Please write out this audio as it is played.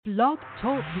Blog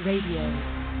Talk Radio.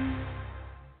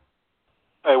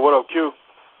 Hey, what up, Q?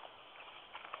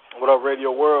 What up,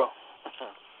 Radio World?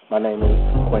 My name is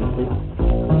Quincy,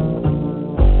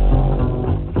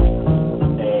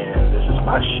 and this is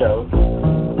my show,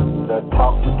 the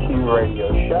Talk to Q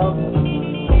Radio Show.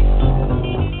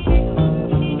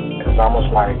 It's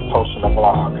almost like posting a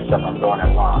blog, except I'm doing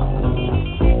it live.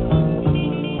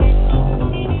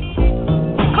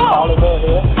 All of that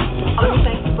here.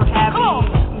 Thank you for having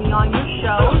me on your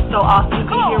show. So awesome to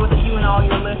be here with you and all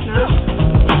your listeners.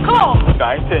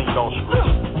 I ain't telling you don't screw.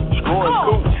 Screwing's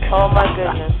cool. Oh my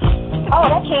goodness. Oh,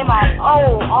 that came out.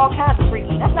 Oh, all kinds of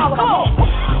freaky. That's not what I meant.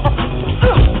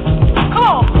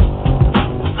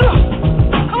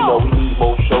 You know, we need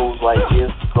more shows like this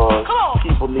because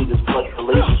people need as much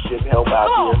relationship help out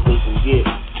there as they can get.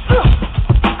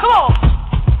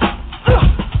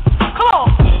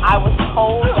 I was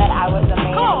told that I was a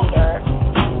man eater.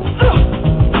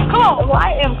 Well,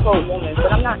 I am pro-woman,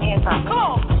 but I'm not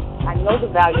anti-woman. I know the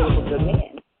value of a good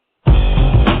man.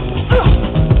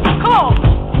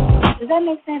 Does that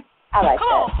make sense? I like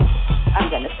that. I'm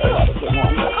going to say that again.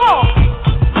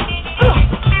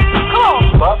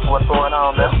 What's going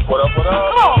on, man? What up, what up?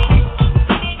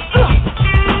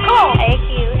 Hey, Q.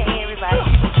 Hey, everybody.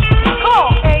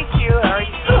 Hey, Q, how are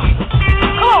you?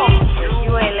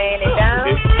 You ain't laying it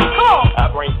down. I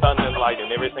bring thunder and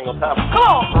lightning every single time.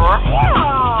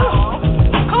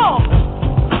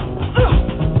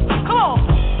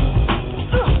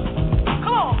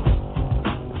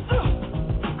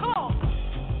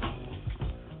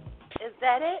 Is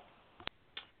that it?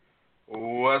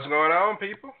 What's going on,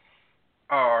 people?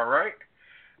 All right.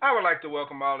 I would like to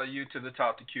welcome all of you to the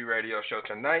Talk to Q radio show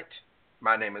tonight.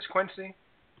 My name is Quincy,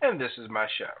 and this is my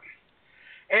show.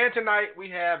 And tonight we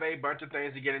have a bunch of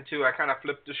things to get into. I kind of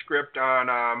flipped the script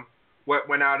on what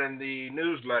went out in the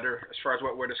newsletter as far as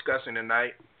what we're discussing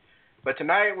tonight. But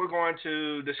tonight we're going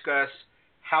to discuss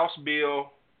House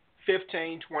Bill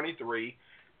 1523,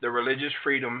 the Religious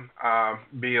Freedom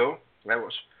Bill that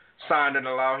was signed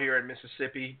into law here in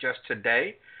Mississippi just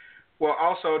today. We'll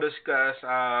also discuss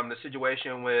the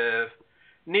situation with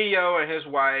Neo and his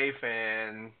wife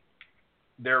and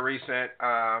their recent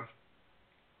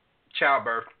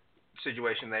childbirth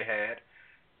situation they had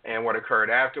and what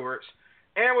occurred afterwards.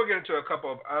 And we'll get into a couple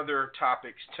of other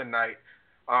topics tonight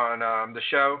on the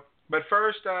show. But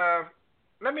first,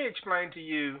 let me explain to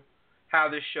you how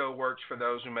this show works for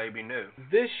those who may be new.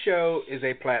 This show is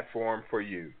a platform for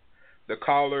you. The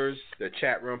callers, the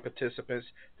chat room participants,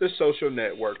 the social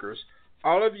networkers,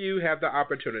 all of you have the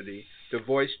opportunity to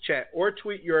voice, chat, or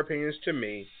tweet your opinions to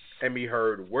me and be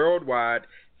heard worldwide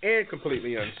and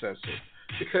completely uncensored.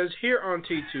 Because here on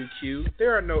T2Q,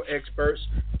 there are no experts,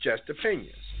 just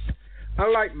opinions.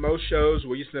 Unlike most shows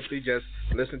where you simply just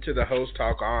listen to the host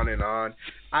talk on and on,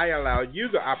 I allow you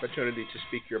the opportunity to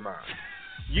speak your mind.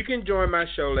 You can join my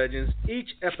show legends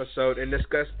each episode and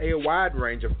discuss a wide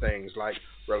range of things like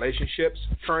relationships,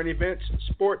 current events,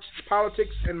 sports,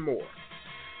 politics, and more.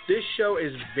 This show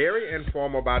is very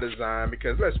informal by design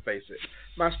because, let's face it,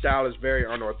 my style is very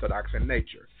unorthodox in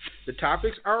nature. The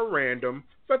topics are random,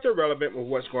 but they're relevant with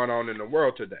what's going on in the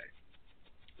world today.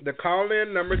 The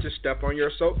call-in number to step on your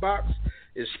soapbox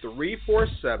is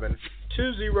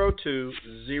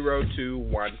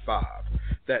 347-202-0215.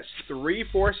 That's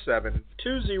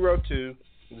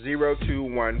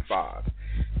 347-202-0215.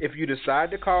 If you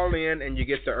decide to call in and you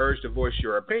get the urge to voice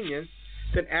your opinion,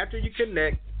 then after you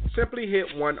connect, simply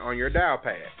hit 1 on your dial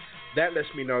pad. That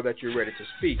lets me know that you're ready to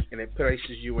speak, and it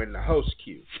places you in the host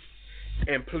queue.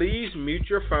 And please mute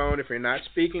your phone if you're not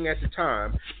speaking at the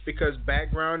time, because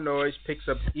background noise picks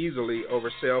up easily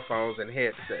over cell phones and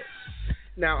headsets.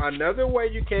 Now, another way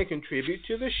you can contribute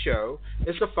to the show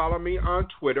is to follow me on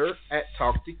Twitter at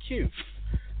TalkToQ.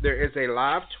 There is a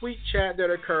live tweet chat that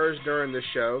occurs during the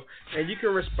show, and you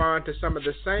can respond to some of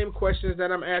the same questions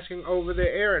that I'm asking over the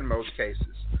air in most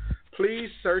cases.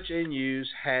 Please search and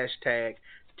use hashtag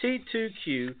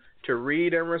T2Q to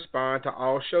read and respond to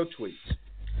all show tweets.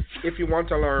 If you want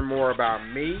to learn more about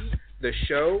me, the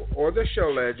show, or the show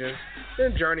legends,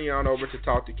 then journey on over to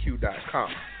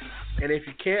TalkToQ.com. And if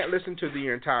you can't listen to the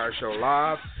entire show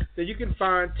live, then you can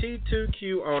find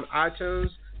T2Q on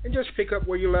iTunes and just pick up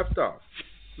where you left off.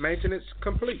 Maintenance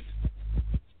complete.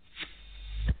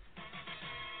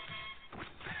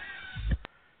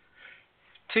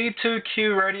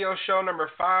 T2Q Radio Show number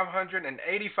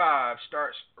 585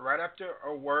 starts right after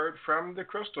a word from The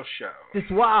Crystal Show. This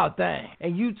Wild Thing,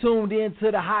 and you tuned in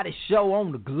to the hottest show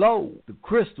on the globe, The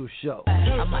Crystal Show.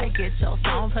 I might get your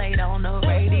song played on the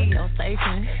radio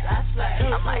station.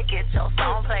 I might get your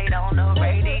song played on the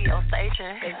radio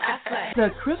station.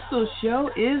 The Crystal Show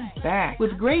is back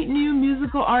with great new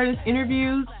musical artist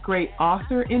interviews, great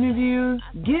author interviews,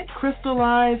 get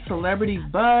crystallized celebrity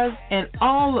buzz, and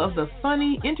all of the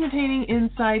funny, entertaining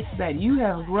insights that you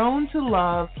have grown to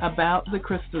love about The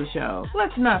Crystal Show.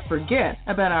 Let's not forget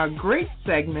about our great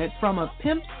segment From a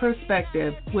Pimp's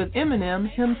Perspective with Eminem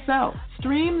himself.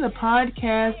 Stream the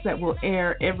podcast that will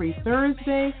air every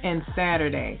Thursday and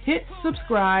Saturday. Hit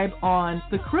subscribe on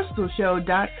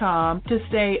thecrystalshow.com to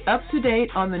stay up to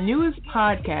date on the newest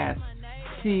podcast.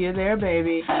 See you there,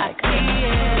 baby. I see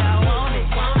it, I want it.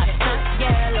 I touch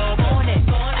yellow on it.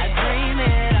 I dream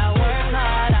it, I work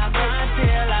hard, I grind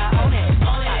till I own it.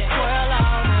 I twirl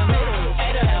on the middle,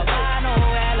 albino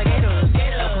alligators.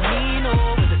 El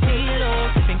Camino with the Tito,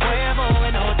 sipping Cuervo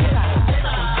and Otila.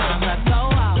 Sometimes I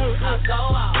go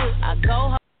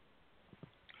out.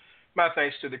 My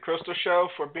thanks to The Crystal Show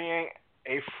for being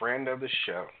a friend of the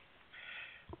show.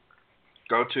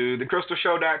 Go to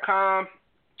thecrystalshow.com.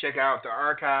 Check out the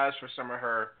archives for some of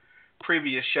her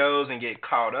previous shows and get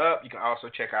caught up. You can also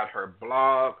check out her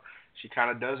blog. She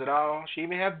kind of does it all. She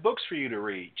even has books for you to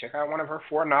read. Check out one of her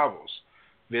 4 novels.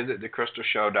 Visit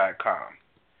thecrystalshow.com.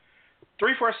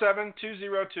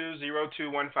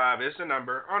 347-202-0215 is the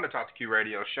number on the Talk to Q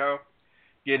Radio Show.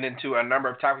 Getting into a number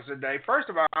of topics today. First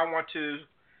of all, I want to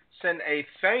send a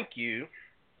thank you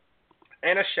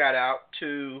and a shout out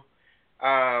to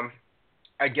a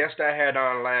guest I had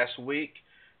on last week,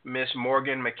 Miss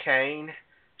Morgan McCain.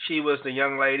 She was the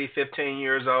young lady, 15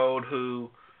 years old, who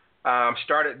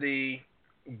started the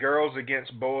Girls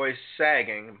Against Boys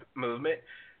Sagging movement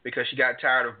because she got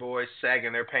tired of boys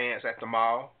sagging their pants at the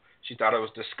mall. She thought it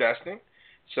was disgusting.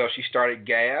 So she started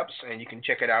Gabs, and you can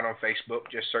check it out on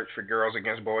Facebook. Just search for Girls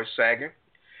Against Boys Sagging.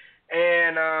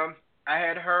 And I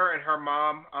had her and her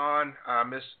mom on,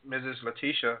 Mrs.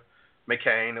 Letitia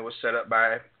McCain. It was set up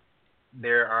by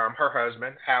her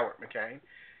husband, Howard McCain.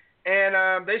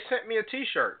 And they sent me a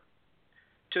T-shirt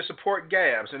to support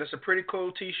Gabs, and it's a pretty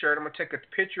cool T-shirt. I'm going to take a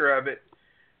picture of it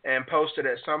and post it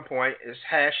at some point. It's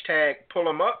hashtag pull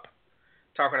 'em up,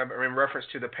 talking about in reference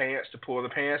to the pants, to pull the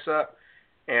pants up.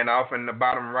 And off in the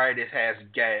bottom right, it has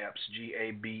Gabs,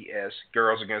 G-A-B-S,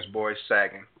 Girls Against Boys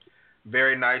Sagging.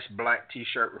 Very nice black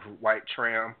T-shirt with white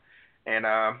trim. And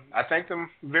I thank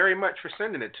them very much for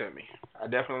sending it to me. I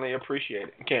definitely appreciate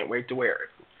it. Can't wait to wear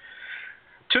it.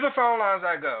 To the phone lines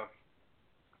I go.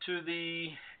 To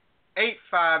the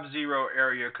 850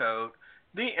 area code,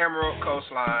 the Emerald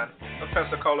Coastline of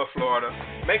Pensacola, Florida,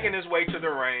 making his way to the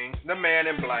ring, the man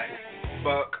in black.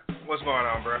 Buck, what's going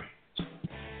on, bro?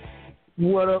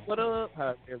 What up, what up?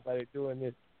 How's everybody doing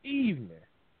this evening?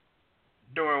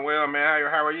 Doing well, man.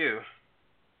 How are you?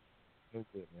 Doing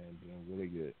good, man. Doing really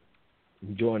good.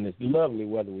 Enjoying this lovely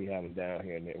weather we have down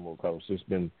here in the Emerald Coast. It's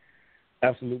been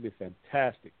absolutely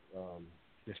fantastic,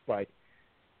 despite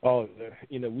all the,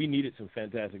 we needed some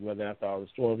fantastic weather after all the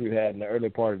storms we had in the early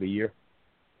part of the year,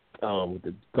 with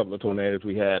the couple of tornadoes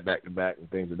we had back to back and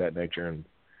things of that nature, and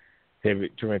heavy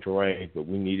torrential rain. But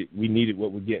we needed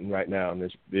what we're getting right now, and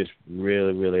it's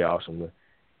really, really awesome. The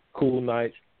cool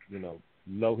nights,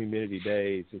 low humidity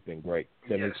days. It's been great.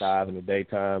 75 in the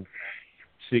daytime,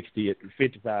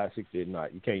 55, 60 at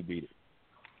night. You can't beat it.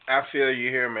 I feel you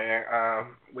here, man.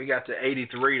 We got to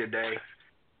 83 today,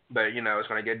 but it's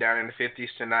going to get down in the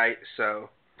 50s tonight. So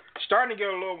starting to get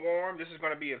a little warm. This is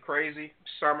going to be a crazy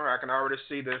summer. I can already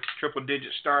see the triple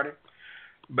digits starting.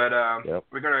 But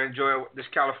We're going to enjoy this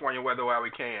California weather while we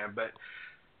can. But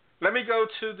let me go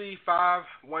to the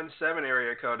 517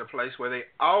 area code, the place where they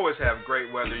always have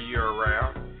great weather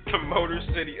year-round, the Motor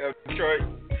City of Detroit,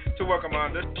 to welcome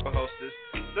on this show hostess,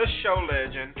 the show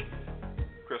legend,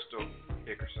 Crystal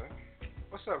Dickerson.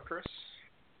 What's up, Chris?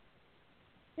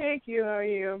 Thank you. How are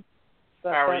you?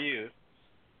 How are you?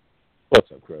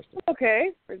 What's up, Crystal?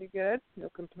 Okay, pretty good. No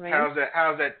complaints.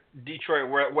 How's that Detroit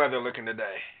weather looking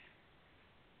today?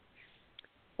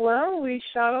 Well, we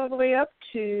shot all the way up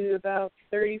to about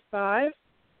 35,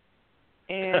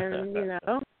 and,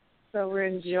 so we're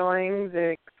enjoying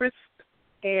the crisp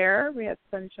air. We had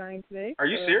sunshine today. Are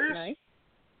you serious? Nice.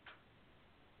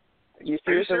 Are you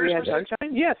serious that we had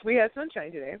sunshine? Yes, we had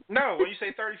sunshine today. No, when you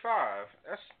say 35,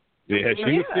 that's... Yeah,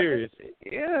 she was serious.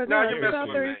 Yeah, no, you're about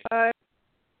messing with 35.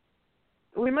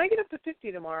 Me. We might get up to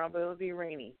 50 tomorrow, but it'll be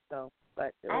rainy, so...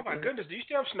 But oh, my goodness. Do you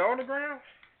still have snow on the ground?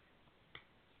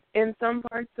 In some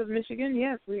parts of Michigan,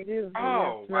 yes, we do.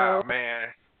 Oh, wow, man.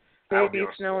 Maybe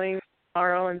snowing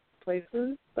tomorrow in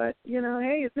places, but,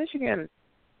 hey, it's Michigan.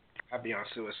 I'd be on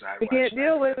suicide If you can't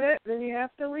deal with it, then you have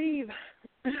to leave.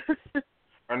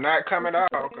 Or not come at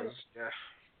all, because,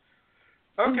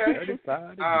 Okay.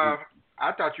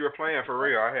 I thought you were playing for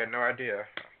real. I had no idea.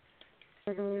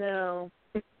 No.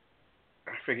 I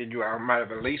figured you might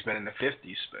have at least been in the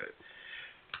 50s, but...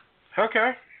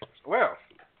 Okay. Well,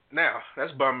 now,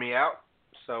 that's bummed me out,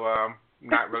 so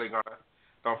not really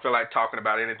don't feel like talking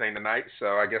about anything tonight,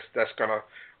 so I guess that's going to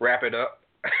wrap it up.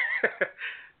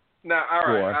 Now,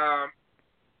 all right,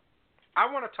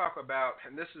 I want to talk about,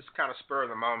 and this is kind of spur of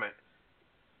the moment,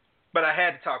 but I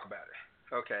had to talk about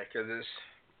it, okay, because it's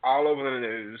all over the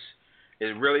news.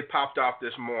 It really popped off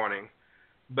this morning,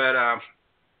 but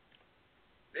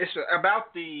it's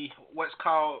about what's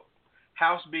called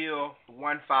House Bill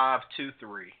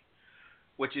 1523,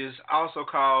 which is also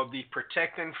called the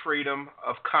Protecting Freedom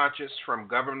of Conscience from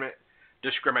Government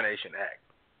Discrimination Act.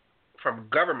 From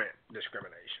government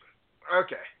discrimination.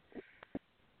 Okay.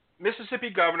 Mississippi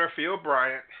Governor Phil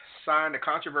Bryant signed a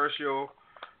controversial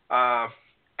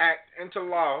act into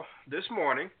law this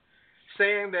morning,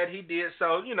 saying that he did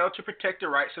so, to protect the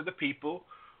rights of the people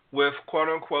with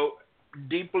quote-unquote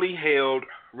deeply held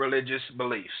religious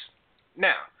beliefs.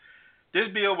 Now, this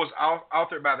bill was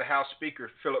authored by the House Speaker,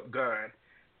 Philip Gunn,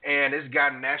 and it's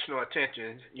gotten national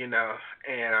attention, and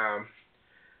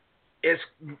it's,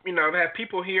 they have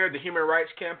people here, the Human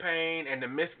Rights Campaign and the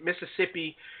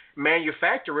Mississippi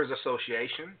Manufacturers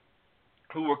Association,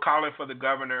 who were calling for the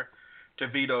governor to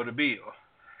veto the bill.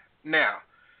 Now,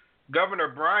 Governor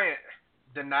Bryant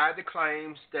denied the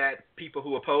claims that people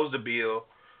who opposed the bill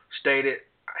stated.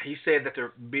 He said that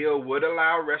the bill would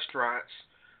allow restaurants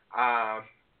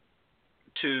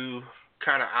to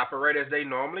kind of operate as they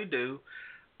normally do,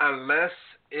 unless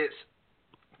it's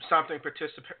something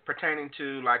pertaining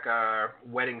to like a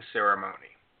wedding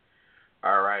ceremony.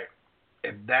 All right.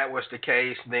 If that was the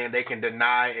case, then they can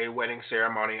deny a wedding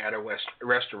ceremony at a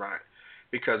restaurant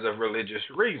because of religious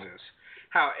reasons.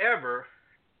 However,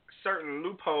 certain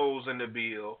loopholes in the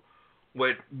bill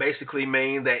would basically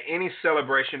mean that any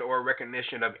celebration or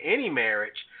recognition of any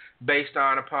marriage based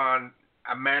upon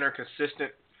a manner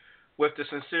consistent with the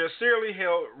sincerely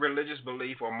held religious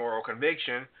belief or moral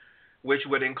conviction, which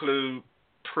would include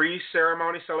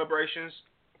pre-ceremony celebrations,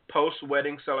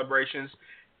 post-wedding celebrations,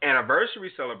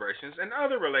 anniversary celebrations, and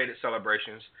other related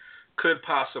celebrations, could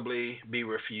possibly be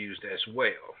refused as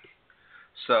well.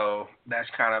 So that's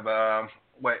kind of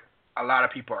what a lot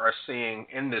of people are seeing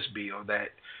in this bill, that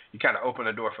you kind of open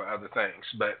the door for other things.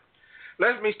 But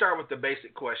let me start with the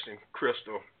basic question,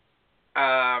 Crystal.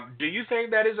 Do you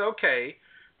think that is okay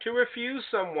to refuse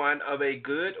someone of a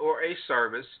good or a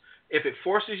service if it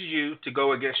forces you to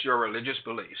go against your religious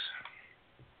beliefs?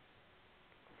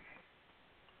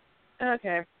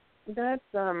 Okay,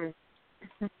 that's a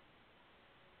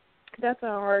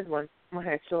hard one,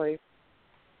 actually.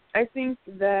 I think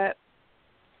that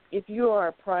if you are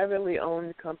a privately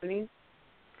owned company,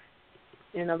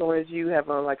 in other words, you have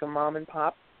a mom and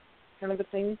pop kind of a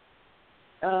thing,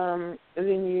 then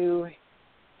I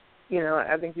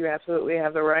think you absolutely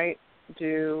have the right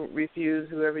to refuse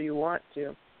whoever you want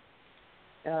to,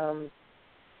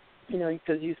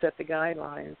 because you set the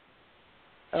guidelines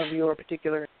of your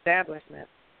particular establishment.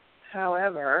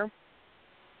 However,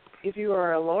 if you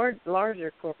are a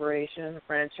larger corporation, a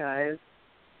franchise,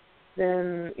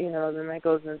 then that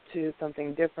goes into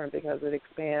something different, because it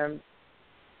expands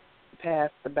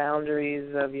past the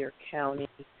boundaries of your county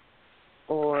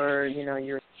or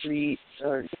your street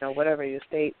or whatever, your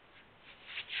state.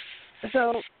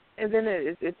 So, and then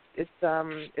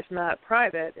it's not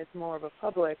private; it's more of a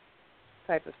public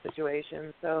type of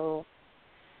situation. So,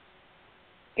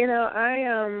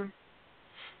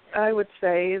 I would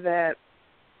say that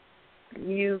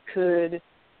you could,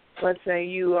 let's say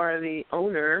you are the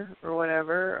owner or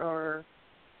whatever, or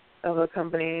of a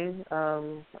company, I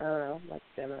don't know,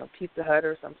 Pizza Hut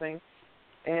or something,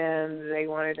 and they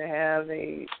wanted to have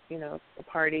a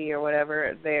party or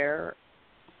whatever there,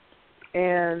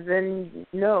 and then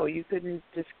no, you couldn't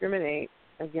discriminate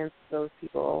against those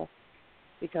people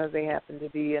because they happen to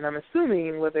be, and I'm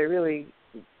assuming what they're really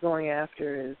going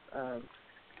after is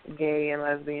gay and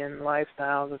lesbian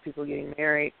lifestyles of people getting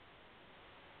married,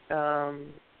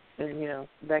 and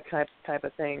that type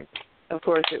of thing. Of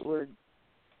course,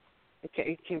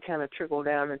 it can kind of trickle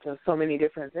down into so many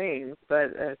different things,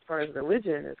 but as far as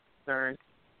religion is concerned,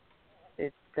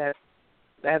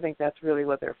 I think that's really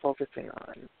what they're focusing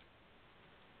on.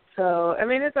 So, I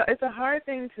mean, it's a hard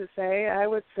thing to say. I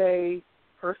would say,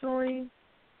 personally,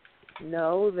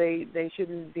 no, they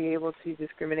shouldn't be able to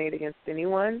discriminate against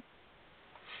anyone.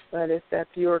 But if that's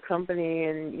your company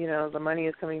and, you know, the money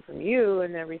is coming from you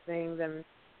and everything,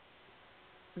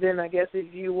 then I guess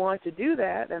if you want to do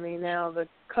that, I mean, now the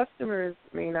customers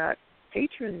may not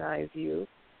patronize you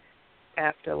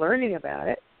after learning about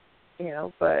it, you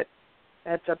know, but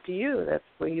that's up to you. That's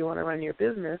where you want to run your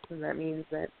business, and that means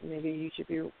that maybe you should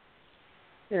be, you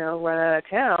know, run out of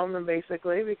town,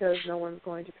 basically, because no one's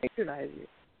going to patronize you.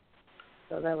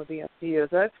 So that would be up to you.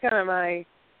 So that's kind of my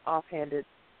offhanded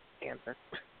answer.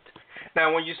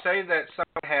 Now, when you say that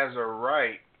someone has a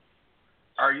right,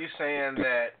 are you saying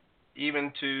that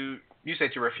even to, you say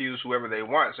to refuse whoever they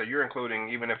want, so you're including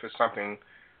even if it's something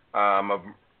of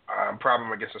a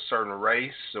problem against a certain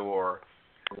race or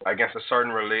against a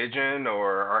certain religion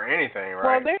or anything, right?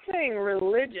 Well, they're saying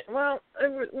religion. Well,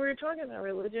 we're talking about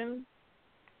religion,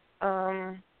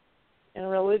 and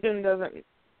religion doesn't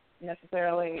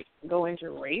necessarily go into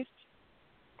race.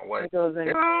 What? It goes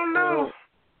into, oh, no.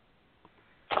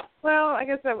 Well, I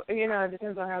guess that, you know, it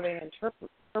depends on how they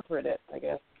interpret it, I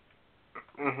guess.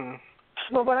 Mhm.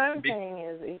 But what I'm saying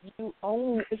is, if you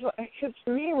own, because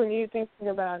to me, when you think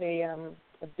about a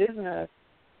business,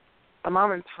 a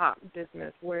mom and pop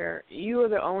business, where you are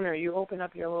the owner, you open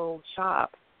up your little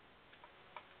shop,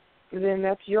 then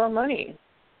that's your money,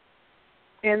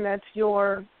 and that's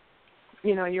your,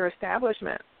 you know, your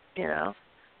establishment. You know,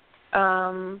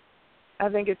 I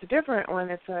think it's different when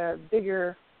it's a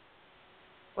bigger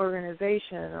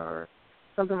organization or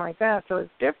something like that. So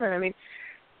it's different. I mean,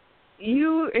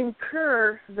 you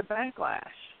incur the backlash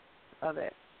of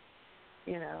it.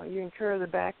 You know, you incur the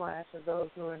backlash of those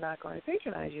who are not going to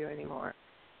patronize you anymore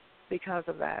because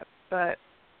of that. But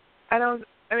I don't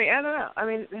know. I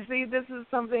mean, see, this is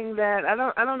something that I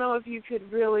don't know if you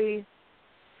could really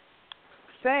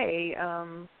say.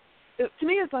 To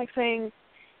me, it's like saying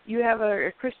you have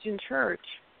a Christian church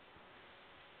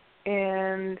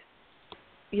and,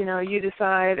 you know, you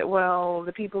decide, well,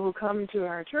 the people who come to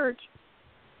our church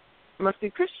must be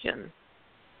Christian,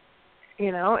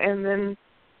 you know, and then,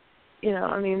 you know,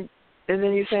 I mean, and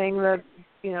then you're saying that,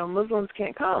 you know, Muslims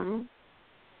can't come,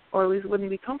 or at least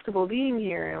wouldn't be comfortable being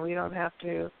here, and we don't have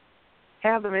to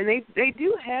have them. And they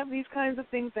do have these kinds of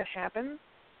things that happen,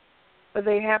 but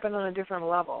they happen on a different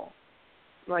level.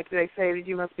 Like they say that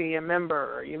you must be a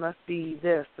member, or you must be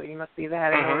this, or you must be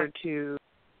that in order to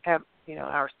have, you know,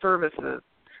 our services.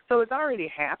 So it's already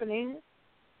happening.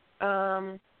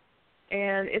 And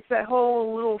it's that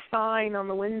whole little sign on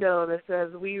the window that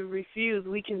says, we refuse,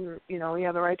 we can, you know, we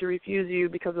have the right to refuse you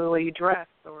because of the way you dress,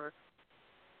 or,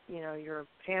 you know, your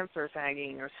pants are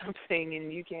sagging or something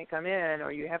and you can't come in,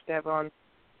 or you have to have on,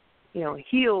 you know,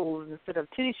 heels instead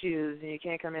of tennis shoes and you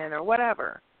can't come in, or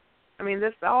whatever. I mean,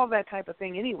 this all that type of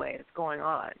thing anyway is going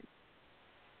on.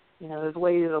 You know, there's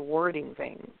ways of wording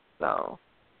things. So,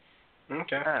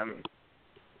 okay.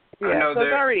 Yeah, so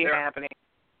it's already happening.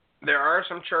 There are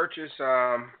some churches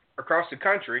across the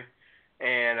country,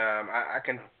 and I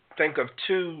can think of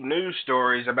two news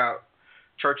stories about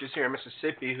churches here in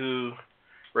Mississippi who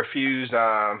refused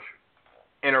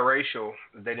interracial.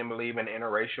 They didn't believe in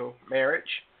interracial marriage,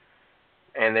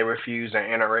 and they refused an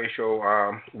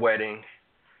interracial wedding.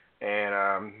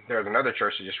 And there's another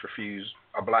church that just refused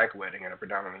a black wedding in a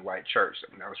predominantly white church.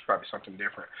 I mean, that was probably something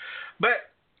different.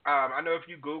 But I know if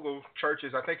you Google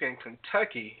churches, I think in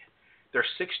Kentucky, there's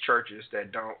 6 churches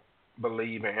that don't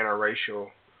believe in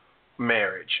interracial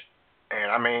marriage.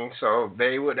 And, I mean, so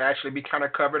they would actually be kind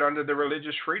of covered under the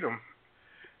Religious Freedom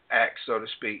Act, so to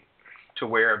speak, to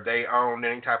where if they own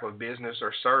any type of business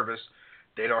or service,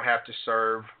 they don't have to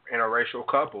serve interracial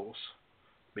couples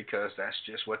because that's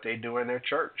just what they do in their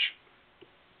church.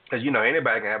 Because, you know,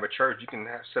 anybody can have a church. You can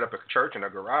set up a church in a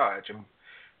garage and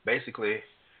basically,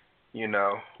 you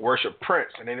know, worship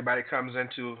Prince. And anybody comes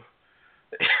into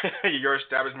your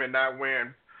establishment not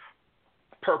wearing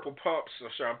purple pumps or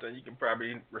something, you can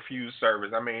probably refuse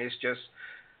service. I mean, it's just,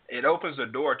 it opens the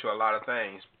door to a lot of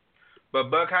things. But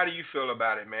Buck, how do you feel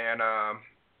about it, man?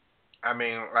 I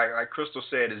mean, like Crystal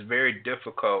said, it's very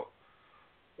difficult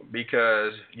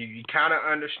because you kind of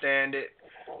understand it.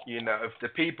 You know, if the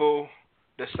people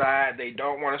decide they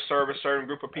don't want to serve a certain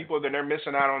group of people, then they're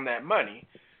missing out on that money.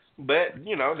 But,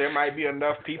 you know, there might be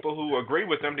enough people who agree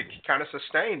with them to kind of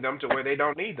sustain them to where they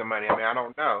don't need the money. I mean, I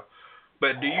don't know.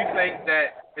 But do you think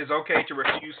that it's okay to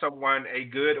refuse someone a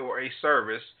good or a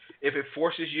service if it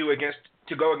forces you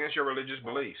to go against your religious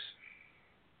beliefs?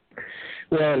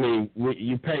 Well, I mean,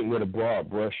 you paint with a broad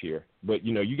brush here. But,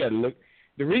 you know, you got to look.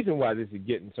 The reason why this is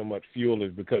getting so much fuel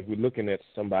is because we're looking at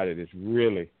somebody that's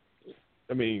really,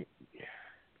 I mean,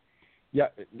 yeah,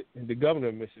 the governor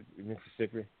of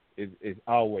Mississippi is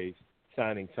always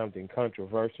signing something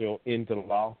controversial into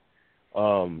law.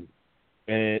 And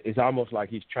it's almost like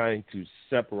he's trying to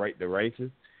separate the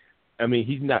races. I mean,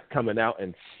 he's not coming out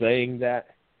and saying that.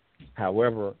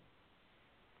 However,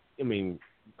 I mean,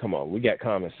 come on, we got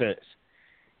common sense.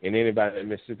 And anybody in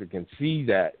Mississippi can see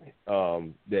that,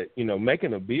 that, you know,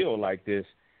 making a bill like this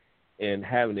and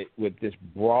having it with this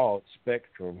broad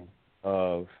spectrum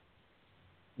of,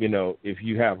 you know, if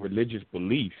you have religious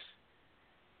beliefs.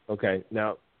 Okay,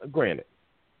 now, granted,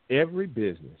 every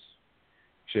business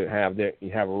should have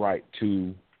a right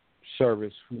to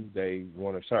service who they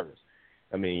want to service.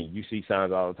 I mean, you see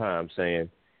signs all the time saying,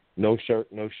 no shirt,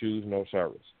 no shoes, no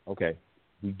service. Okay,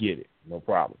 we get it, no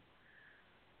problem.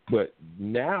 But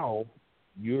now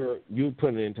you're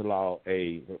putting into law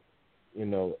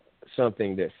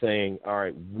something that's saying, all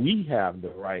right, we have the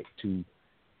right to,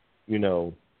 you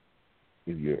know,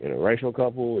 if you're an interracial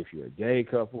couple, if you're a gay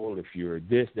couple, if you're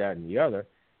this, that, and the other,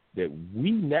 that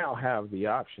we now have the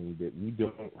option that we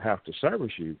don't have to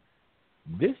service you.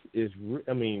 This is,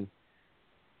 I mean,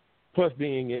 plus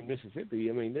being in Mississippi,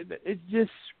 I mean, it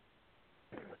just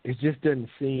doesn't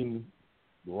seem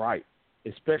right,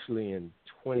 especially in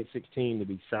 2016 to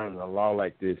be signing a law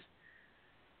like this,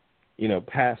 you know,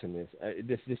 passing this.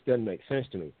 This just doesn't make sense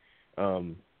to me.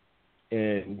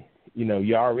 And, you know,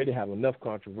 you already have enough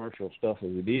controversial stuff as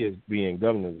it is being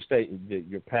governor of the state that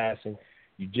you're passing.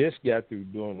 You just got through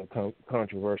doing a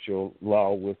controversial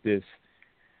law with this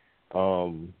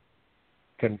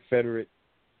Confederate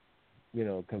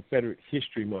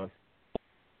History Month,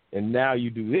 and now you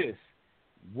do this.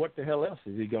 What the hell else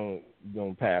is he going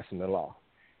to pass in the law?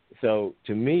 So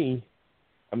to me,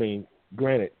 I mean,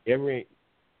 granted, every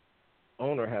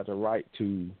owner has a right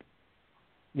to,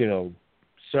 you know,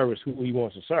 service who he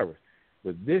wants to service.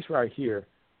 But this right here,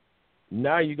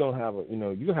 now you're going to have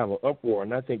an uproar,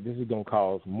 and I think this is going to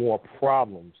cause more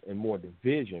problems and more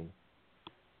division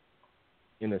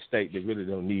in a state that really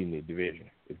don't need any division,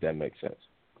 if that makes sense.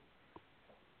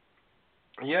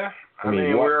 Yeah, I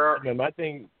mean, my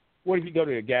thing, what if you go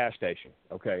to a gas station,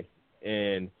 okay,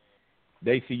 and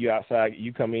they see you outside,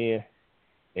 you come in,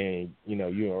 and, you know,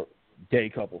 you're a gay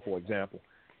couple, for example,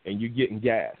 and you're getting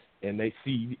gas, and they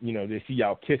see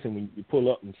y'all kissing when you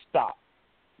pull up and stop.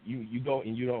 You go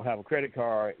and you don't have a credit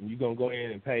card, and you're going to go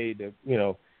in and pay the, you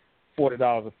know, $40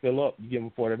 to fill up. You give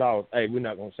them $40. Hey, we're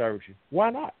not going to service you. Why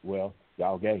not? Well,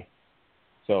 y'all gay,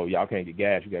 so y'all can't get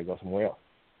gas. You got to go somewhere else.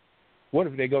 What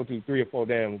if they go through 3 or 4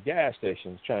 damn gas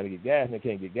stations trying to get gas, and they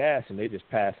can't get gas, and they just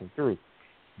passing through?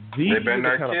 These are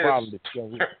the kind of problems that you're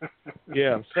going to,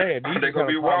 yeah, I'm saying, these are the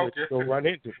kind of problems that you'll run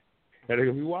into. That they're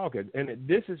going to be walking. And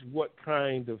this is what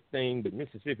kind of thing that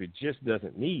Mississippi just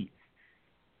doesn't need.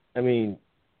 I mean,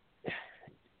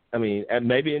 and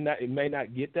maybe it may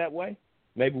not get that way.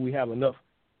 Maybe we have enough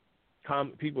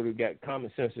people who got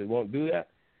common sense that won't do that.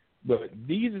 But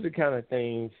these are the kind of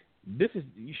things.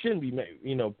 You shouldn't be,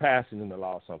 you know, passing in the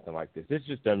law something like this. This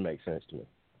just doesn't make sense to me.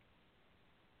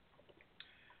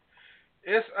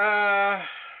 It's I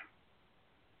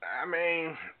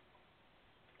mean,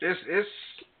 it's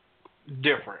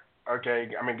different. Okay,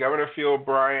 I mean, Governor Phil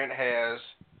Bryant has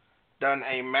done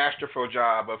a masterful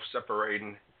job of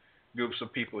separating groups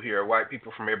of people here, white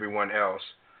people from everyone else,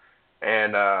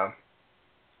 and I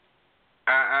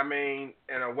mean,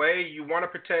 in a way, you want to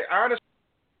protect. I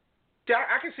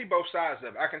can see both sides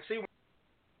of it. I can see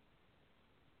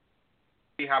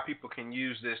how people can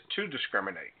use this to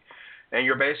discriminate. And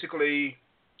you're basically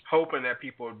hoping that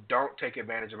people don't take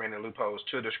advantage of any loopholes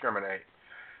to discriminate.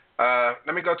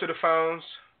 Let me go to the phones.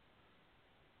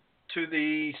 To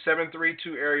the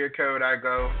 732 area code I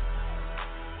go.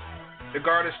 The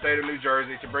Garden State of New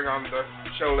Jersey, to bring on the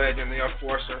show legend, the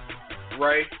enforcer,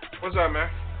 Ray. What's up, man?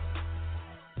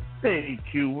 Hey,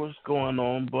 Q, what's going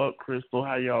on, Buck, Crystal?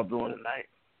 How y'all doing tonight?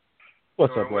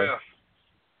 What's up, Ray? Well.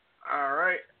 All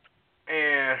right.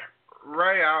 And,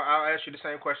 Ray, I'll ask you the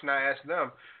same question I asked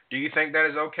them. Do you think that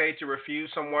is okay to refuse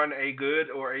someone a good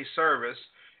or a service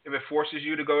if it forces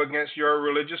you to go against your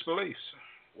religious beliefs,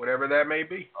 whatever that may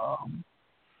be?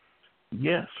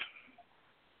 Yes.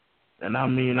 And, I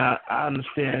mean, I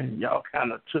understand y'all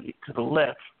kind of took it to the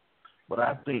left, but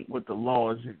I think what the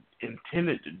law is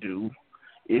intended to do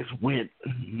is what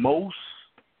most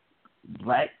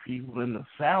black people in the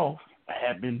South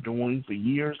have been doing for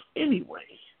years anyway.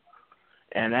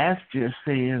 And that's just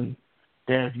saying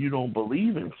that if you don't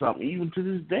believe in something, even to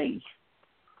this day,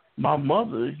 my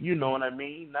mother, you know what I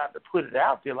mean, not to put it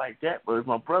out there like that, but if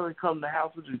my brother come to the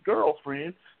house with his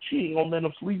girlfriend, she ain't going to let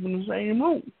him sleep in the same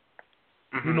room.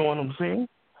 Mm-hmm. You know what I'm saying?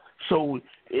 So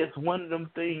it's one of them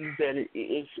things that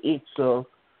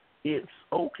it's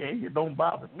okay. It don't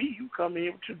bother me. You come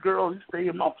in with your girl, you stay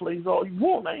in my place all you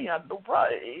want. I ain't got no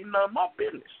problem. It ain't none of my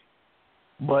business.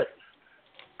 But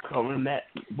coming that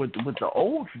with the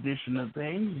old tradition of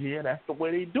things, yeah, that's the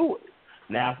way they do it.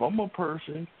 Now, if I'm a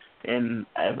person and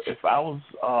if I was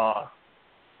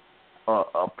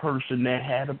a person that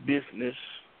had a business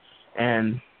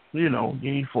and, you know,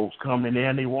 gay folks come in there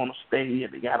and they want to stay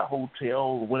and they got a hotel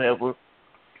or whatever,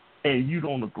 and you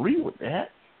don't agree with that,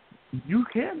 you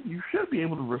should be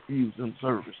able to refuse them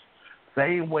service.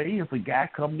 Same way, if a guy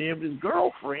come there with his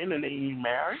girlfriend and they ain't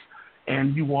married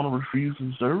and you want to refuse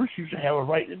them service, you should have a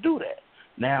right to do that.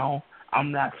 Now,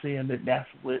 I'm not saying that that's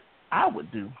what I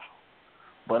would do,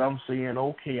 but I'm saying,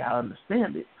 okay, I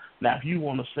understand it. Now, if you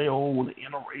want to say, oh, the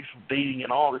interracial dating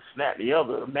and all this, that, and the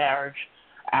other, marriage,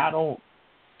 I don't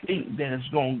think that it's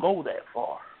going to go that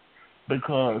far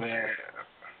because,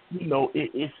 you know,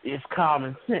 it's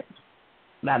common sense.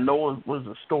 Now, I know it was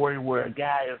a story where a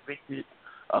guy evicted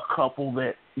a couple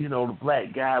that, you know, the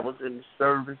black guy was in the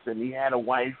service and he had a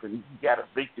wife and he got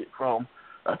evicted from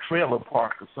a trailer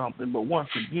park or something. But once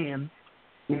again,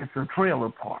 it's a trailer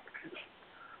park.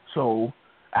 So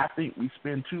I think we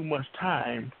spend too much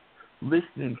time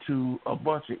listening to a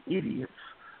bunch of idiots,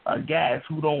 guys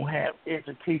who don't have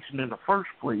education in the first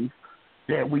place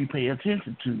that we pay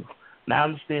attention to. Now, I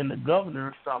understand the governor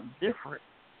is something different.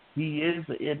 He is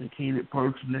an educated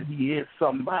person and he is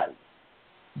somebody.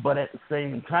 But at the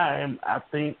same time, I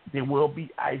think there will be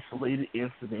isolated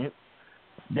incidents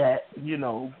that, you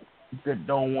know, that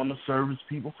don't want to service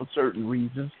people for certain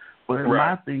reasons. But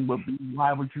my thing would be,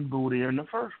 why would you go there in the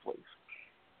first place?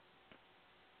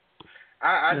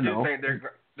 I do think there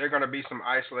are going to be some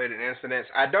isolated incidents.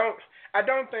 I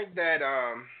don't think that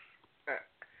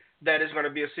that is going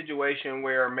to be a situation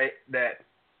where that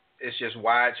it's just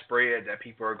widespread that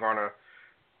people are going to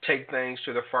take things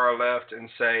to the far left and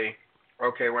say,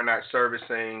 okay, we're not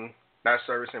servicing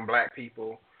black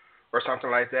people or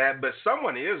something like that. But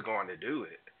someone is going to do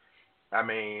it. I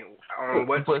mean, on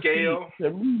what scale? See, to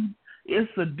me,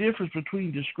 it's the difference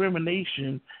between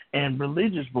discrimination and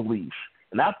religious belief.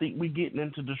 And I think we're getting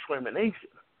into discrimination.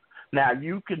 Now,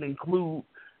 you can include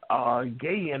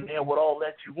gay in there with all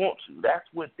that you want to. That's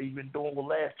what they've been doing the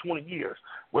last 20 years.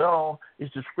 Well,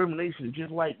 it's discrimination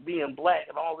just like being black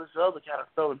and all this other kind of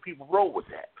stuff, and people roll with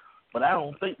that. But I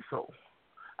don't think so.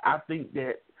 I think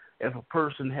that if a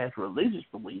person has religious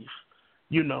beliefs,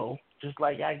 you know, just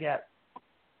like I got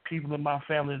people in my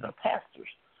family that are pastors,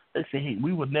 they say, hey,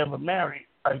 we would never marry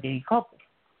a gay couple.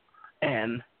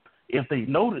 And if they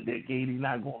know that they're gay, they're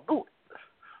not going to do it.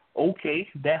 Okay,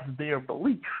 that's their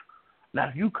belief. Now,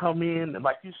 if you come in, and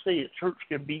like you say, a church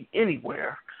can be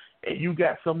anywhere, and you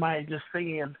got somebody just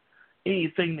saying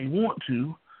anything they want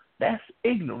to, that's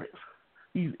ignorance.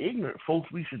 These ignorant folks,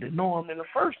 we should ignore them in the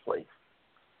first place.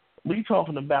 We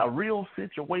talking about real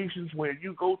situations where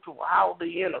you go to a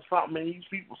Holiday Inn or something, and these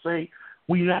people say,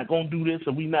 we're not going to do this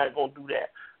or we're not going to do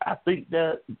that. I think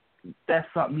that's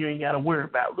something you ain't got to worry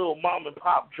about. Little mom and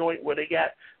pop joint where they got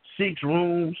 6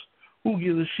 rooms. Who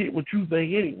gives a shit what you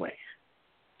think anyway?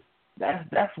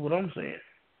 That's what I'm saying.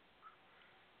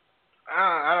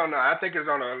 I don't know. I think it's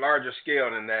on a larger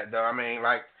scale than that, though. I mean,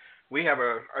 like, we have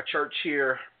a church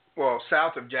here, well,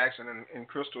 south of Jackson in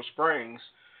Crystal Springs,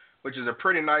 which is a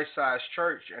pretty nice-sized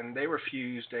church, and they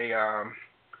refused a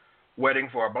wedding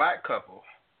for a black couple.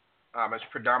 It's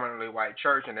a predominantly white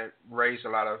church, and it raised a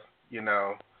lot of, you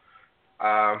know,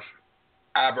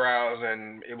 eyebrows,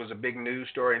 and it was a big news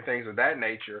story and things of that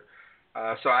nature.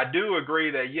 So I do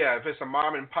agree that, yeah, if it's a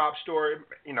mom and pop story,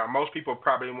 you know, most people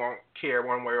probably won't care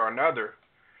one way or another.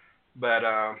 But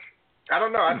I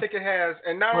don't know. I think it has,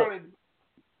 and not only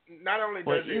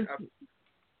does it.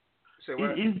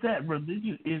 Is that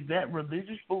religious? Is that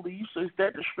religious beliefs? Or is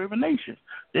that discrimination?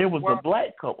 There was a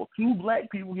black couple, 2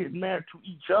 black people getting married to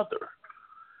each other.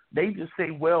 They just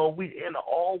say, well, we in an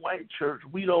all-white church.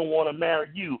 We don't want to marry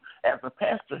you. As a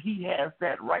pastor, he has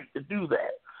that right to do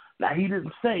that. Now, he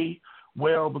didn't say,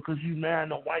 well, because you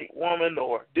married a white woman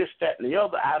or this, that, and the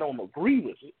other, I don't agree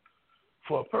with it.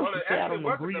 For a person to say, I don't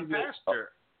agree with it.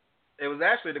 It was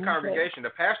actually the congregation. The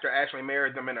pastor actually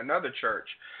married them in another church.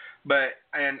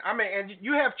 And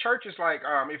you have churches like,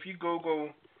 if you Google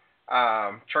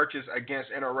churches against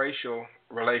interracial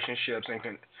relationships,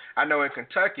 I know in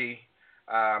Kentucky,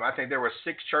 I think there were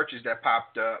 6 churches that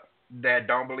popped up that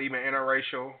don't believe in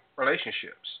interracial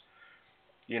relationships.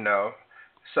 You know,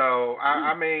 so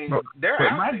I mean, they're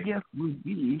out my there. guess would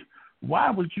be, why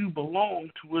would you belong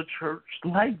to a church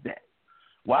like that?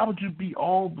 Why would you be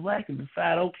all black and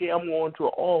decide, okay, I'm going to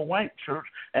an all-white church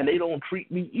and they don't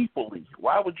treat me equally?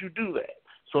 Why would you do that?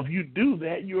 So if you do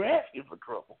that, you're asking for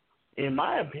trouble. in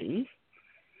my opinion.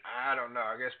 I don't know.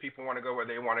 I guess people want to go where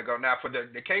they want to go. Now, for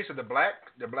the case of the black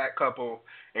couple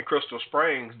in Crystal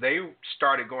Springs, they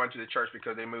started going to the church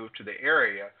because they moved to the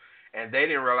area, and they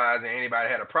didn't realize that anybody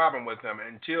had a problem with them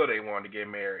until they wanted to get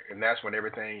married, and that's when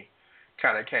everything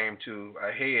kind of came to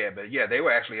a head. But yeah, they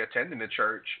were actually attending the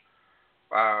church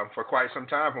for quite some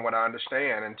time, from what I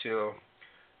understand, until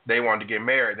they wanted to get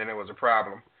married. Then it was a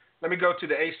problem. Let me go to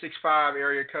the 865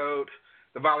 area code,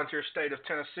 the volunteer state of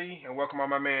Tennessee, and welcome on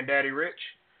my man Daddy Rich.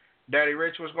 Daddy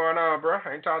Rich, what's going on, bro?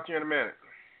 I ain't talked to you in a minute.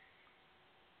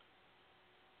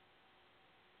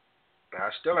 I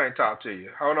still ain't talked to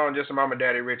you. Hold on just a moment,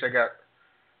 Daddy Rich.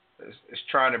 It's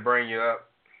trying to bring you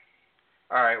up.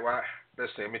 All right, well,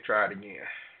 let's see. Let me try it again.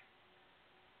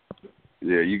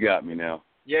 Yeah, you got me now.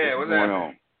 Yeah, what's going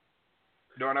on?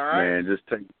 Doing all right? Man, just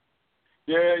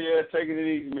taking it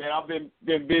easy, man. I've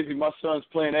been busy. My son's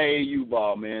playing AAU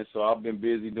ball, man, so I've been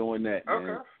busy doing that,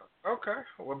 man. Okay.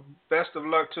 Well, best of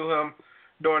luck to him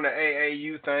doing the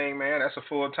AAU thing, man. That's a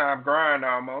full-time grind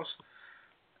almost.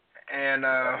 And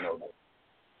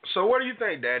so what do you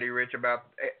think, Daddy Rich, about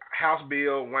House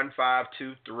Bill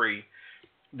 1523,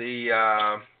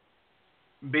 the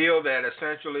bill that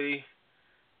essentially,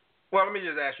 well, let me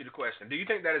just ask you the question. Do you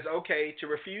think that it's okay to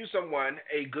refuse someone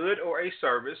a good or a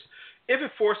service if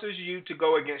it forces you to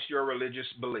go against your religious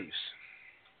beliefs?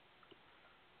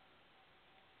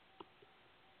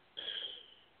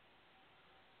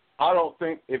 I don't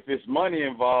think if it's money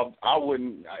involved,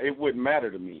 it wouldn't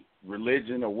matter to me,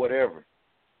 religion or whatever.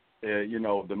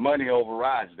 The money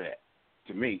overrides that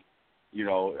to me.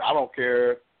 I don't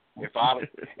care if I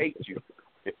hate you.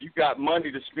 If you got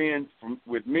money to spend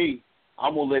with me,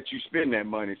 I'm going to let you spend that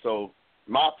money. So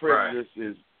my prejudice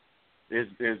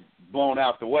is blown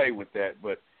out the way with that.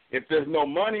 But if there's no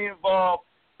money involved,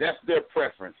 that's their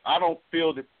preference. I don't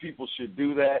feel that people should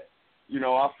do that.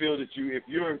 I feel that if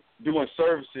you're doing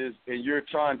services and you're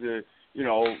trying to,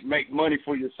 make money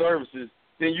for your services,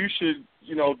 then you should,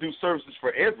 do services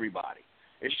for everybody.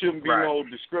 It shouldn't be no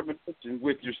discrimination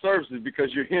with your services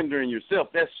because you're hindering yourself.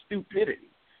 That's stupidity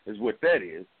is what that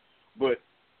is. But,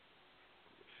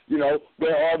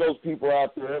 there are those people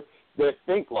out there that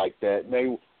think like that, and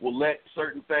they will let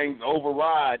certain things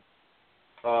override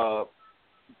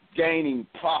gaining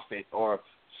profit or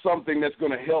something that's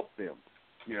going to help them,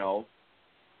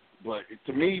 But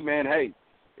to me, man, hey,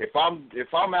 if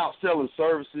I'm out selling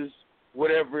services,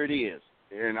 whatever it is,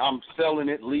 and I'm selling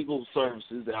it legal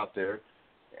services out there,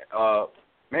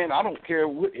 man, I don't care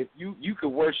if you could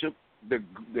worship the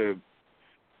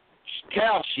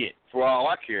cow shit for all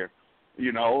I care,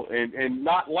 and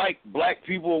not like black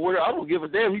people or whatever. I don't give a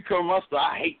damn. You come to my store,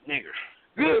 I hate niggers.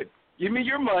 Good. Give me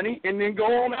your money and then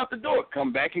go on out the door.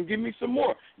 Come back and give me some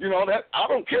more. That I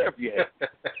don't care if you have.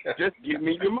 Just give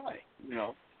me your money.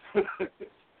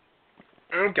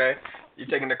 Okay, you're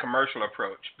taking the commercial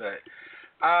approach, but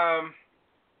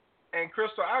and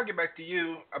Crystal, I'll get back to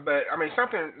you. But I mean,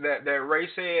 something that Ray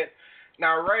said.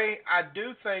 Now, Ray, I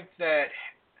do think that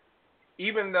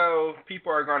even though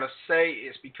people are going to say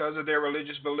it's because of their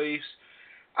religious beliefs,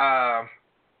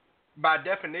 by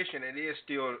definition, it is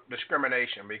still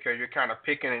discrimination because you're kind of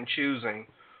picking and choosing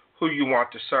who you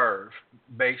want to serve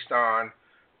based on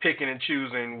picking and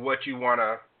choosing what you want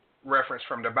to reference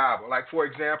from the Bible. Like, for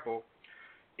example,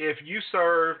 if you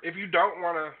don't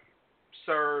want to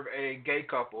serve a gay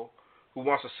couple who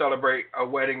wants to celebrate a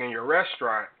wedding in your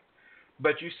restaurant,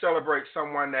 but you celebrate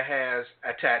someone that has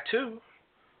a tattoo,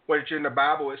 which in the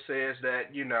Bible it says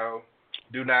that,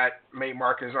 do not make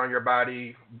markings on your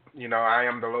body, I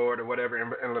am the Lord or whatever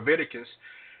in Leviticus,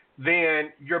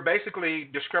 then you're basically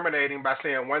discriminating by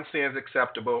saying one sin is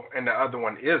acceptable and the other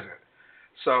one isn't.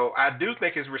 So I do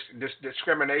think it's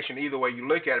discrimination either way you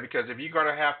look at it, because if you're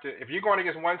going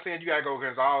against one sin, you got to go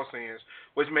against all sins,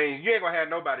 which means you ain't going to have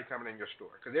nobody coming in your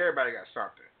store because everybody got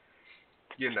something,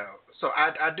 So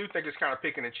I do think it's kind of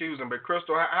picking and choosing. But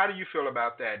Crystal, how do you feel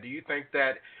about that? Do you think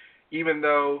that even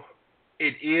though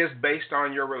it is based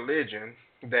on your religion,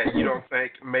 that you don't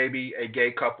think maybe a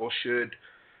gay couple should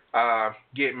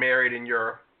get married in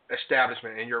your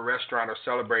establishment, in your restaurant, or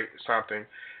celebrate something,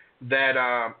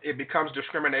 that it becomes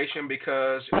discrimination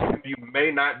because you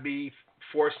may not be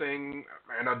forcing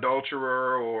an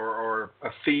adulterer or a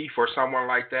thief or someone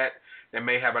like that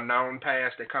may have a known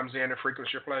past that comes in and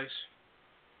frequents your place?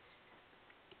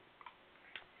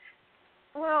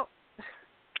 Well,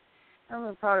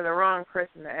 I'm probably the wrong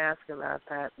person to ask about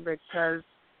that, because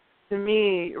to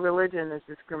me, religion is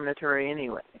discriminatory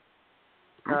anyway.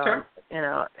 Okay.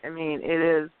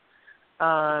 It is.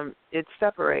 It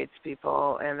separates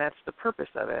people, and that's the purpose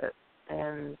of it.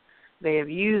 And they have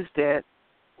used it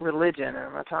religion.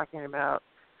 I'm not talking about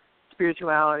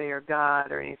spirituality or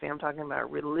God or anything. I'm talking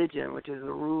about religion, which is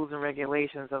the rules and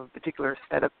regulations of a particular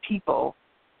set of people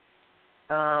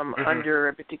under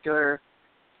a particular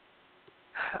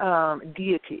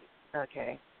deity.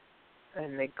 Okay,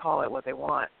 and they call it what they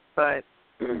want, but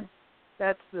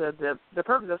that's the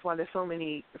purpose. That's why there's so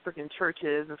many freaking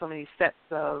churches and so many sets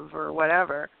of or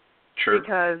whatever. True.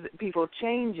 Because people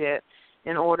change it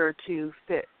in order to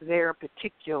fit their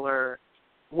particular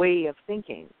way of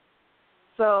thinking.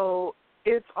 So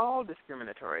it's all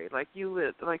discriminatory. Like you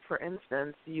would, like for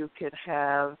instance, you could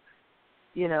have,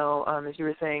 you know, as you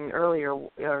were saying earlier,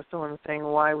 or someone was saying,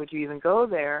 why would you even go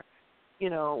there? You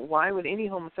know, why would any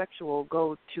homosexual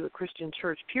go to a Christian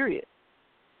church, period?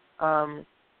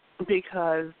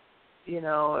 Because, you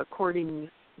know, according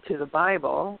to the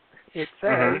Bible, it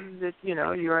says that, you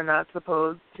know, you are not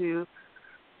supposed to,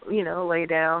 you know, lay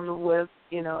down with,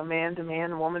 you know, a man to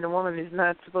man, woman to woman. It's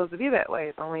not supposed to be that way.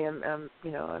 It's only,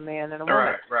 you know, a man and a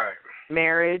woman. Right.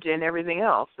 Marriage and everything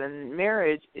else. And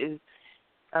marriage is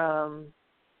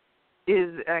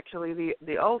actually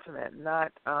the ultimate.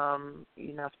 Not,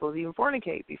 you're not supposed to even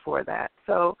fornicate before that.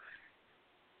 So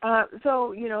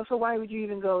you know, so why would you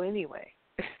even go anyway?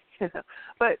 You know,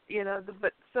 but you know,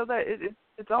 so that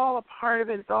it's all a part of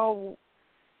it. It's all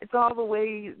the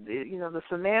way, you know, the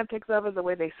semantics of it, the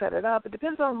way they set it up. It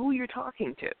depends on who you're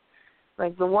talking to.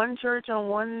 Like the one church on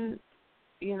one,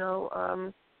 you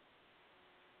know,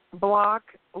 block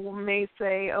may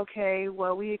say, okay,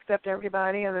 well, we accept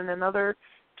everybody, and then another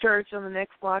church on the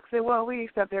next block say, well, we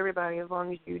accept everybody as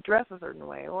long as you dress a certain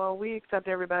way. Well, we accept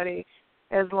everybody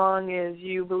as long as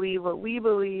you believe what we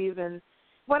believe, and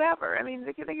whatever. I mean,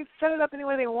 they can set it up any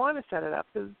way they want to set it up,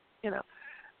 because, you know.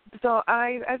 So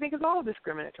I think it's all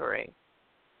discriminatory,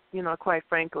 you know, quite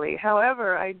frankly.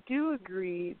 However, I do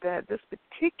agree that this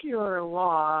particular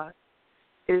law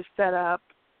is set up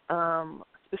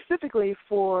specifically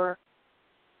for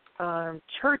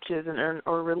churches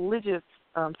or religious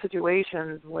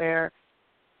situations where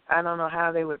I don't know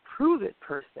how they would prove it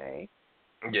per se.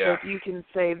 Yeah. But you can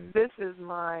say, this is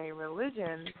my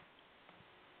religion,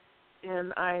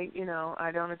 and I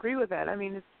don't agree with that. I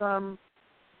mean, it's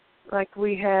like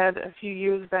we had a few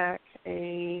years back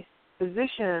a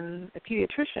physician, a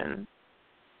pediatrician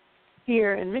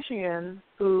here in Michigan,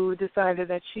 who decided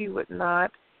that she would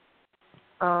not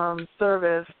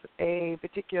service a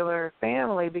particular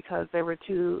family because there were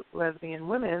two lesbian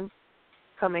women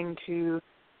coming to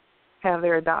have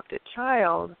their adopted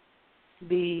child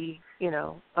be, you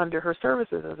know, under her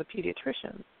services as a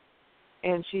pediatrician.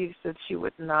 And she said she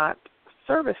would not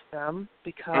service them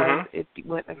because it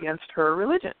went against her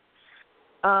religion.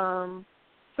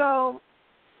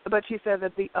 But she said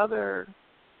that the other,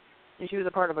 and she was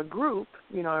a part of a group,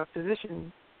 you know, a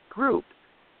physician group.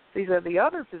 She said the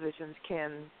other physicians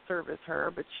can service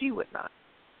her, but she would not.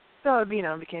 So, you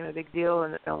know, it became a big deal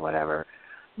and whatever.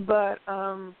 But,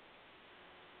 so,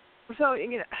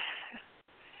 you know,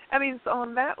 I mean, so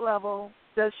on that level,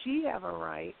 does she have a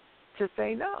right to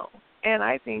say no? And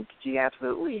I think she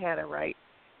absolutely had a right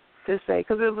to say,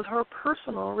 because it was her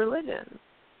personal religion.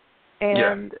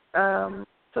 And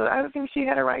so I think she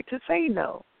had a right to say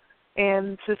no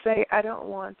and to say, I don't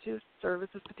want to service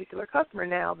this particular customer.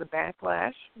 Now, the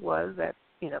backlash was that,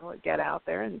 you know, it got out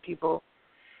there and people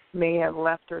may have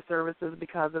left her services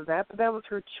because of that, but that was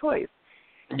her choice.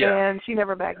 Yeah. And she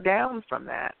never backed down from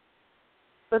that.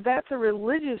 But that's a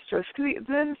religious choice.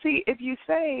 Then, see, if you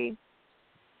say,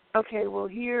 okay, well,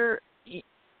 here,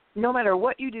 no matter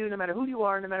what you do, no matter who you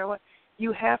are, no matter what,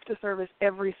 you have to service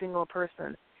every single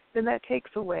person, then that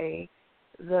takes away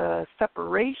the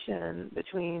separation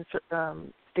between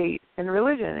state and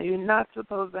religion. You're not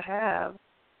supposed to have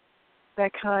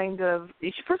that kind of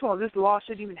 – first of all, this law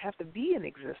shouldn't even have to be in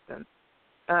existence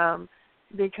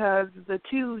because the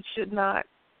two should not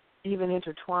even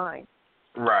intertwine.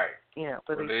 Right. You know,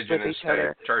 with religion and each state,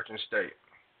 other. church and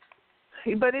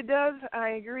state. But it does –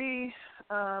 I agree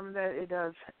that it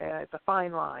does it's a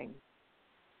fine line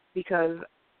because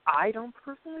I don't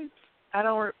personally – I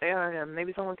don't know,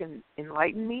 maybe someone can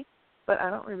enlighten me, but I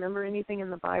don't remember anything in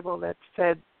the Bible that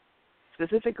said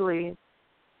specifically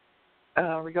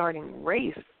regarding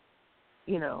race,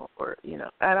 you know, or, you know,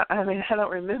 I don't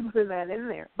remember that in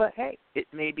there. But, hey, it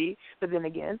may be. But then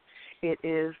again, it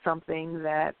is something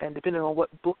that, and depending on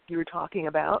what book you're talking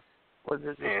about,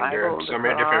 whether it's the Bible, there are so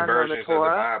many different versions of the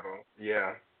Bible.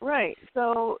 Yeah. Right.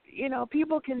 So, you know,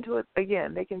 people can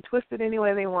they can twist it any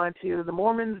way they want to. The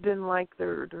Mormons didn't like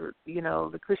their you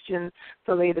know, the Christian,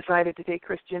 so they decided to take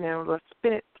Christian and let's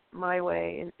spin it my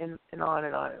way and on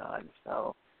and on and on.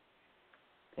 So,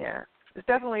 yeah, it's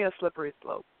definitely a slippery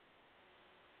slope.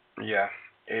 Yeah,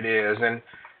 it is, and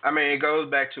I mean it goes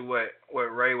back to what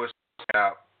Ray was talking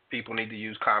about. People need to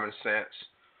use common sense.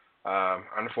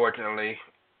 Unfortunately,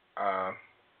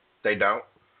 they don't.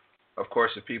 Of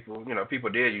course, if people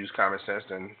did use common sense,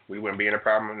 then we wouldn't be in a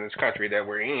problem in this country that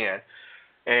we're in.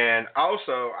 And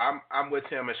also, I'm with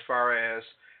him as far as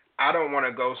I don't want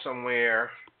to go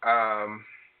somewhere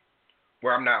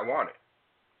where I'm not wanted.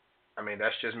 I mean,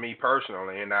 that's just me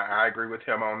personally, and I agree with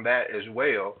him on that as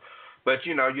well. But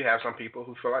you have some people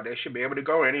who feel like they should be able to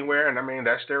go anywhere, and I mean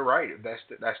that's their right if that's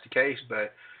the case.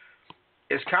 But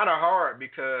it's kind of hard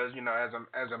because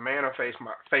as a man of faith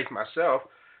myself,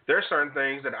 there's certain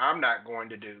things that I'm not going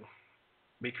to do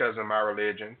because of my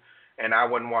religion, and I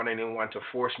wouldn't want anyone to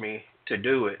force me to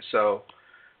do it. So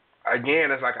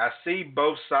again, it's like I see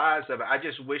both sides of it. I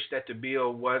just wish that the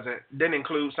bill didn't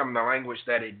include some of the language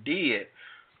that it did,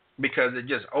 because it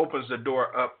just opens the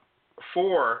door up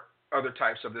for other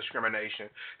types of discrimination.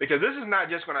 Because this is not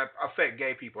just going to affect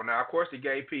gay people. Now, of course, the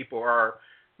gay people are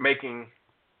making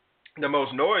the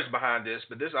most noise behind this,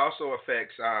 but this also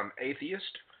affects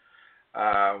atheists,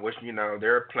 which,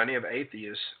 there are plenty of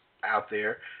atheists out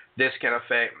there. This can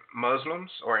affect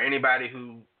Muslims or anybody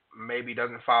who maybe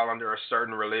doesn't fall under a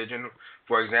certain religion.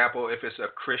 For example, if it's a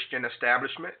Christian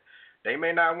establishment, they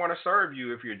may not want to serve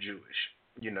you if you're Jewish,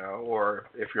 or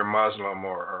if you're Muslim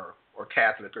or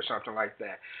Catholic or something like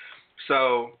that.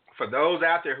 So for those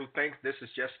out there who think this is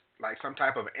just like some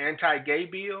type of anti-gay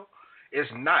bill,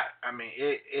 it's not. I mean,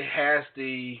 it has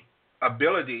the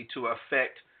ability to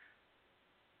affect,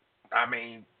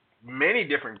 many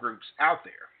different groups out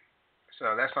there.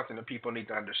 So that's something that people need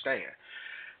to understand.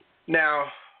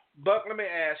 Now, Buck, let me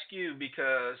ask you,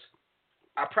 because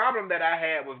a problem that I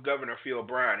had with Governor Phil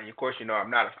Bryant, and of course I'm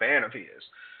not a fan of his,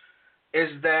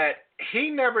 is that he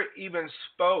never even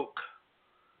spoke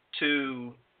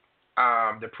to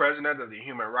the president of the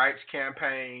Human Rights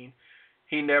Campaign.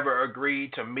 He never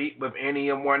agreed to meet with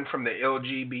anyone from the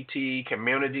LGBT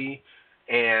community,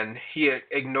 and he had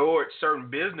ignored certain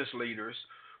business leaders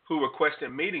who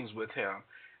requested meetings with him.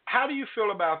 How do you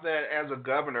feel about that as a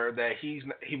governor, that he's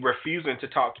refusing to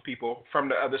talk to people from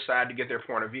the other side to get their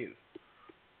point of view?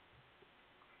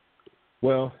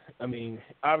 Well, I mean,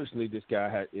 obviously this guy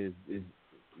has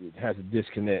a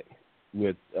disconnect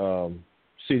with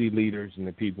city leaders and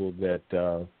the people that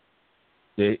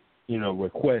they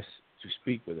request to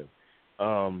speak with him.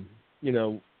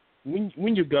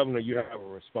 When you're governor, you have a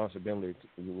responsibility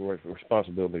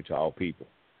to all people,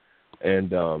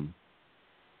 and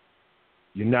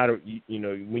you're not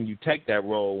when you take that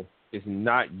role, it's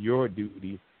not your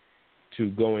duty to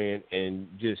go in and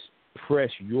just press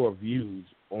your views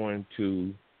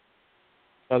onto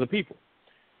other people.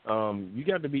 You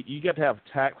got to have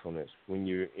tactfulness when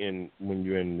you're in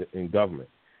government,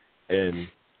 and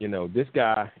this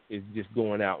guy is just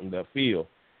going out in the field,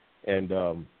 and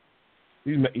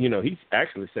he's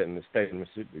actually setting the state of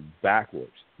Mississippi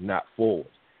backwards, not forwards.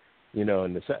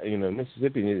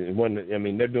 Mississippi is one.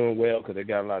 They're doing well because they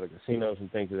got a lot of casinos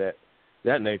and things of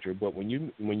that nature. But when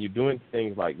you're doing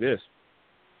things like this,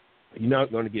 you're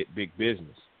not going to get big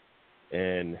business.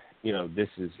 And this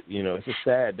is it's a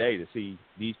sad day to see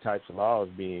these types of laws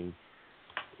being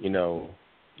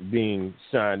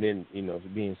signed in,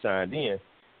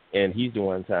 and he's the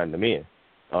one signing them in.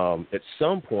 At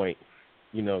some point,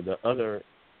 the other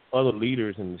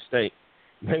leaders in the state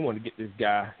may want to get this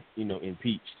guy,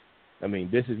 impeached.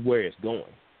 This is where it's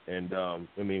going. And,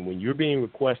 when you're being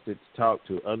requested to talk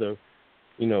to other,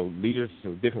 leaders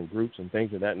of different groups and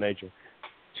things of that nature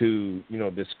to,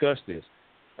 discuss this,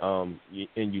 and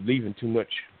you're leaving too much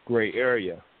gray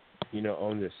area,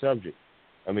 on this subject.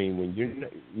 When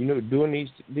you're, doing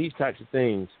these types of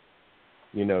things,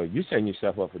 you're setting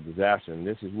yourself up for disaster, and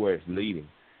this is where it's leading.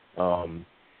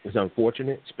 It's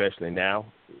unfortunate, especially now,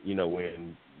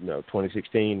 when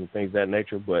 2016 and things of that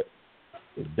nature, but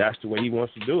if that's the way he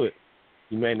wants to do it,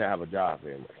 he may not have a job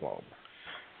very much longer.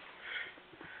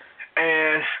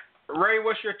 And Ray,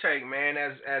 what's your take, man?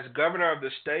 As governor of the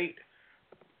state,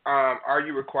 are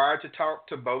you required to talk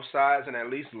to both sides and at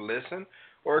least listen,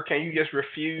 or can you just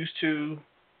refuse to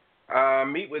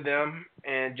meet with them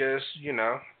and just,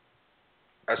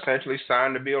 essentially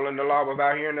sign the bill into law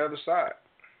without hearing the other side?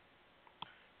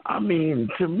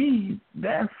 To me,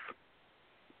 that's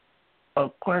a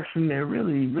question that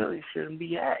really, really shouldn't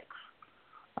be asked.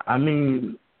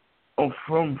 From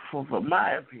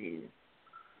my opinion,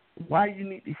 why you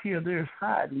need to hear their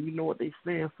side and you know what they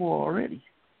stand for already?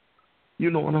 You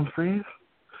know what I'm saying?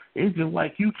 It's just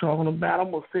like you talking about,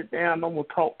 I'm going to sit down, I'm going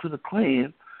to talk to the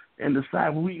Klan and decide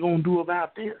what we going to do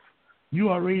about this. You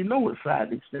already know what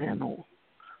side they stand on.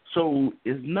 So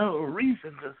it's no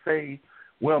reason to say,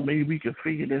 well, maybe we can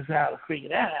figure this out or figure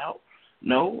that out.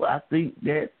 No, I think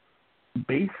that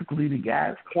basically the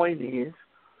guy's point is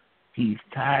he's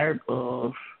tired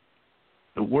of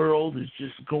the world is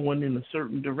just going in a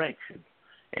certain direction,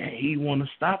 and he want to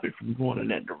stop it from going in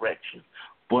that direction.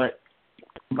 But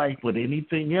like with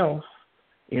anything else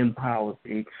in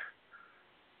politics,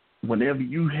 whenever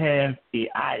you have an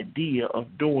idea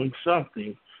of doing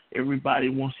something, everybody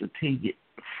wants to take it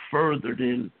further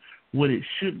than what it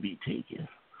should be taken.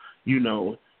 You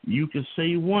know, you can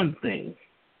say one thing,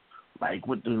 like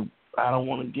with the, I don't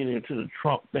want to get into the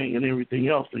Trump thing and everything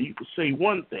else, but you can say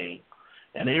one thing,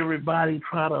 and everybody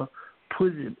try to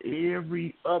put it in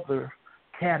every other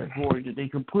category that they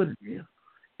can put it in,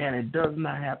 and it does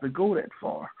not have to go that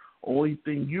far. Only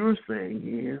thing you're saying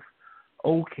is,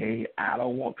 okay, I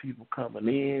don't want people coming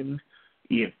in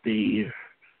if they,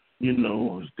 you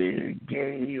know, if they're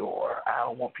gay, or I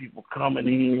don't want people coming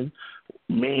in,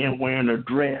 man wearing a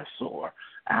dress, or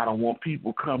I don't want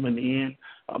people coming in,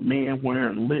 a man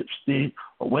wearing lipstick,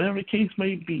 or whatever the case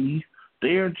may be.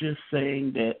 They're just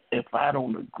saying that if I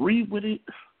don't agree with it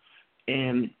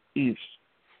and it's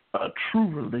a true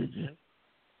religion,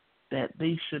 that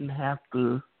they shouldn't have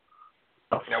to.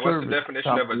 Now, what's the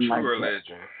definition of a true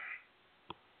religion?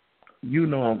 You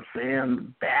know what I'm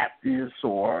saying, Baptist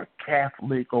or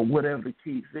Catholic or whatever the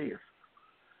case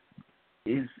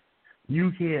is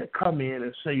you can't come in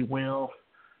and say, well,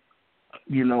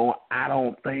 you know, I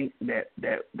don't think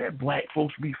that black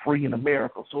folks be free in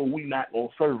America, so we're not going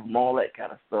to serve them, all that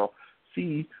kind of stuff.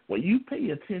 See, when you pay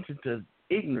attention to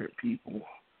ignorant people,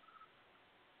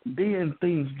 then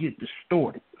things get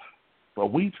distorted.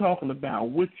 But we talking about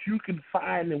what you can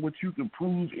find and what you can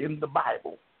prove in the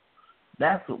Bible.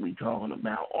 That's what we talking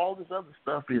about. All this other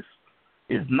stuff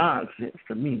is nonsense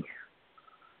to me.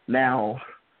 Now,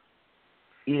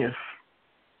 if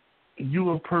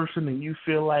you're a person and you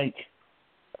feel like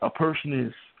a person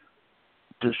is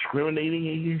discriminating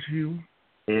against you,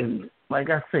 and like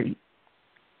I say,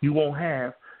 you won't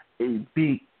have a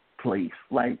big place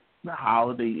like the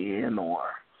Holiday Inn or,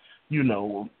 you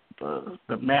know,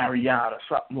 the Marriott or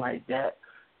something like that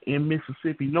in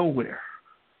Mississippi nowhere.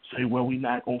 Say, well, we're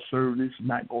not going to serve this,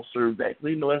 not going to serve that.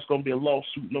 They know that's going to be a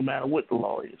lawsuit no matter what the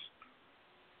law is.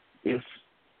 It's,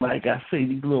 like I say,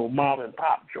 these little mom and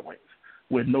pop joints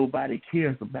where nobody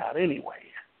cares about anyway.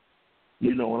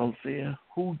 You know what I'm saying?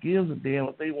 Who gives a damn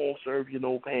if they won't serve you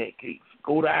no pancakes?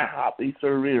 Go to IHOP, they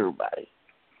serve everybody.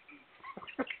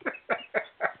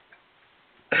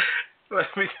 Let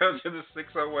me go to the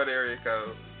 601 area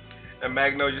code in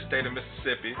Magnolia State of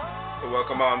Mississippi to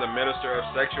welcome on the Minister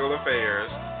of Sexual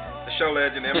Affairs, the show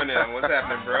legend Eminem. What's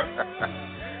happening, bro?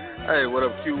 Hey, what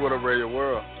up, Q? What up, Radio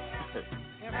World?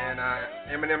 And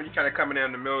Eminem, you kind of coming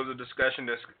in the middle of the discussion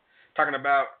that's talking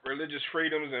about religious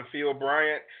freedoms and Phil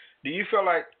Bryant. Do you feel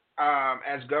like,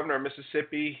 as governor of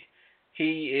Mississippi,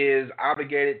 he is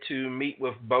obligated to meet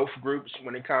with both groups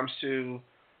when it comes to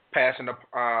passing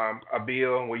a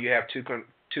bill where you have two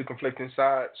conflicting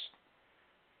sides?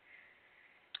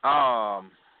 I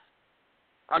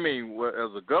mean, well,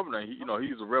 as a governor,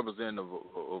 he's a representative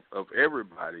of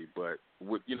everybody, but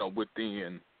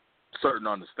within certain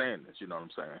understandings. You know what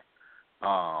I'm saying?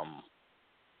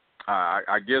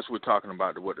 I guess we're talking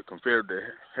about the Confederate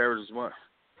Heritage Month.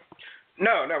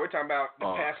 No, we're talking about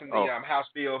passing the House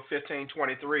Bill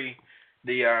 1523,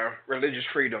 the Religious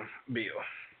Freedom Bill.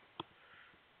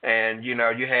 And, you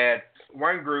had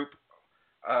one group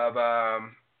of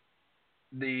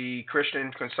the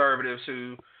Christian conservatives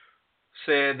who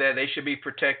said that they should be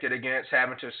protected against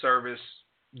having to service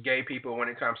gay people when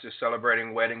it comes to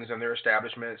celebrating weddings in their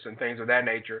establishments and things of that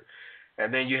nature.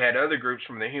 And then you had other groups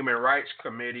from the Human Rights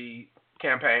Committee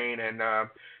campaign and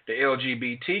the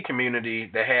LGBT community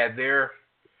that had their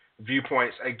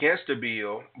viewpoints against the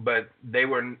bill, but they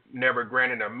were never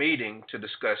granted a meeting to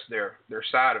discuss their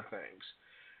side of things.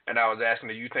 And I was asking,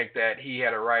 do you think that he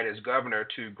had a right as governor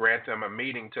to grant them a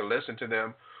meeting to listen to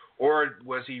them, or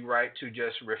was he right to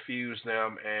just refuse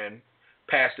them and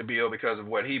pass the bill because of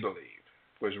what he believed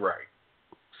was right?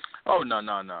 Oh, no.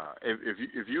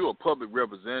 If you're a public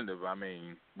representative, I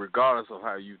mean, regardless of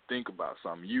how you think about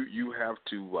something, you have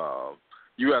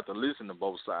to listen to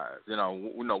both sides.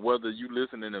 Whether you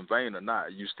listening in vain or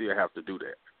not, you still have to do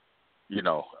that.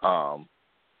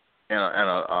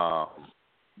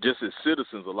 Just as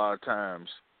citizens, a lot of times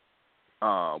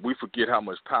we forget how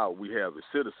much power we have as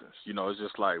citizens. It's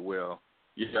just like, well,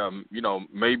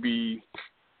 maybe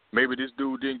this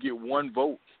dude didn't get one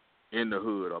vote in the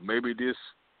hood, or maybe this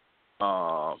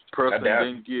person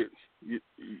didn't get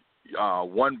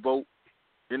one vote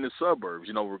in the suburbs,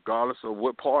 you know, regardless of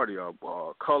what party or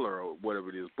color or whatever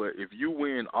it is. But if you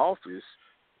win office,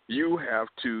 you have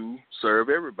to serve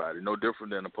everybody, no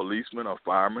different than a policeman or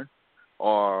fireman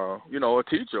or, you know, a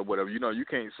teacher or whatever. You know, you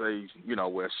can't say, you know,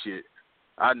 well, shit.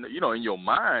 You know, in your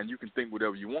mind, you can think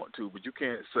whatever you want to, but you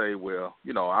can't say, well,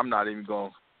 you know, I'm not even going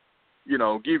to, you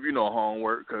know, give you no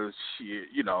homework because, shit,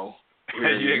 you know, you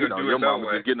ain't gonna do your it no mama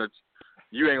way. just getting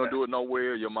you ain't going to do it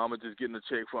nowhere. Your mama just getting a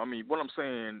check for. I mean, what I'm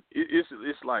saying,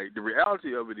 it's like the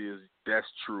reality of it is that's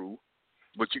true,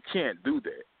 but you can't do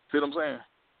that. See what I'm saying?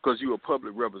 Because you're a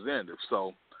public representative.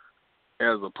 So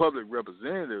as a public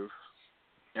representative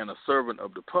and a servant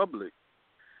of the public,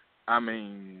 I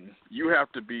mean, you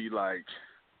have to be like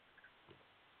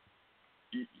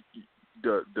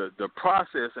the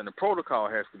process and the protocol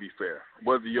has to be fair.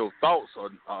 Whether your thoughts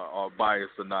are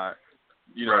biased or not,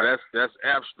 you know, right. that's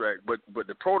abstract. But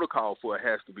the protocol for it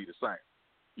has to be the same.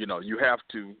 You know, you have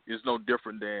to. It's no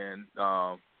different than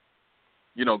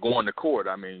you know, going to court.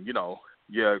 I mean, you know,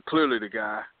 yeah, clearly the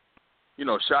guy, you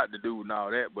know, shot the dude and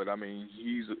all that, but I mean,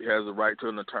 he has a right to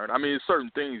an attorney. I mean,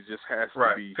 certain things just has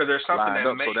to be because there's something lined that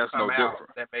up, may so that's come no out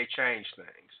different. that may change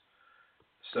things.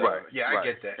 So right, yeah, right. I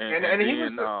get that. And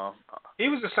he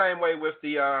was the same way with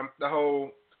the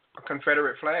whole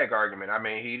Confederate flag argument. I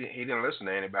mean, he didn't listen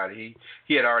to anybody.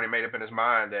 He had already made up in his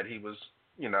mind that he was,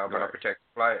 you know, going to protect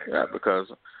the flag. Yeah, because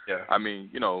yeah. I mean,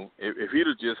 you know, if he'd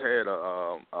have just had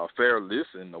a fair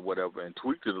listen or whatever and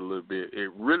tweaked it a little bit,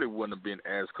 it really wouldn't have been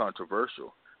as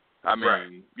controversial. I mean,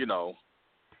 right. you know,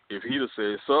 if he'd have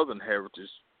said Southern Heritage,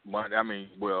 I mean,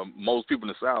 well, most people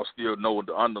in the South still know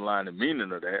the underlying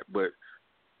meaning of that, but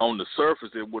on the surface,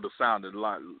 it would have sounded a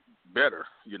lot better,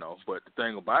 you know. But the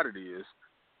thing about it is,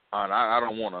 and I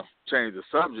don't want to change the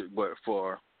subject, but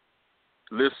for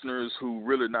listeners who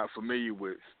really not familiar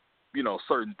with, you know,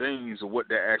 certain things or what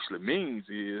that actually means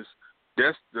is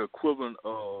that's the equivalent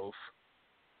of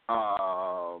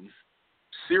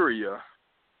Syria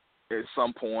at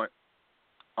some point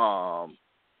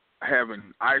having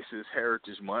ISIS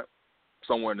Heritage Month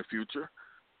somewhere in the future,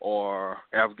 or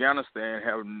Afghanistan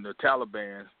having the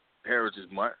Taliban Heritage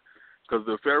Month, because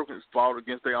the Americans fought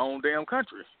against their own damn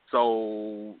country.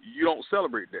 So you don't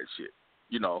celebrate that shit,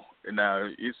 you know. And now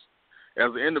it's, as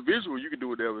an individual, you can do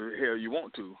whatever the hell you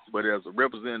want to, but as a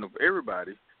representative of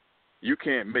everybody, you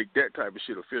can't make that type of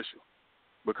shit official,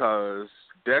 because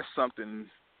that's something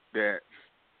that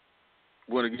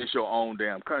went against your own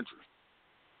damn country.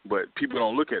 But people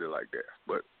don't look at it like that.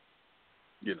 But,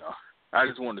 you know, I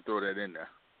just wanted to throw that in there.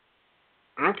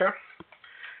 Okay.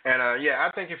 And, yeah,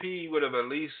 I think if he would have at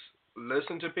least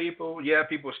listened to people, yeah,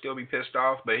 people would still be pissed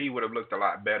off, but he would have looked a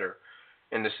lot better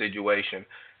in the situation.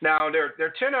 Now, there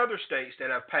are 10 other states that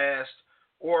have passed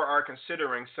or are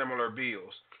considering similar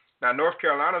bills. Now, North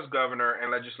Carolina's governor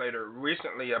and legislator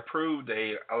recently approved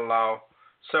a law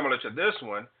similar to this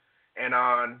one, and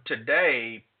on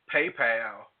today,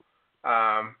 PayPal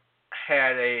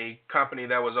had a company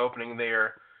that was opening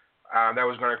there that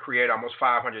was going to create almost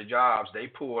 500 jobs. They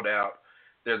pulled out.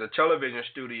 There's a television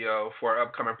studio for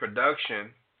upcoming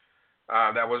production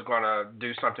that was going to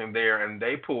do something there, and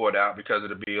they pulled out because of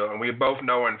the bill. And we both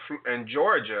know in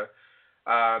Georgia,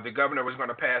 the governor was going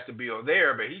to pass the bill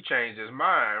there, but he changed his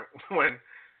mind when,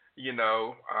 you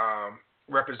know,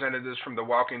 representatives from The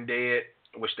Walking Dead,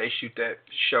 which they shoot that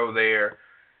show there,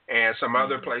 and some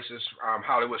other places,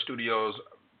 Hollywood studios,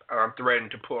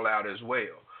 threatened to pull out as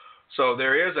well. So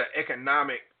there is an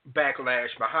economic backlash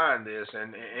behind this,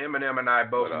 and Eminem and I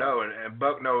both know, and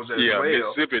Buck knows as well. Yeah,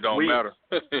 Mississippi don't matter.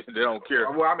 They don't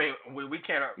care. Well, I mean, we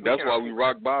can't. That's why we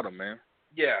rock bottom, man.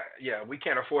 Yeah, we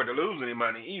can't afford to lose any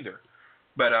money either.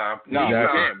 But no, we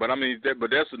can't. But I mean,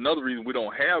 that's another reason we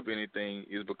don't have anything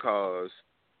is because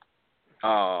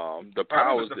the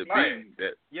powers that be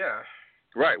that. Yeah.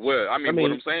 Right. Well, I mean, what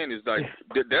I'm saying is like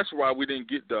that's why we didn't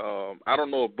get the. I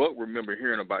don't know if Buck remember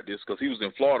hearing about this because he was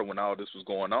in Florida when all this was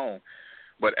going on.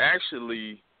 But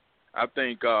actually, I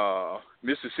think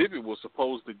Mississippi was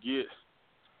supposed to get.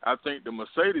 I think the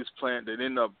Mercedes plant that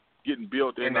ended up getting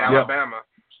built in Alabama.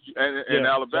 In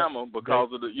Alabama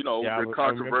because of the the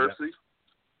controversy.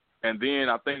 And then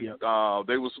I think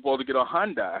they were supposed to get a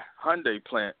Hyundai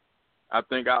plant. I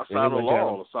think outside of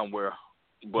Laurel or somewhere.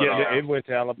 But, it went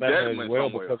to Alabama as well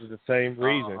because of the same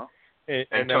reason.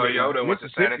 And Toyota went to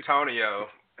San Antonio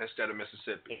instead of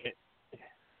Mississippi.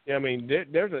 Yeah, I mean,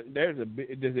 there's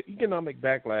an economic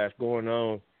backlash going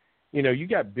on. You know, you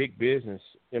got big business.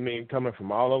 I mean, coming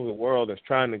from all over the world that's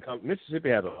trying to come. Mississippi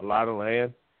has a lot of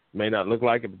land. May not look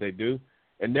like it, but they do.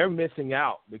 And they're missing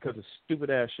out because of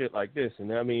stupid ass shit like this.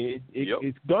 And I mean,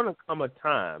 it's gonna come a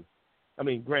time. I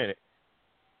mean, granted,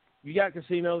 you got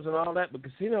casinos and all that, but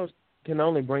casinos can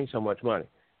only bring so much money.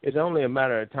 It's only a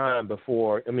matter of time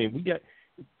before. I mean,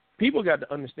 people got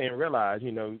to understand and realize,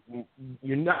 you know,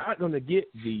 you're not going to get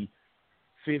the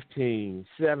 $15,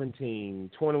 $17,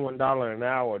 $21 an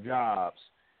hour jobs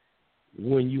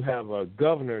when you have a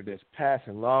governor that's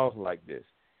passing laws like this.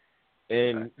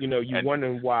 And, you know, you're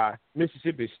wondering why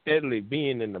Mississippi is steadily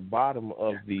being in the bottom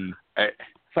of the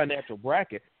financial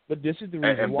bracket, but this is the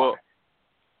reason why.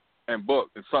 Buck,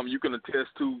 it's something you can attest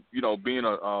to, you know, being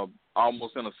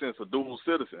almost in a sense a dual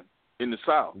citizen in the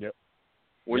South. Yep.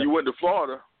 When you went to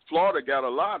Florida got a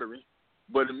lottery,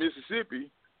 but in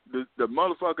Mississippi, the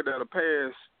motherfucker that'll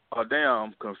pass a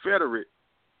damn Confederate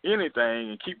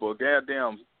anything and keep a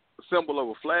goddamn symbol of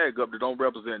a flag up that don't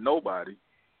represent nobody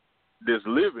that's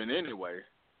living anyway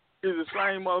is the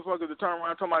same motherfucker that turn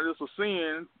around talking about it's a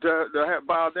sin to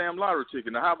buy a damn lottery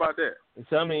ticket. Now, how about that?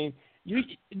 So, I mean,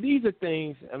 these are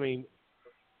things, I mean,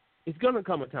 it's going to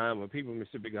come a time when people in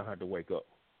Mississippi are going to have to wake up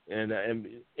and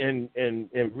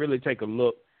really take a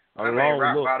look,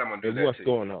 long look at what's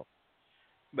going on.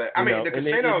 But, I mean, the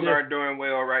casinos aren't doing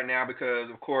well right now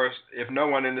because, of course, if no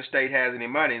one in the state has any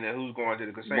money, then who's going to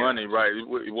the casino? Money, right.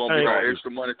 It won't be no extra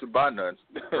money to buy nothing.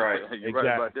 Right. You're exactly.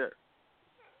 right about that.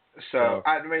 So,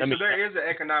 I mean, so there is an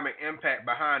economic impact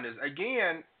behind this.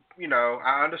 Again, you know,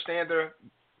 I understand the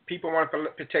people want to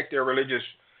protect their religious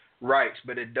rights,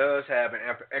 but it does have an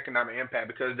economic impact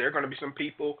because there are going to be some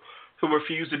people who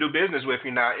refuse to do business with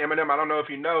you. Now, Eminem, I don't know if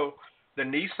you know, the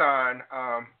Nissan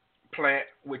plant,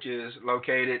 which is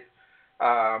located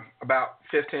about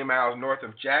 15 miles north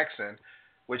of Jackson,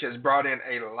 which has brought in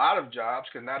a lot of jobs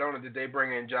because not only did they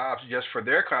bring in jobs just for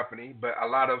their company, but a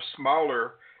lot of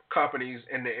smaller companies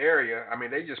in the area. I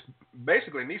mean, they just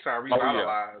basically Nissan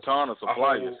revitalized ton of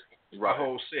suppliers, a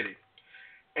whole city.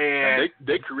 And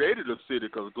they created a city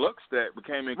because Gluckstadt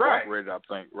became incorporated, I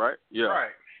think, right? Yeah.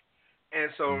 Right. And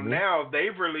so now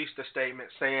they've released a statement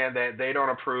saying that they don't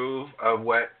approve of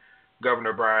what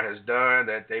Governor Bryan has done,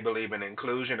 that they believe in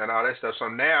inclusion and all that stuff. So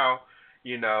now,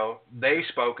 you know, they've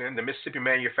spoken. The Mississippi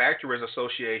Manufacturers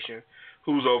Association,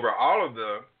 who's over all of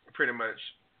the pretty much,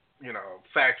 you know,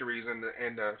 factories in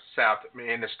the South,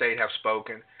 in the state, have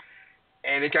spoken.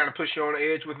 And it kind of puts you on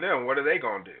the edge with them. What are they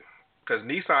going to do? Because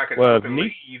Nissan can up and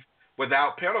leave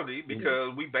without penalty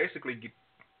because we basically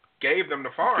gave them the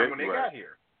farm when they got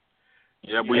here.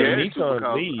 Yeah, we had Nissan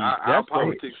to leave. Our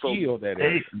politics feel that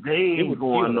they ain't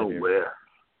going nowhere.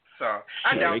 So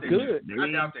I doubt they do.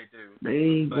 I doubt they do. They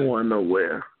ain't going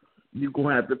nowhere. You're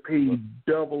going to have to pay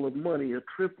double of money or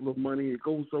triple of money and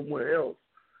go somewhere else.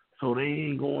 So they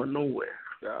ain't going nowhere.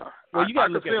 Yeah. Well, you got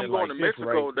to look at it going like to this,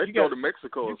 Mexico. right? They go to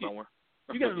Mexico or somewhere.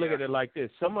 You got to look at it like this.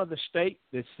 Some other state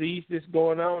that sees this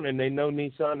going on and they know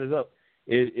Nissan is up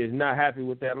is not happy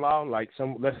with that law. Like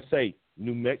let's say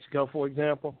New Mexico, for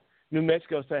example. New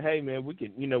Mexico say, hey, man, we'll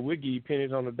give you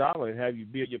pennies on the dollar and have you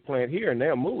build your plant here, and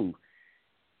they'll move.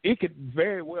 It could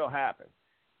very well happen.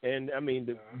 And, I mean,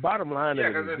 the bottom line of it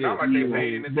is because it's not like they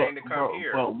paid anything to come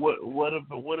here. But what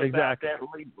about that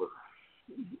labor?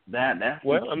 That's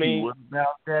well, I mean, what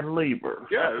about that labor?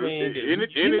 Yeah, I mean,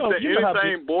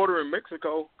 anything bordering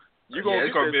Mexico, you're gonna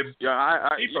you're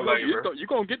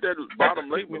gonna get that bottom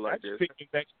labor like this. Picked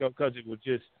Mexico because it was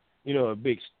just a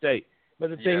big state. But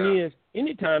the thing is,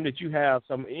 anytime you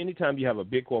have a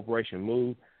big corporation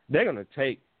move, they're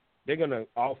gonna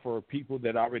offer people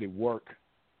that already work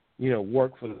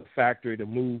for the factory to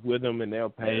move with them, and they'll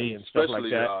pay and stuff like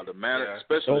that.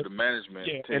 Especially the management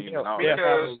team.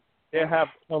 They'll have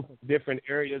some from different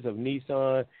areas of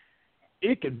Nissan.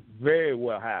 It could very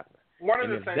well happen. One of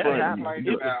the things I complained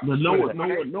about.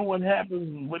 No one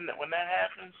happens when that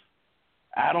happens.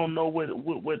 I don't know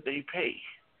what they pay,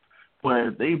 but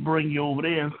if they bring you over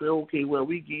there and say, okay, well,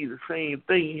 we give you the same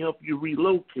thing, help you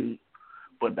relocate,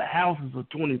 but the houses are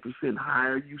 20%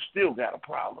 higher, you still got a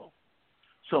problem.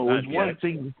 So it's one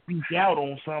thing to speak out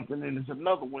on something, and it's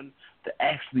another one to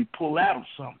actually pull out of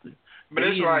something. But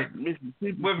it's like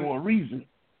Mississippi for a reason.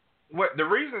 What the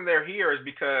reason they're here is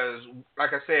because, like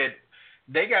I said,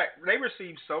 they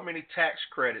received so many tax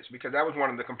credits because that was one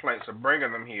of the complaints of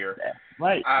bringing them here. That's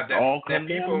right. All come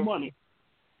down to money.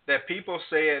 That people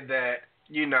said that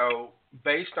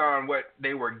based on what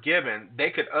they were given,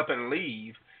 they could up and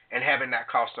leave and have it not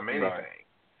cost them anything. Right.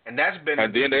 And that's been.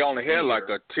 And then they only had like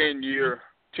a 10-year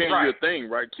thing,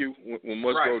 right, Q? When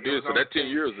Musgrove did, so that 10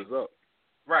 years is up.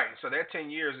 Right, so that 10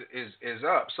 years is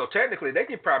up. So technically, they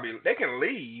can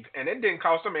leave, and it didn't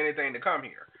cost them anything to come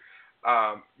here,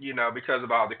 because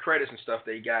of all the credits and stuff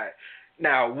they got.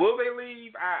 Now, will they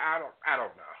leave? I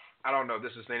don't know. I don't know if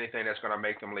this is anything that's going to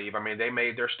make them leave. I mean, they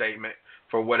made their statement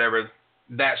for whatever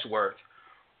that's worth.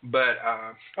 But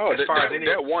as far as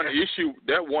that one issue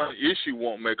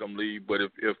won't make them leave. But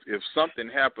if something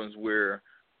happens where,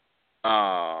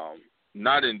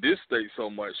 not in this state so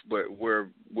much, but where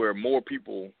more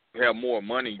people have more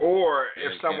money, or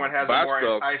if someone has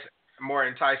a more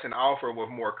enticing offer with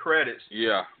more credits,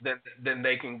 then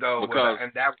they can go. Because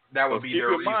and that would be their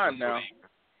reason. Keep in mind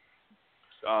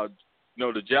now,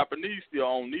 the Japanese still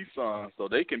own Nissan, so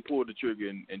they can pull the trigger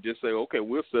and just say, okay,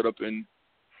 we'll set up in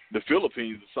the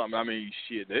Philippines or something. I mean,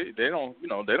 shit, they don't,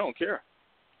 they don't care.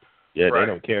 Yeah, right. They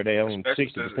don't care. They own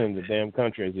 60% of the damn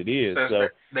country as it is. So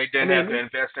they didn't have to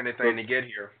invest anything to get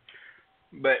here.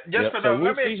 But just for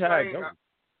let me explain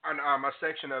on a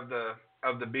section of the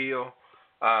bill.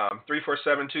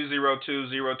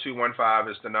 347-202-0215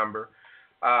 is the number.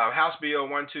 House Bill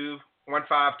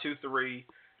 1523.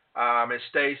 It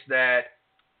states that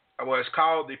it's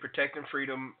called the Protecting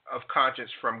Freedom of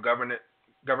Conscience from Government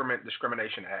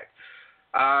Discrimination Act.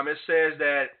 It says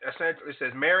that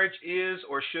essentially marriage is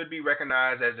or should be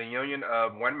recognized as a union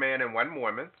of one man and one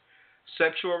woman.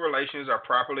 Sexual relations are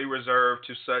properly reserved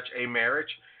to such a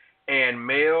marriage, and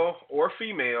male or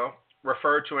female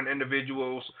refer to an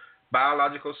individual's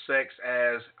biological sex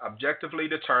as objectively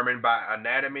determined by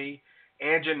anatomy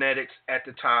and genetics at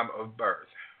the time of birth.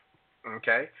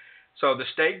 Okay? So the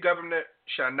state government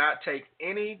shall not take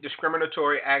any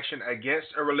discriminatory action against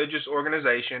a religious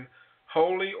organization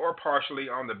wholly or partially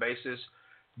on the basis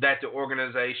that the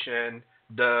organization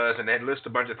does, and that lists a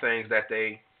bunch of things that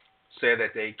they say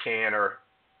that they can or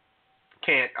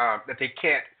can't,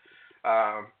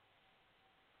 I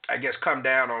guess, come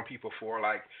down on people for.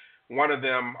 Like one of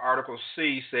them, Article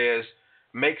C, says,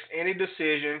 makes any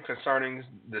decision concerning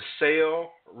the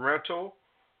sale, rental,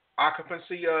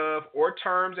 occupancy of, or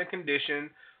terms and condition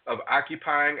of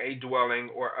occupying a dwelling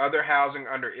or other housing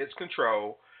under its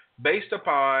control, based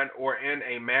upon or in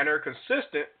a manner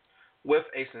consistent with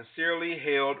a sincerely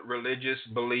held religious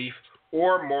belief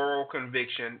or moral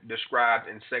conviction described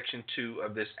in Section 2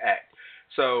 of this Act.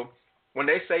 So when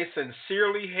they say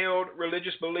sincerely held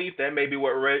religious belief, that may be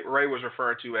what Ray was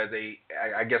referring to as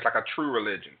I guess like a true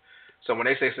religion. So when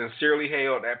they say sincerely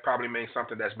held, that probably means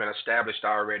something that's been established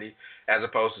already, as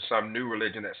opposed to some new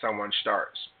religion that someone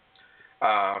starts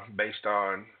based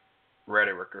on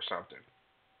rhetoric or something.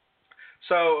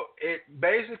 So it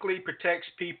basically protects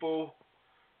people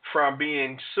from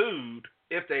being sued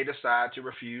if they decide to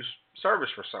refuse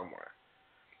service for someone.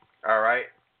 All right.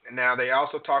 Now they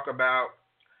also talk about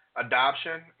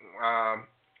adoption.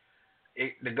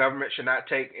 The government should not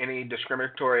take any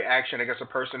discriminatory action against a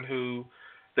person who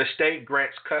the state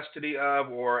grants custody of,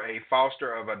 or a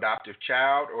foster of adoptive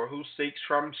child, or who seeks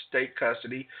from state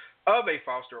custody of a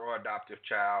foster or adoptive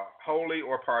child, wholly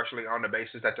or partially on the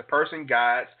basis that the person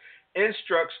guides,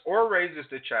 instructs, or raises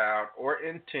the child, or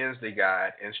intends to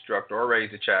guide, instruct, or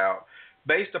raise the child,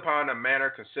 based upon a manner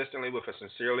consistently with a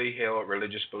sincerely held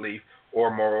religious belief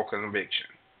or moral conviction.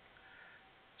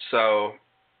 So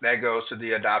that goes to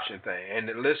the adoption thing. And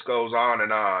the list goes on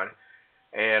and on.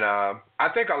 And I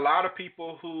think a lot of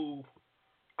people who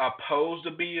oppose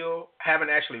the bill haven't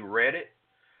actually read it,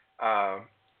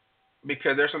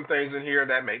 because there's some things in here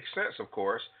that make sense, of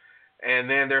course. And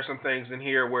then there's some things in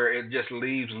here where it just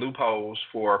leaves loopholes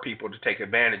for people to take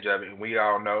advantage of it. And we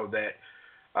all know that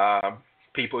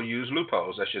people use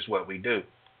loopholes. That's just what we do.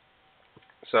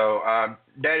 So,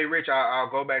 Daddy Rich, I'll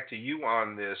go back to you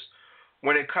on this.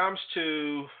 When it comes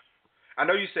to, I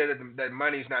know you said that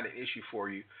money is not an issue for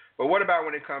you, but what about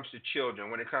when it comes to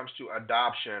children, when it comes to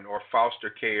adoption or foster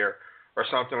care or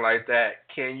something like that?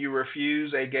 Can you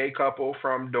refuse a gay couple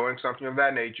from doing something of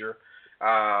that nature?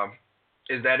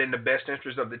 Is that in the best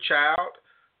interest of the child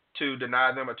to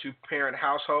deny them a two-parent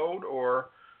household, or,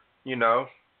 you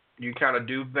kind of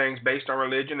do things based on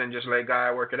religion and just let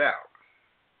God work it out?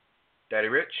 Daddy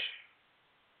Rich?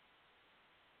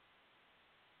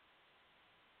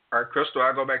 All right, Crystal,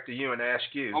 I'll go back to you and ask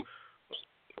you.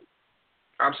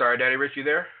 I'm sorry, Daddy Rich, you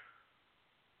there?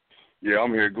 Yeah,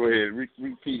 I'm here. Go ahead.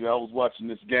 Repeat. I was watching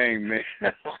this game, man.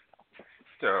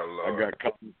 Oh, Lord. I got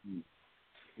confused.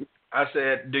 I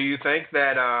said, do you think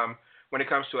that when it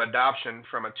comes to adoption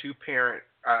from a two-parent,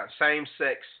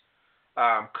 same-sex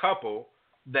couple,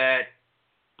 that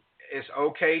it's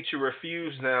okay to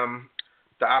refuse them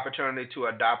the opportunity to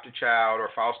adopt a child or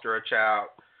foster a child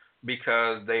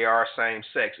because they are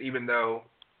same-sex, even though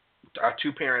a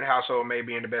two-parent household may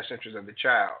be in the best interest of the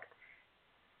child?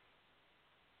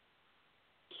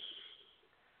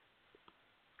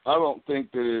 I don't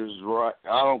think that it is right.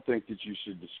 I don't think that you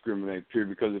should discriminate, period.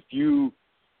 Because if you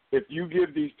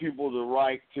give these people the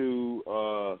right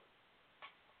to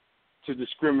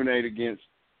discriminate against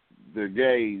the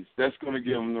gays, that's going to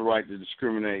give them the right to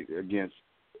discriminate against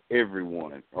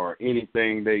everyone or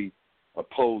anything they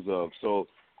oppose of. So,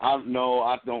 I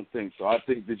don't think so. I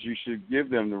think that you should give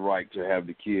them the right to have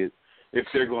the kids if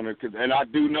they're going to. And I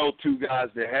do know 2 guys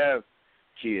that have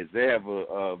kids. They have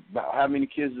how many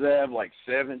kids do they have? Like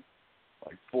 7,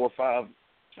 like 4 or 5.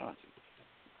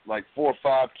 Like 4 or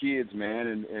 5 kids,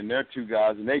 man, and they're 2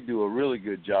 guys, and they do a really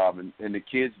good job, and the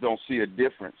kids don't see a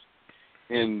difference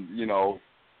in,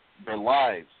 their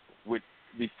lives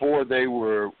before they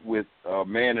were with a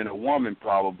man and a woman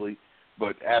probably,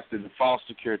 but after the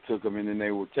foster care took them and then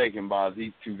they were taken by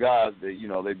these 2 guys,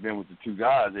 they've been with the 2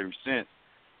 guys ever since.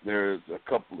 There's a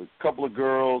couple of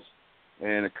girls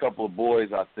and a couple of boys,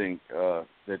 I think,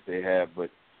 that they have, but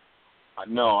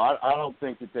no, I don't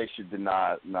think that they should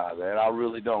deny that. I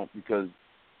really don't, because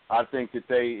I think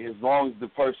that as long as the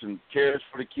person cares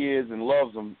for the kids and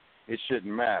loves them, it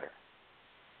shouldn't matter.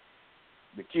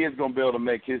 The kid's going to be able to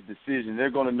make his decision.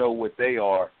 They're going to know what they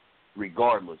are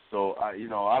regardless. So, I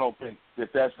don't think that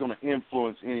that's going to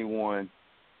influence anyone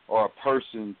or a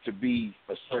person to be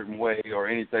a certain way or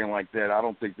anything like that. I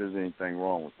don't think there's anything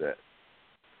wrong with that.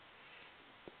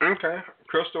 Okay.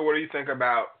 Crystal, what do you think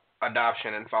about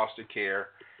adoption and foster care?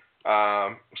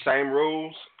 Same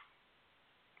rules?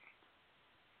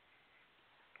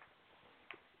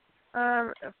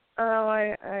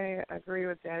 I agree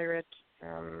with Daddy Rich.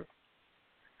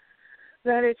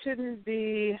 That it shouldn't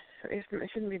be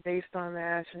based on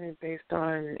that. It shouldn't be based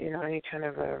on any kind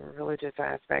of religious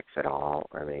aspects at all.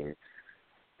 I mean,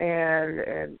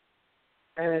 and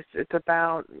it's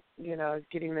about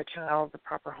getting the child the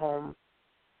proper home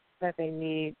that they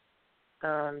need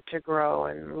to grow,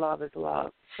 and love is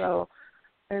love. So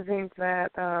I think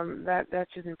that that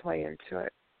shouldn't play into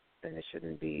it, and it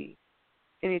shouldn't be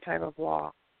any type of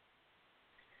law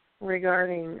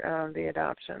regarding the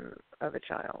adoption of a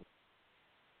child.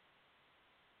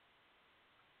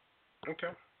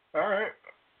 Okay. All right.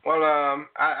 Well,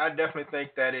 I definitely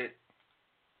think that it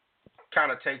you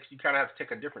kind of have to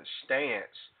take a different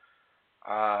stance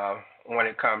when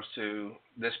it comes to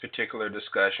this particular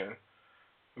discussion,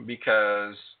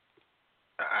 because,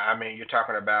 I mean, you're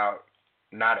talking about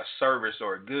not a service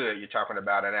or a good, you're talking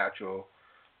about an actual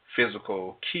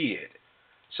physical kid.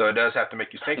 So it does have to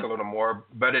make you think a little more,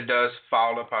 but it does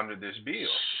fall up under this bill.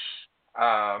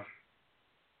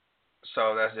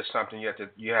 So that's just something you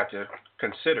have to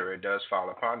consider. It does fall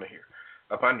up under here.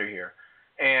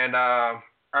 And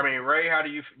I mean, Ray, how do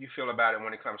you feel about it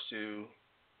when it comes to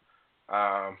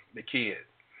the kid?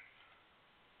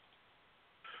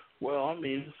 Well, I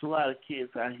mean, there's a lot of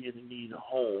kids out here that need a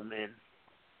home, and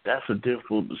that's a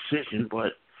difficult decision.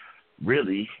 But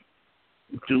really,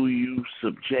 do you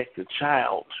subject a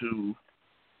child to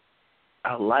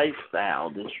a lifestyle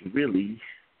that really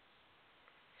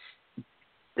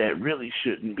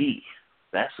shouldn't be?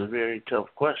 That's a very tough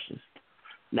question.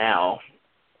 Now,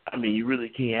 I mean, you really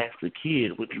can't ask the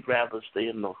kid, would you rather stay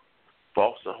in the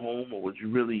foster home, or would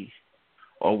you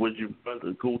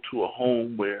rather go to a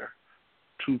home where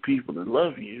 2 people that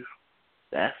love you?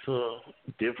 That's a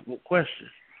difficult question.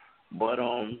 But,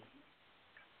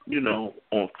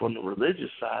 from the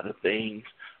religious side of things,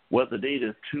 whether they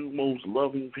the 2 most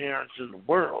loving parents in the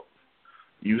world,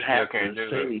 you have to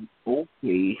say,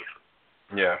 okay,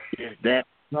 yeah, is that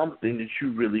something that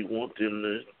you really want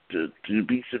them to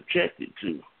be subjected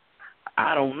to?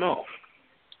 I don't know.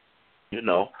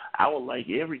 I would like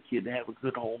every kid to have a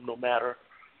good home, no matter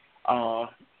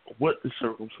what the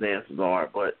circumstances are.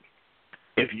 But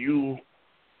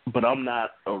I'm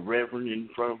not a reverend in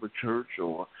front of a church,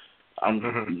 or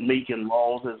I'm making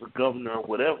laws as a governor or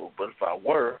whatever. But if I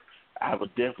were, I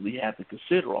would definitely have to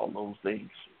consider all those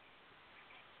things.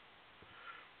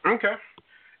 Okay.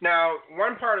 Now,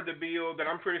 one part of the bill that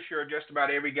I'm pretty sure just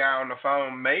about every guy on the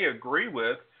phone may agree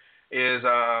with is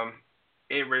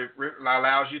it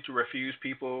allows you to refuse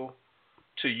people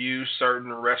to use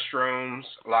certain restrooms,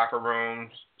 locker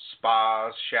rooms,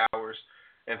 spas, showers,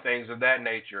 and things of that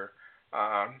nature.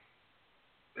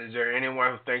 Is there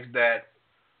anyone who thinks that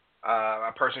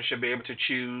a person should be able to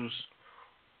choose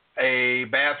a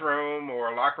bathroom or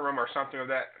a locker room or something of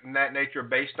that nature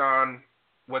based on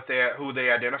who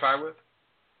they identify with?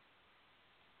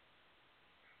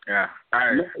 Yeah,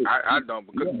 I don't,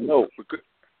 because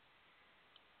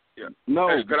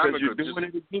because you're doing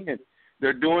it again.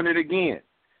 They're doing it again.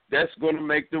 That's going to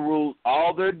make the rules.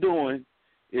 All they're doing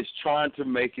is trying to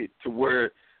make it to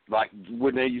where, like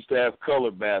when they used to have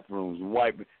colored bathrooms,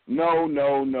 white. No.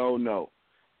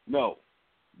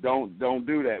 Don't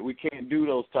do that. We can't do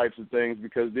those types of things,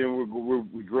 because then we're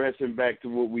regressing back to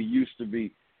what we used to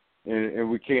be, and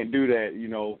we can't do that.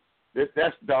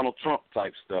 That's Donald Trump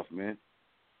type stuff, man.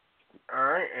 All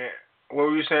right. And what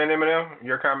were you saying, Eminem?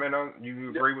 Your comment on you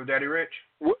agree with Daddy Rich?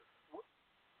 Well,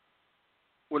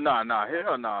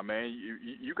 hell nah, man.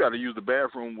 You got to use the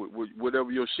bathroom with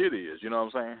whatever your shit is. You know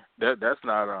what I'm saying? That's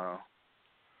not.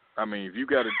 I mean, if you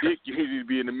got a dick, you need to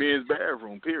be in the men's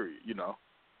bathroom. Period. You know.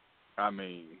 I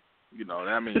mean,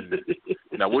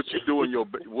 now what you do in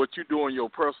your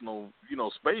personal,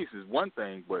 space is one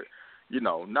thing, but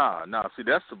nah. See,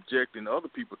 that's subjecting other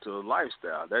people to a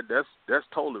lifestyle. That's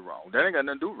totally wrong. That ain't got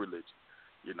nothing to do with religion.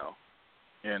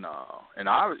 And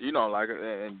I,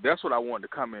 and that's what I wanted to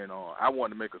comment on. I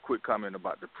wanted to make a quick comment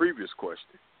about the previous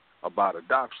question about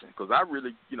adoption, because I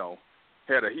really,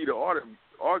 had a heated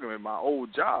argument in my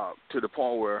old job to the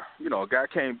point where, a guy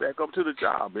came back up to the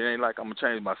job. It ain't like I'm gonna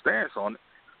change my stance on it,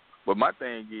 but my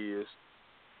thing is,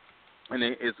 and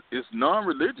it's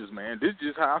non-religious, man. This is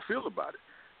just how I feel about it.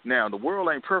 Now, the world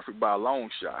ain't perfect by a long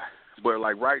shot, but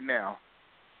like right now,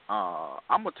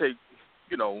 I'm gonna take,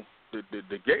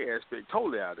 the gay aspect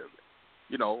totally out of it.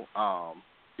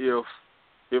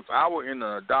 If I were in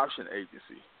an adoption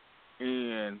agency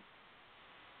and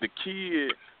the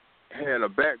kid had a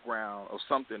background of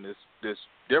something that's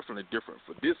definitely different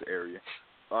for this area,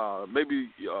 maybe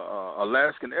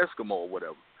Alaskan Eskimo or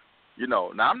whatever.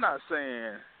 Now I'm not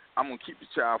saying I'm gonna keep the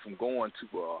child from going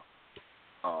to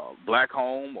a black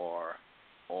home or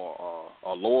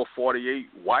a lower 48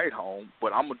 white home,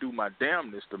 but I'm gonna do my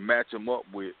damnness to match him up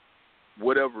with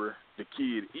whatever the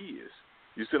kid is.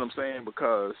 You see what I'm saying?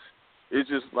 Because it's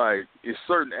just like it's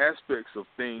certain aspects of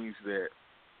things that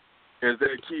as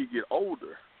that kid get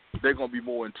older, they're going to be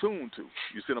more in tune to.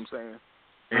 You see what I'm saying?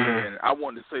 And I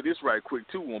wanted to say this right quick,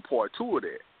 too, on part 2 of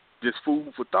that, just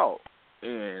food for thought.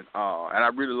 And I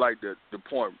really like the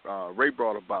point Ray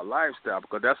brought up about lifestyle,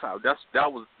 because that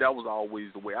was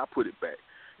always the way I put it back.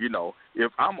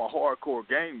 If I'm a hardcore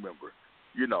gang member,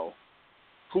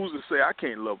 who's to say I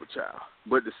can't love a child?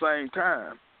 But at the same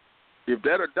time, if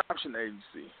that adoption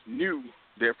agency knew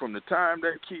that from the time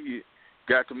that kid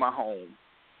got to my home,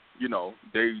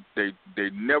 they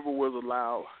never was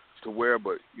allowed to wear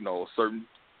but, a certain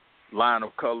line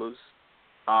of colors.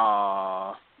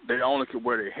 They only could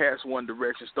wear their hats one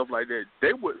direction, stuff like that.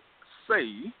 They would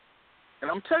say, and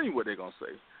I'm telling you what they're going to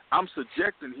say, I'm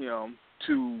subjecting him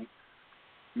to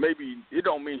maybe, it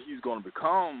don't mean he's going to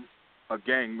become a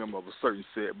gang member of a certain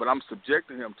set, but I'm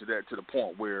subjecting him to that to the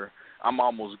point where I'm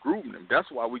almost grooming him.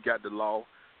 That's why we got the law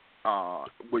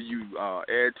where you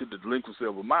add to the delinquency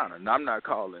of a minor. Now, I'm not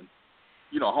calling,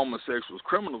 homosexuals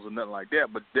criminals or nothing like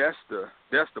that, but that's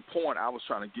the point I was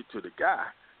trying to get to the guy,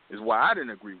 is why I didn't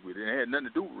agree with it. It had nothing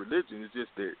to do with religion. It's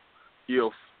just that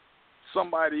if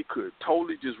somebody could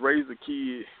totally just raise a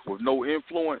kid with no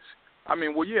influence, I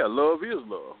mean, well, yeah, love is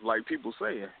love, like people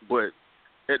saying, but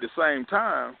at the same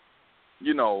time,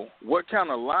 what kind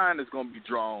of line is going to be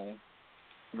drawn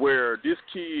where this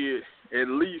kid at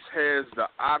least has the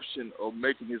option of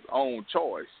making his own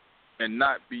choice and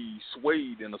not be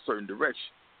swayed in a certain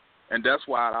direction? And that's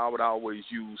why I would always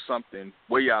use something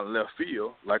way out of left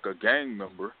field, like a gang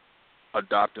member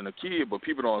adopting a kid, but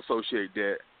people don't associate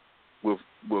that with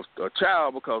a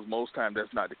child, because most times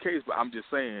that's not the case. But I'm just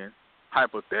saying,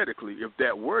 hypothetically, if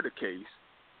that were the case,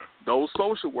 those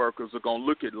social workers are going to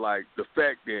look at like the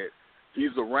fact that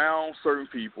he's around certain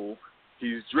people,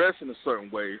 he's dressed in a certain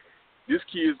way, this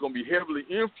kid is going to be heavily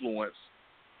influenced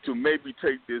to maybe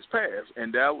take this path,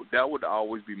 and that would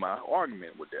always be my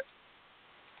argument with that.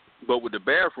 But with the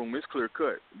bathroom, it's clear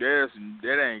cut. That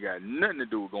ain't got nothing to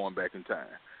do with going back in time.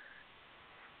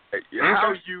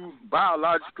 How you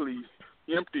biologically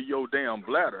empty your damn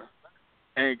bladder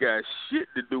ain't got shit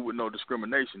to do with no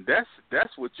discrimination. That's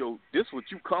what you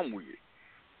come with,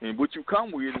 and what you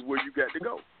come with is where you got to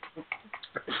go.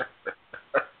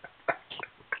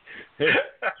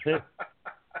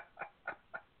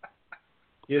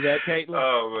 Hear that, Caitlin?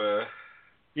 Oh, man.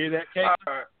 Hear that,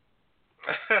 Caitlin?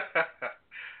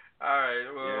 All right.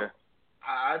 Well, yeah.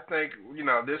 I think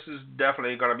this is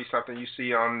definitely going to be something you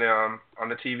see on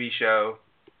the TV show.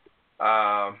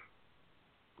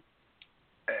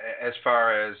 As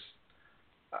far as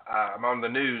on the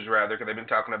news, rather, because they've been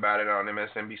talking about it on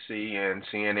MSNBC and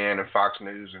CNN and Fox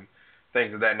News and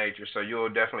things of that nature. So you'll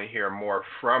definitely hear more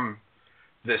from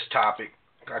this topic.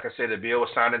 Like I said, the bill was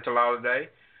signed into law today,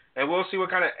 and we'll see what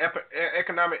kind of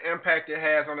economic impact it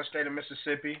has on the state of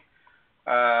Mississippi.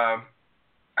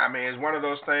 I mean, it's one of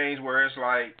those things where it's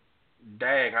like,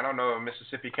 dang, I don't know if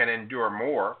Mississippi can endure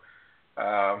more.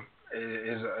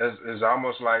 It's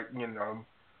almost like,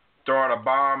 throwing a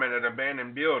bomb in an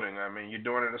abandoned building. I mean, you're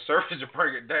doing it a service to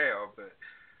bring it down, but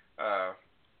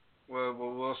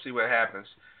we'll see what happens.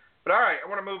 But all right, I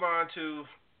want to move on to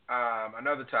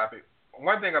another topic.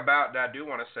 One thing about that I do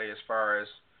want to say as far as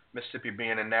Mississippi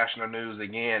being in national news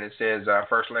again, it says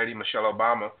First Lady Michelle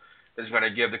Obama is going to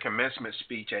give the commencement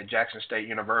speech at Jackson State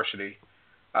University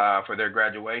for their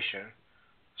graduation.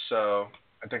 So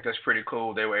I think that's pretty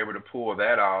cool. They were able to pull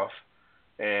that off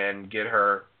and get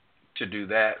her to do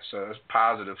that. So it's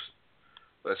positive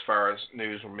as far as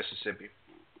news from Mississippi.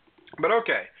 But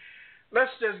okay,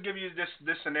 let's just give you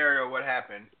this scenario. What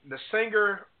happened? The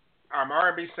singer,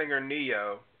 R&B singer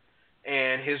Neo,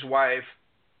 and his wife,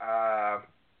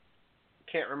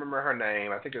 can't remember her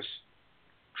name. I think it's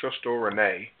Crystal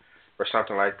Renee or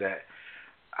something like that.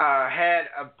 Had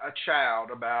a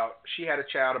child about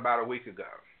a week ago.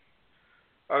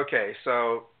 Okay,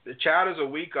 so the child is a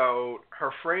week old.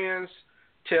 Her friends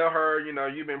tell her,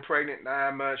 you've been pregnant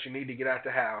 9 months. You need to get out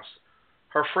the house.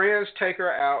 Her friends take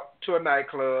her out to a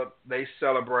nightclub. They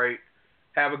celebrate,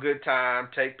 have a good time,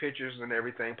 take pictures and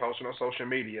everything, post it on social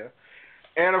media.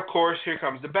 And, of course, here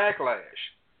comes the backlash.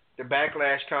 The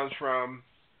backlash comes from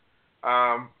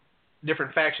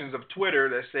different factions of Twitter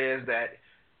that says that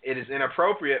it is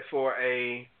inappropriate for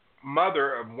a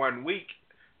mother of 1 week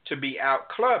to be out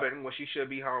clubbing when she should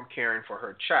be home caring for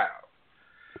her child.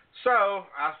 So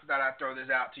I thought I'd throw this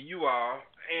out to you all.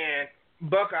 And,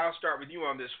 Buck, I'll start with you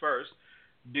on this first.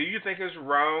 Do you think it's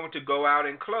wrong to go out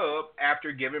and club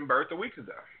after giving birth a week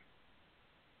ago?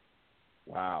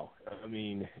 Wow. I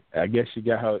mean, I guess she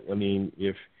got her.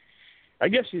 I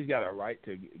guess she's got a right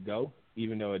to go,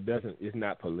 even though it's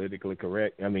not politically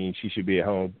correct. I mean, she should be at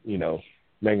home,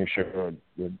 making sure.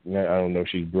 I don't know if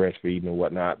she's breastfeeding or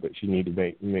whatnot, but she need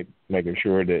to making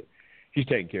sure that she's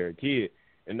taking care of the kid.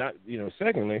 And not,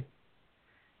 secondly,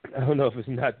 I don't know if it's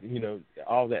not,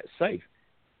 all that safe,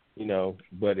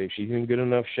 but if she's in good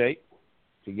enough shape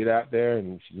to get out there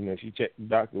and, she checked the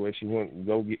doctor where she wants to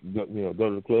go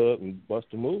to the club and bust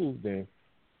a move, then,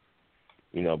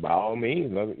 by all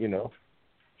means,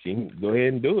 she can go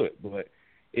ahead and do it. But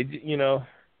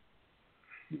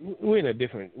we're in a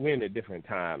different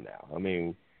time now. I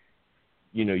mean,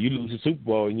 you lose the Super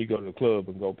Bowl and you go to the club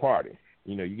and go party.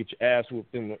 You get your ass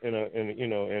whooped in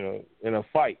a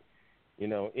fight,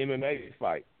 MMA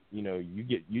fight.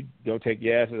 You go take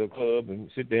your ass to the club and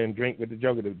sit there and drink with the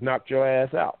joker to knock your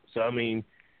ass out. So I mean,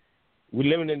 we're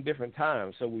living in different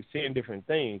times, so we're seeing different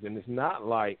things, and it's not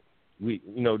like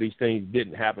these things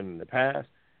didn't happen in the past.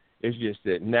 It's just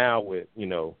that now with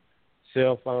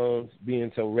cell phones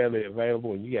being so readily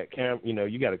available, and you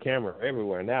got a camera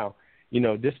everywhere now.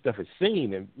 This stuff is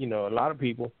seen, and a lot of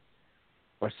people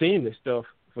are seeing this stuff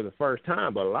for the first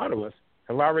time, but a lot of us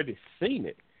have already seen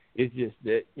it. It's just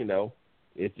that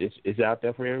it's out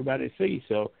there for everybody to see.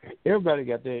 So everybody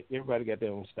got their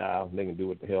own style, and they can do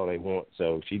what the hell they want.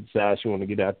 So she decides she want to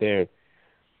get out there,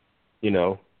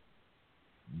 and,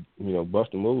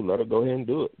 bust a move. Let her go ahead and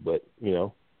do it. But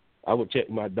I would check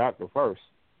my doctor first.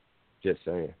 Just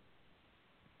saying.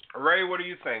 Ray, what do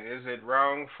you think? Is it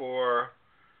wrong for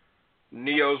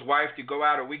Neo's wife to go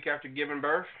out a week after giving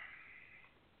birth?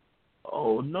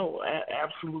 Oh, no,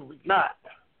 absolutely not.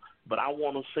 But I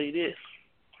want to say this.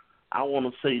 I want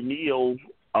to say Neo's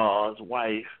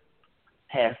wife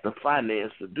has the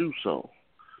finance to do so.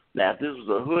 Now, if this was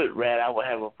a hood rat, I would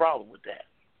have a problem with that.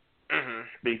 Mm-hmm.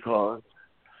 Because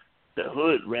the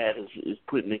hood rat is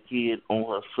putting the kid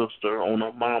on her sister, on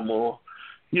her mama,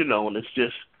 and it's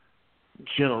just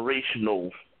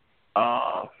generational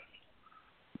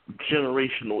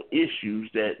issues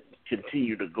that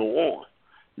continue to go on.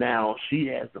 Now, she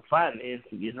has the finance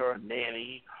to get her a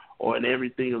nanny, and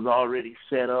everything is already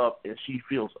set up, and she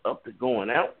feels up to going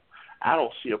out. I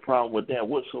don't see a problem with that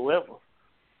whatsoever.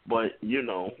 But,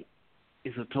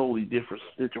 it's a totally different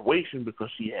situation because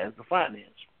she has the finance.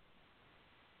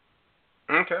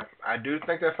 Okay. I do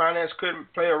think that finance could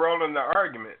play a role in the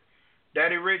argument.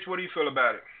 Daddy Rich, what do you feel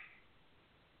about it?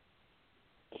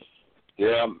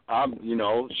 Yeah,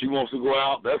 she wants to go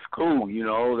out. That's cool.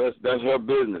 That's her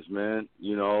business, man.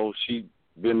 She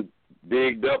been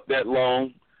digged up that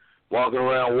long, walking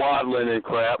around waddling and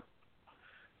crap,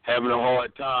 having a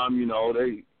hard time.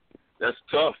 That's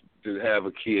tough to have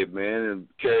a kid, man, and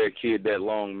carry a kid that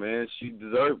long, man. She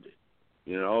deserved it.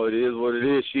 It is what it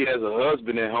is. She has a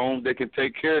husband at home that can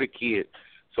take care of the kid,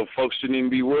 so folks shouldn't even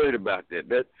be worried about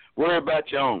that. Worry about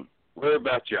your own. Worry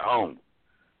about your own.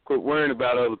 Quit worrying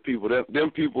about other people.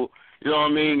 Them people, you know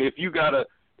what I mean? If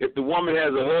the woman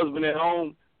has a husband at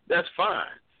home, that's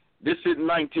fine. This is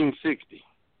 1960.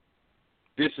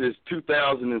 This is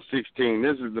 2016.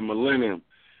 This is the millennium.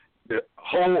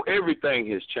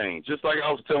 Everything has changed. Just like I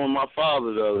was telling my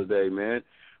father the other day, man.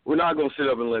 We're not going to sit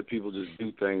up and let people just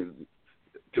do things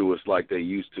to us like they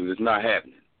used to. It's not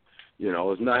happening. You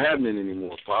know, it's not happening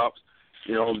anymore, Pops.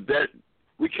 You know, that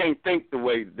we can't think the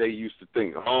way they used to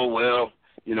think. Oh, well,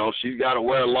 you know, she's got to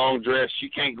wear a long dress. She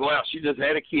can't go out. She just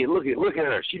had a kid. Look at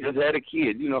her. She just had a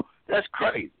kid. You know, that's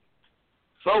crazy.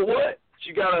 So what?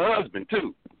 She got a husband,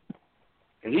 too.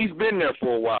 And he's been there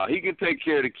for a while. He can take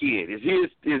care of the kid.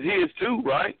 It's his too,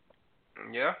 right?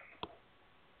 Yeah.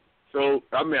 So,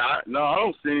 I mean, I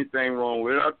don't see anything wrong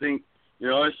with it. I think, you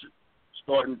know, it's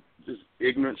starting just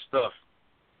ignorant stuff.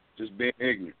 Just being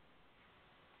ignorant.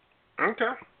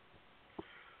 Okay.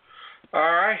 All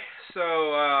right.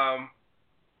 So,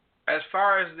 as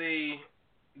far as the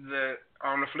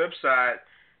on the flip side,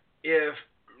 if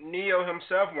Neo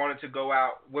himself wanted to go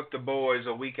out with the boys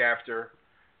a week after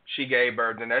she gave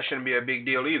birth, then that shouldn't be a big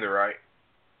deal either, right?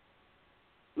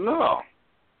 No.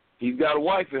 He's got a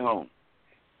wife at home.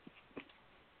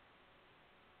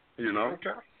 You know? Okay.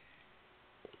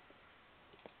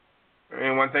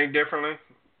 Anyone think differently?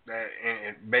 That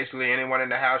basically anyone in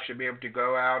the house should be able to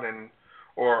go out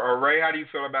or Ray, how do you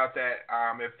feel about that?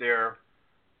 If they're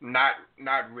not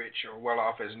rich or well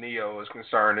off as Neo is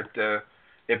concerned,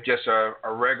 if just a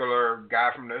regular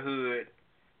guy from the hood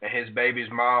and his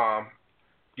baby's mom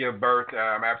give birth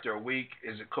after a week,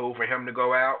 is it cool for him to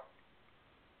go out?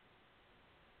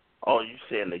 Oh, you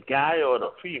saying the guy or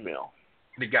the female?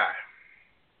 The guy.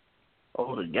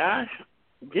 Oh, the guy?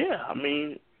 Yeah, I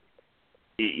mean,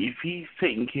 if he's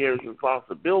taking care of his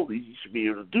responsibilities, he should be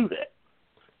able to do that.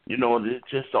 You know, it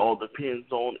just all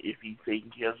depends on if he's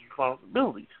taking care of his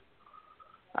responsibilities.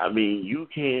 I mean,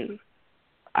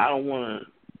 I don't want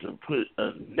to put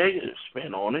a negative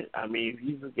spin on it. I mean, if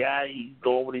he's a guy, he's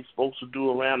doing what he's supposed to do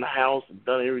around the house and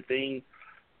done everything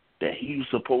that he was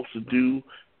supposed to do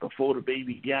before the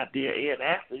baby got there and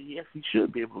after, yes, he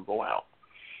should be able to go out.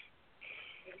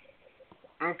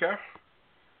 Okay.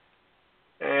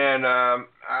 And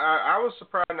I was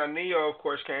surprised. Now, Neo, of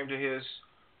course, came to his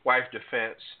wife's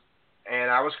defense,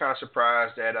 and I was kind of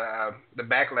surprised at the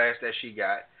backlash that she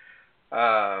got.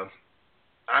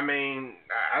 I mean,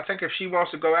 I think if she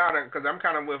wants to go out, because I'm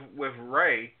kind of with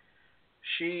Ray,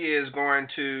 she is going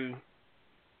to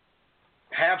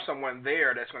have someone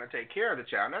there that's going to take care of the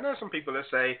child. Now, there's some people that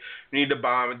say you need to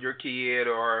bond with your kid,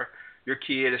 or your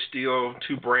kid is still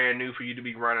too brand new for you to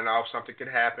be running off. Something could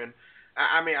happen.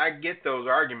 I mean, I get those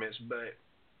arguments, but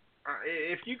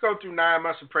if you go through 9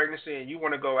 months of pregnancy and you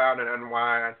want to go out and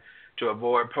unwind to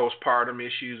avoid postpartum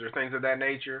issues or things of that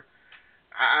nature,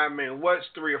 I mean, what's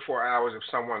 3 or 4 hours of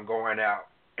someone going out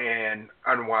and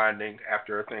unwinding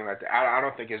after a thing like that? I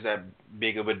don't think it's that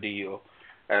big of a deal,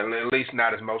 at least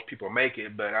not as most people make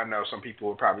it, but I know some people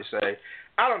would probably say,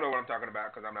 I don't know what I'm talking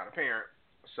about because I'm not a parent,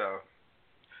 so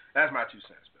that's my 2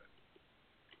 cents.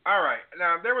 But all right,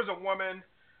 now there was a woman,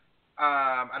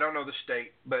 I don't know the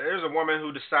state, but there's a woman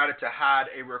who decided to hide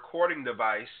a recording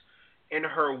device in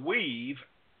her weave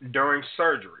during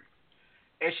surgery.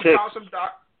 And she caught some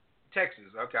Texas,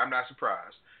 okay, I'm not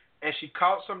surprised. And she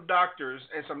caught some doctors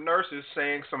and some nurses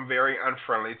saying some very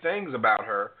unfriendly things about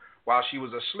her while she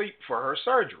was asleep for her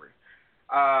surgery.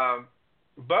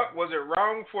 But was it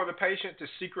wrong for the patient to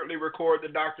secretly record the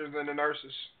doctors and the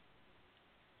nurses?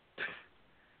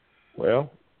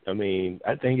 Well, I mean,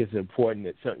 I think it's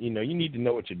important that you need to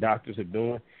know what your doctors are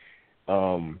doing.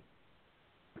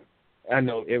 I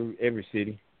know every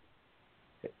city,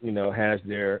 has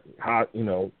their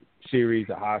series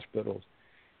of hospitals,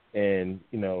 and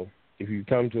if you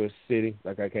come to a city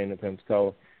like I came to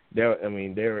Pensacola, there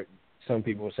are some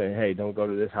people saying, hey, don't go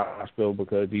to this hospital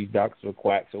because these doctors are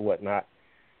quacks or whatnot.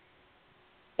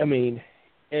 I mean,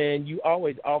 and you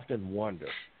always often wonder,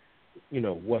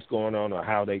 what's going on or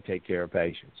how they take care of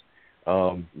patients.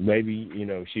 Maybe,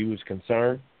 she was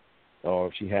concerned, or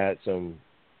she had some,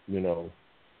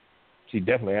 she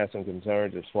definitely had some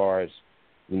concerns as far as,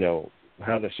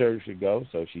 how the surgery should go.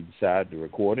 So she decided to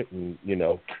record it and,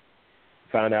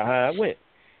 find out how it went.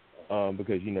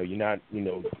 Because, you're not,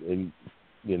 in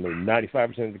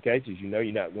 95% of the cases,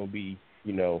 you're not going to be,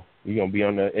 you're going to be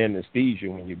on the anesthesia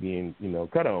when you're being,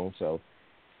 cut on. So,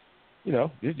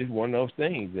 it's just one of those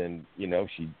things. And,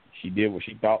 she did what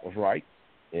she thought was right,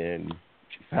 and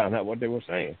she found out what they were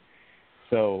saying.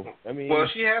 So, I mean. Well,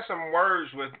 she had some words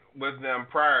with them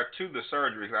prior to the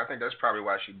surgery. I think that's probably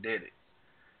why she did it.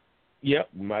 Yep,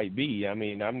 might be. I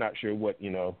mean, I'm not sure what,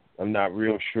 I'm not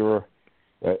real sure.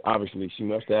 Obviously, she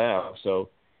must have. So,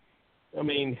 I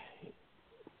mean,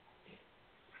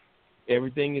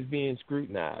 everything is being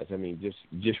scrutinized. I mean,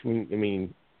 just when,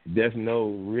 there's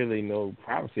really no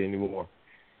privacy anymore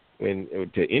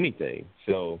to anything.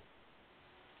 So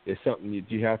it's something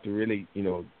that you have to really,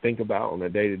 think about on a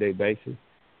day-to-day basis.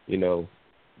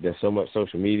 there's so much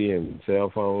social media and cell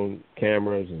phone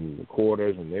cameras and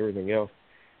recorders and everything else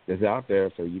that's out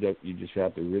there. So you just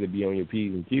have to really be on your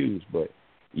P's and Q's. But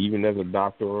even as a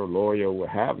doctor or a lawyer or what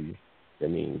have you, I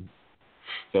mean,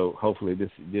 so hopefully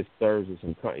this serves as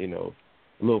some, a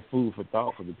little food for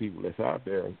thought for the people that's out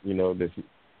there, that's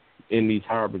in these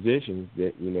higher positions,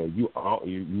 that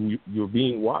you're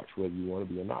being watched whether you want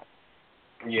to be or not.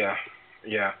 Yeah,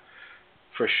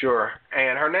 for sure.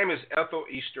 And her name is Ethel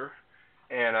Easter,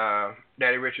 and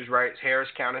Daddy Richards writes, Harris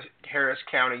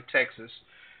County, Texas.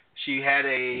 She had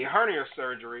a hernia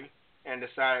surgery and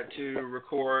decided to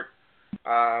record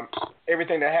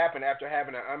everything that happened after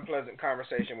having an unpleasant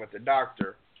conversation with the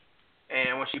doctor.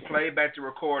 And when she played back the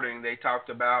recording, they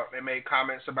made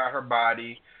comments about her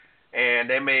body, and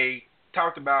they made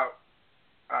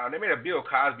a Bill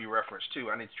Cosby reference too.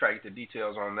 I need to try to get the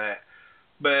details on that.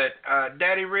 But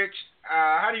Daddy Rich,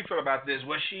 how do you feel about this?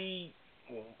 Was she,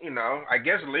 I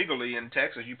guess legally in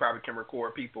Texas you probably can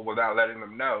record people without letting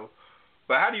them know.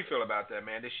 But how do you feel about that,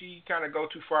 man? Did she kind of go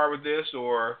too far with this,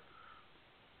 or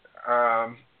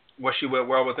was she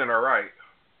well within her right?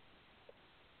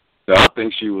 I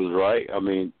think she was right. I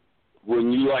mean,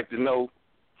 wouldn't you like to know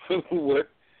what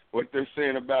they're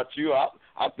saying about you?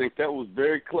 I think that was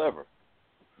very clever.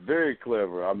 Very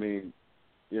clever. I mean,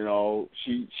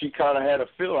 she kind of had a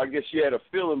feeling. I guess she had a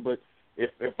feeling, but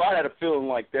if I had a feeling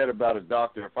like that about a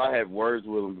doctor, if I had words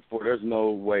with them before, there's no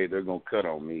way they're going to cut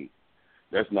on me.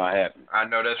 That's not happening. I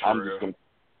know that's real.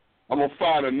 I'm going to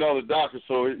find another doctor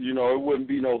so, it wouldn't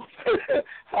be no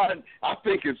I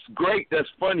think it's great. That's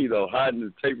funny, though, hiding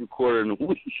the tape recorder in the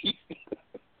weed.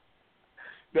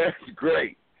 That's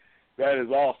great. That is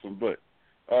awesome. But,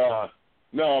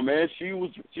 no, man, she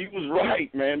was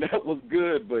right, man. That was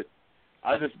good, but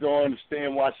I just don't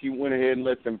understand why she went ahead and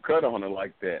let them cut on her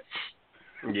like that.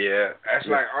 Yeah, that's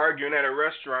like arguing at a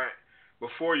restaurant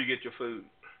before you get your food.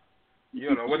 You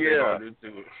don't know what they're going to do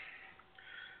to it.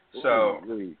 So,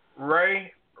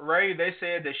 Ray, they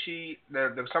said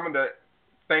that some of the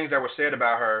things that were said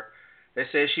about her, they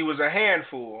said she was a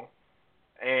handful,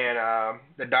 and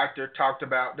the doctor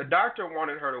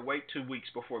wanted her to wait 2 weeks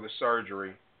before the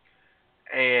surgery,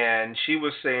 and she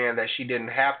was saying that she didn't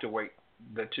have to wait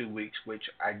the 2 weeks, which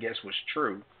I guess was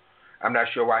true. I'm not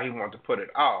sure why he wanted to put it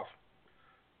off,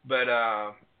 but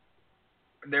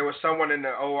there was someone in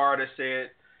the OR that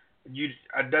said,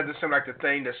 it doesn't seem like the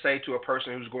thing to say to a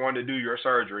person who's going to do your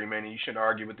surgery, meaning you shouldn't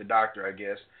argue with the doctor, I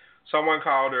guess. Someone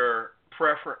called her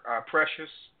Precious.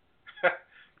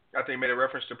 I think made a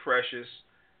reference to Precious.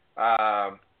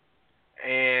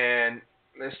 And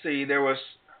let's see, there was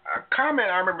a comment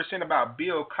I remember seeing about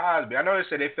Bill Cosby. I know they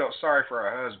said they felt sorry for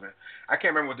her husband. I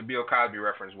can't remember what the Bill Cosby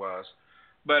reference was.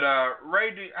 But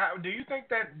Ray, do you think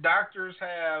that doctors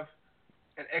have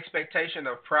an expectation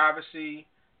of privacy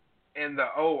in the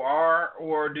OR,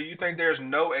 or do you think there's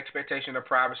no expectation of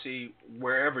privacy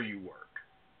wherever you work?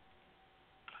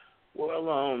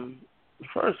 Well,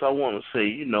 first I want to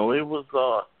say, it was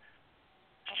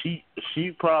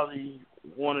she probably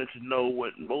wanted to know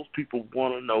what most people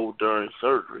want to know during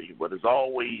surgery, but it's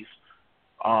always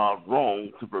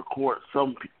wrong to record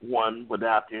someone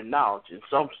without their knowledge. In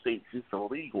some states, it's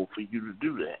illegal for you to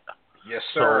do that. Yes,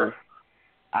 sir.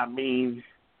 So, I mean,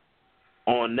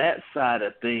 on that side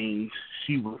of things,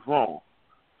 she was wrong.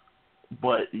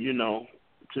 But,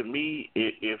 to me,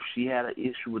 if she had an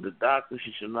issue with the doctor,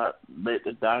 she should not let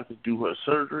the doctor do her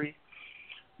surgery.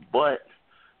 But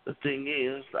the thing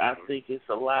is, I think it's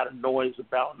a lot of noise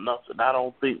about nothing. I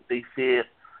don't think they said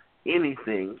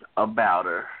anything about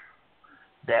her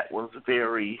that was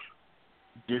very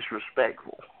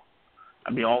disrespectful.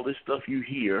 I mean, all this stuff you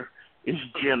hear is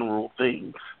general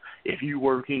things. If you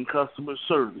work in customer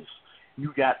service,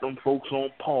 you got them folks on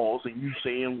pause and you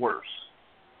saying worse.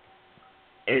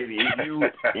 And if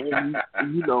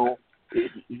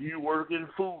you work in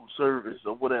food service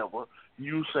or whatever,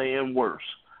 you saying worse.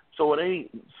 So it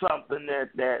ain't something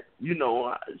that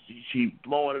she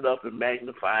blowing it up and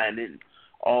magnifying it and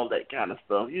all that kind of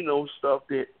stuff. Stuff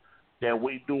that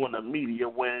we do in the media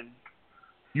when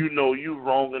you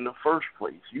wrong in the first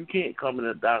place. You can't come in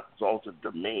the doctor's office and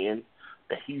demand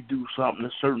that he do something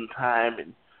a certain time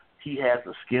and he has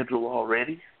a schedule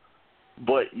already.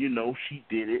 But, she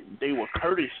did it. They were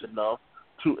courteous enough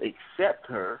to accept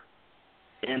her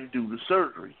and do the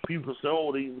surgery. People say,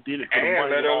 oh, they did it for the money.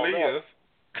 And let her live.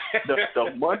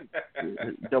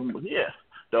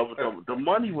 The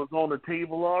money was on the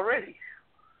table already.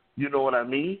 You know what I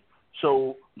mean?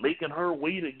 So making her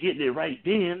wait and getting it right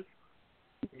then,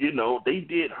 they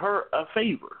did her a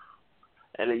favor.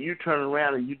 And then you turn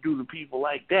around and you do the people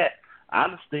like that. I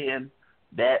understand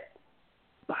that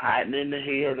hiding in the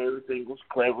hair and everything was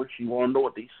clever. She want to know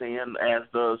what they saying, as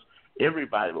does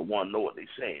everybody that want to know what they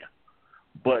saying.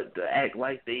 But to act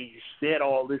like they said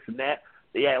all this and that,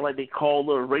 they act like they called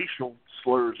her racial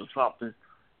slurs or something,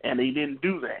 and they didn't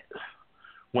do that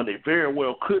when they very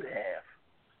well could have.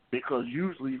 Because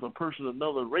usually if a person of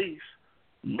another race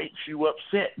makes you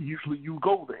upset, usually you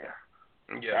go there.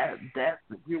 Yeah. That's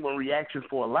the human reaction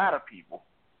for a lot of people.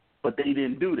 But they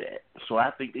didn't do that. So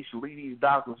I think they should leave these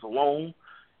doctors alone,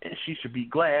 and she should be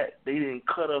glad they didn't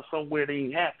cut her somewhere they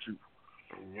didn't have to.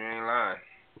 You ain't lying.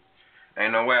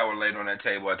 Ain't no way I would lay on that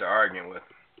table after arguing with her.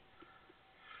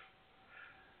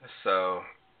 So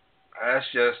that's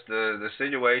just the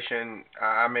situation.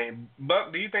 I mean,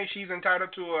 Buck, do you think she's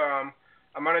entitled to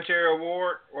a monetary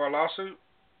award or a lawsuit?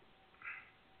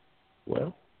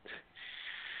 Well,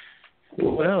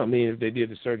 I mean, if they did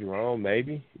the surgery wrong,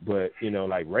 maybe. But,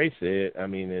 like Ray said, I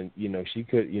mean, and, she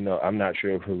could, I'm not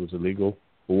sure if it was illegal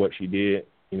for what she did,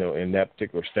 in that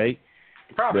particular state.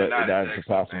 Probably but not in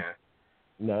Texas, man.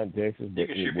 Not in Texas. You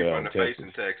can shoot people in the face in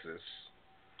Texas.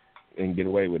 And get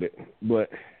away with it. But,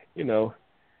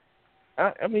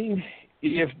 I mean,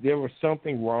 if there was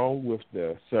something wrong with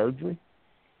the surgery,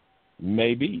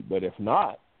 maybe. But if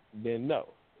not, then no.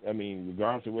 I mean,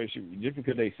 regardless of where just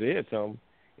because they said something,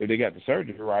 if they got the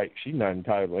surgery right, she's not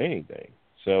entitled to anything.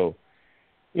 So,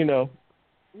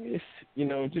 it's,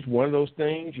 just one of those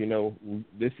things,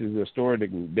 this is a story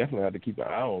that we definitely have to keep an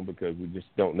eye on because we just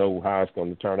don't know how it's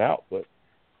going to turn out. But,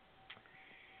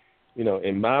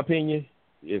 in my opinion,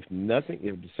 if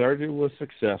the surgery was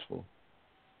successful,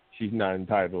 she's not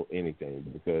entitled to anything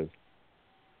because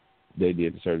they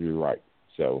did the surgery right.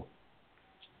 So,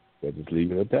 we'll just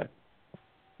leave it at that.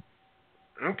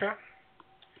 Okay.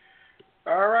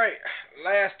 All right.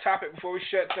 Last topic before we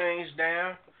shut things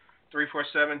down.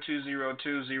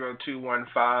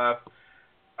 347-202-0215.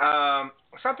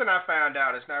 Something I found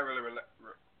out, it's not really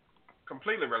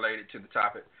completely related to the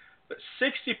topic, but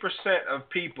 60% of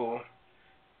people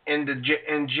in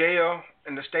jail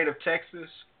in the state of Texas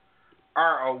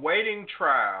are awaiting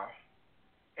trial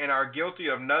and are guilty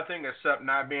of nothing except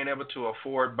not being able to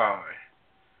afford bond.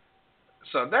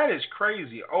 So that is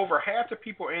crazy. Over half the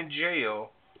people in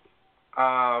jail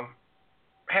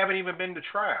haven't even been to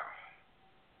trial.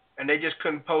 And they just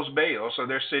couldn't post bail, so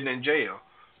they're sitting in jail.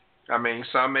 I mean,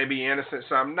 some may be innocent,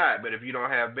 some not. But if you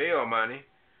don't have bail money,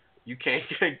 you can't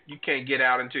get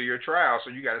out until your trial. So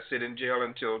you got to sit in jail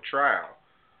until trial.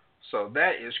 So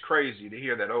that is crazy to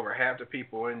hear that over half the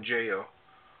people in jail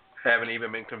haven't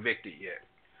even been convicted yet.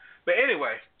 But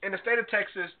anyway, in the state of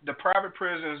Texas, the private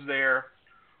prisons there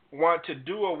want to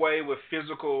do away with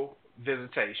physical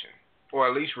visitation, or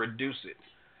at least reduce it.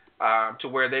 To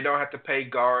where they don't have to pay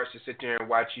guards to sit there and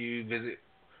watch you visit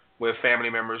with family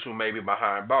members who may be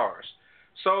behind bars.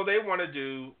 So they want to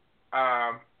do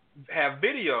have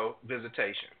video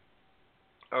visitation,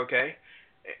 okay,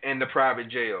 in the private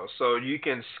jail. So you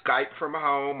can Skype from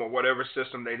home or whatever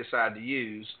system they decide to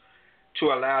use to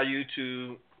allow you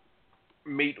to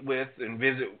meet with and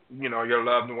visit, your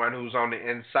loved one who's on the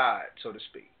inside, so to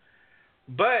speak.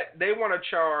 But they want to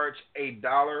charge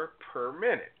 $1 per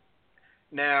minute.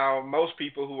 Now, most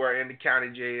people who are in the county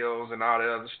jails and all that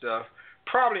other stuff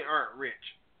probably aren't rich.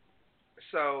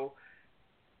 So,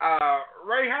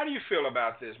 Ray, how do you feel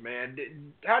about this, man?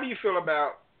 How do you feel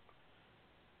about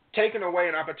taking away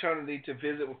an opportunity to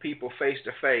visit with people face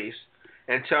to face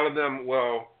and telling them,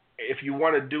 well, if you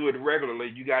want to do it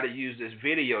regularly, you got to use this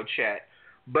video chat,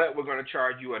 but we're going to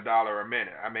charge you $1 a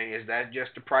minute? I mean, is that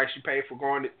just the price you pay for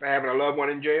having a loved one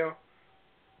in jail?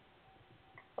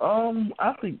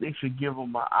 I think they should give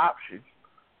them an option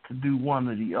to do one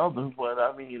or the other. But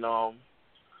I mean,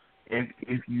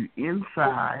 if you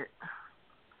inside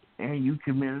and you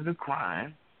committed a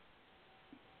crime,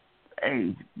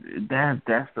 hey,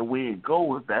 that's the way it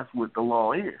goes. That's what the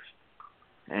law is.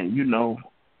 And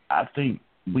I think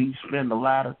we spend a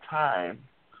lot of time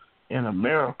in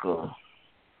America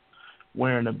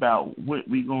worrying about what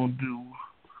we gonna do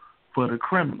for the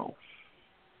criminal.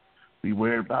 We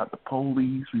worry about the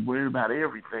police. We worry about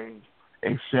everything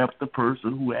except the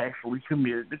person who actually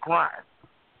committed the crime.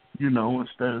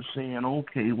 Instead of saying,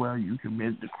 okay, well, you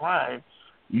committed the crime,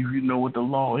 you know what the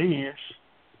law is,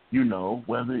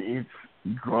 whether it's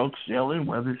drug selling,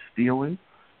 whether it's stealing,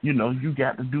 you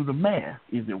got to do the math.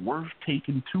 Is it worth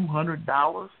taking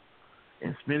 $200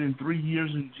 and spending 3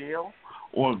 years in jail,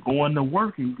 or going to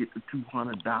work and get the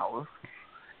 $200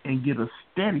 and get a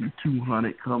steady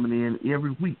 $200 coming in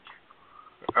every week?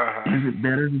 Is it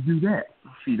better to do that?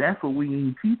 See, that's what we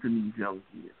ain't teaching these young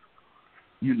kids.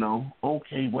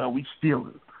 Okay, well, we steal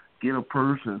it. Get a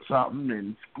person something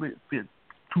and split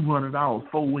 $200,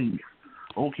 4 weeks.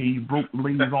 Okay, you broke the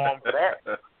lady's arm for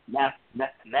that.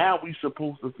 Now we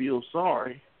supposed to feel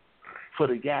sorry for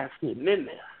the guy sitting in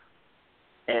there.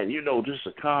 And, just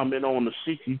to comment on the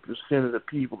 60% of the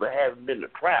people that haven't been to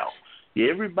trial.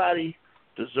 Everybody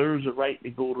deserves a right to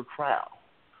go to trial.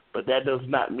 But that does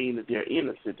not mean that they're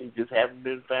innocent. They just haven't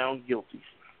been found guilty.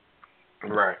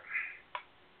 Right.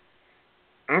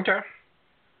 Okay.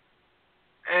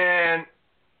 And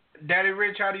Daddy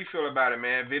Rich, how do you feel about it,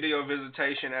 man? Video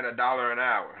visitation at $1 an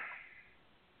hour.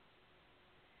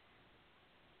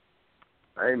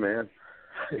 Hey, man.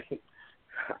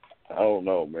 I don't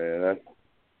know, man.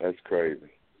 That's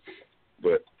crazy.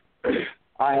 But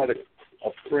I had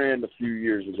a friend a few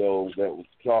years ago that was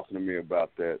talking to me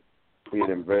about that. He had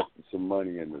invested some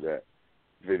money into that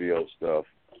video stuff.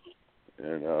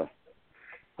 And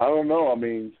I don't know. I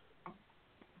mean, I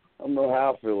don't know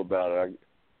how I feel about it.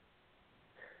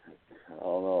 I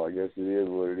don't know. I guess it is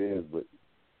what it is, but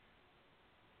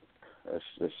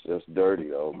that's dirty,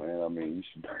 though, man. I mean, you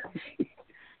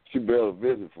should be able to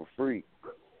visit for free.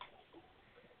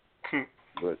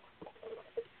 But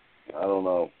I don't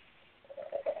know.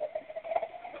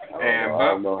 And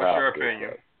Buck, what's your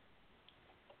opinion?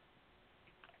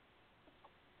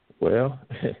 Well,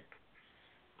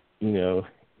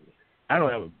 I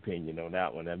don't have an opinion on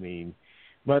that one. I mean,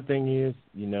 my thing is,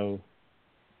 you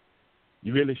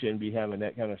really shouldn't be having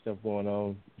that kind of stuff going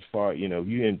on. As far,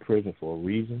 you're in prison for a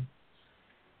reason.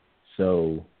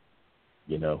 So,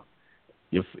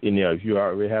 if you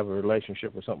already have a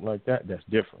relationship or something like that, that's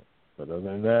different. But other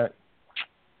than that,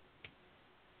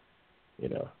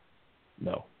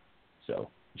 no. So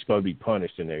you're supposed to be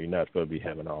punished in there. You're not supposed to be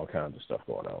having all kinds of stuff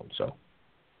going on. So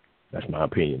that's my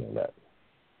opinion on that.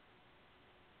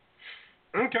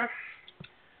 Okay.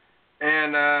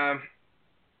 And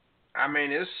I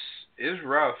mean, it's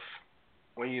rough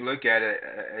when you look at it.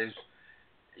 As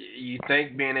you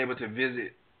think being able to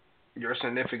visit your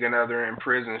significant other in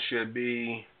prison should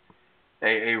be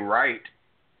a right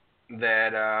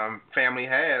that family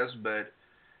has, but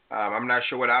I'm not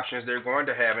sure what options they're going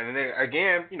to have. And then,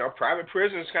 again, private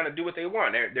prisons kind of do what they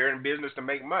want. They're in business to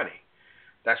make money.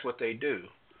 That's what they do.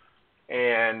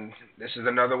 And this is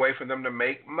another way for them to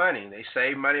make money. They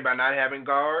save money by not having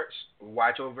guards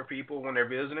watch over people when they're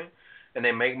visiting, and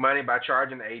they make money by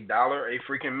charging $1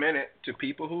 a freaking minute to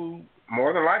people who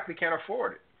more than likely can't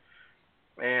afford it.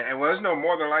 And well, there's no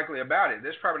more than likely about it.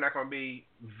 There's probably not going to be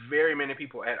very many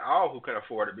people at all who can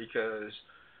afford it because,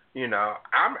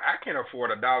 I can't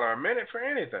afford $1 a minute for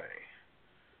anything.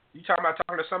 You talking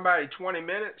to somebody 20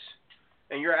 minutes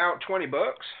and you're out $20,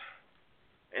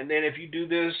 and then if you do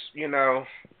this, a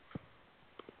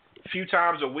few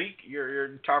times a week,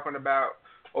 you're talking about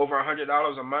over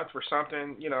 $100 a month for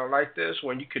something, like this,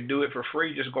 when you could do it for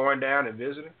free just going down and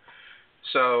visiting.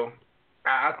 So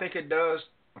I think it does,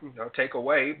 take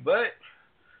away, but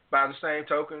by the same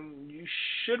token, you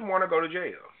shouldn't want to go to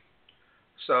jail.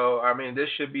 So, I mean, this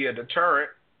should be a deterrent.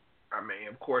 I mean,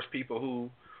 of course, people who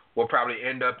will probably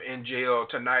end up in jail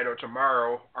tonight or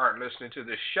tomorrow aren't listening to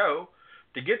this show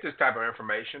to get this type of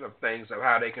information of things of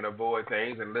how they can avoid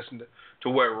things and listen to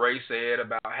what Ray said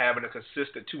about having a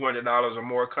consistent $200 or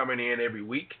more coming in every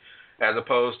week as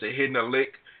opposed to hitting a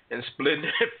lick and splitting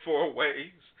it 4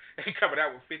 ways and coming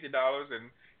out with $50 and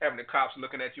having the cops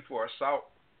looking at you for assault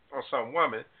on some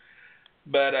woman.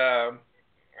 But,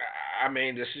 I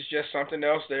mean, this is just something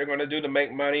else they're going to do to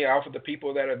make money off of the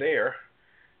people that are there.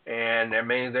 And that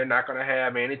means they're not going to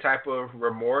have any type of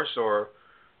remorse or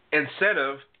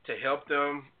incentive to help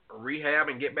them rehab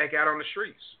and get back out on the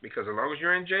streets. Because as long as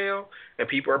you're in jail and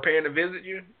people are paying to visit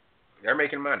you, they're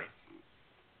making money.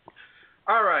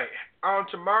 All right. On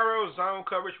tomorrow, Zone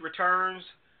Coverage returns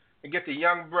and get the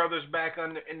Young Brothers back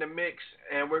in the mix.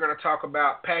 And we're going to talk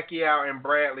about Pacquiao and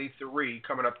Bradley 3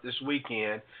 coming up this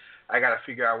weekend. I got to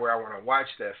figure out where I want to watch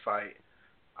that fight.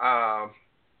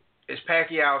 It's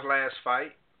Pacquiao's last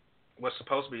fight. Was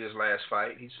supposed to be his last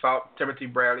fight. He's fought Timothy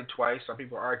Bradley twice. Some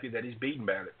people argue that he's beaten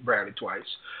Bradley twice.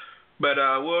 But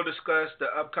we'll discuss the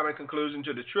upcoming conclusion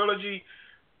to the trilogy,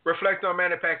 reflect on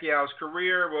Manny Pacquiao's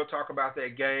career. We'll talk about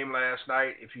that game last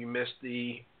night. If you missed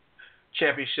the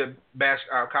championship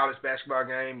college basketball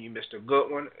game, you missed a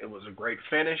good one. It was a great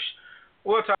finish.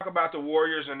 We'll talk about the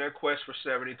Warriors and their quest for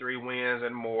 73 wins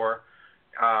and more.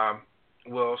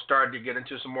 We'll start to get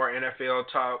into some more NFL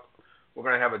talk. We're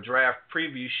going to have a draft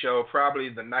preview show probably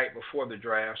the night before the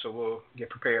draft, so we'll get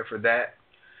prepared for that.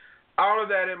 All of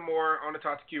that and more on the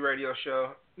Talk to Q radio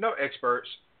show. No experts,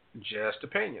 just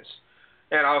opinions.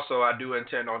 And also, I do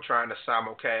intend on trying to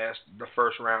simulcast the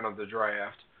first round of the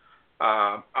draft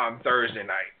on Thursday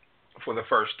night for the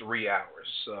first 3 hours.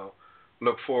 So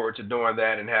look forward to doing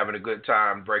that and having a good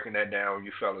time breaking that down with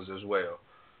you fellas as well.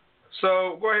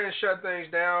 So go ahead and shut things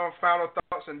down. Final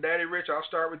thoughts, and Daddy Rich, I'll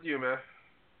start with you, man.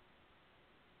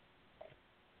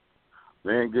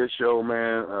 Man, good show,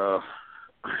 man.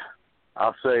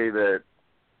 I'll say that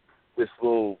this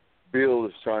little bill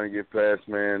is trying to get passed,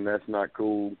 man. That's not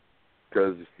cool,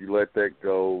 because if you let that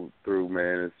go through,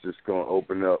 man, it's just going to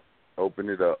open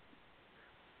it up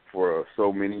for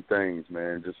so many things,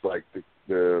 man. Just like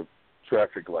the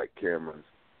traffic light cameras.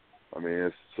 I mean,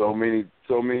 it's so many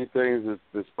things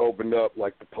that's opened up,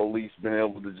 like the police being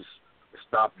able to just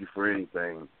stop you for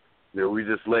anything that we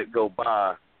just let go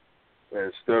by.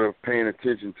 Instead of paying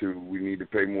attention to, we need to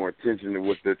pay more attention to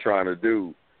what they're trying to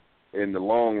do in the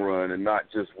long run, and not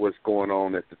just what's going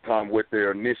on at the time. What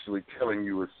they're initially telling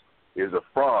you is a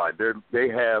fraud. They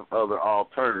have other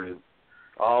alternatives,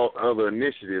 all other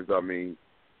initiatives,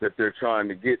 that they're trying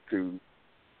to get to,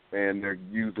 and they're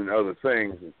using other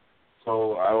things.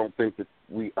 So I don't think that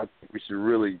I think we should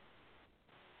really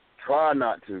try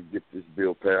not to get this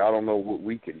bill passed. I don't know what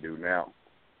we can do now.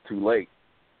 Too late.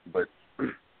 But,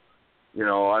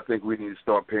 I think we need to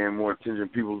start paying more attention.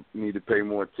 People need to pay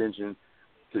more attention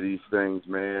to these things,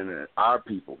 man, and our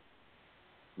people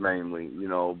mainly,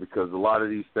 because a lot of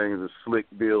these things are slick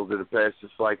bills that are passed,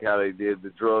 just like how they did the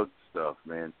drug stuff,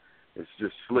 man. It's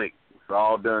just slick. It's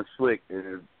all done slick. And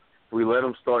if we let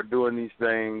them start doing these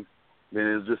things, then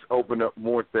it'll just open up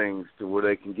more things to where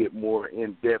they can get more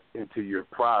in-depth into your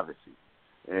privacy.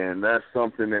 And that's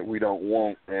something that we don't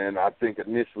want. And I think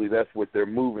initially that's what they're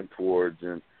moving towards.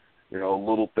 And,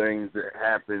 little things that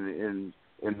happen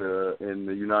in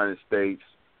the United States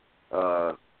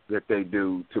that they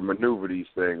do to maneuver these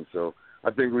things. So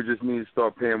I think we just need to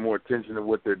start paying more attention to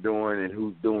what they're doing and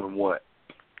who's doing what.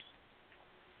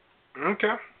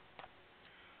 Okay.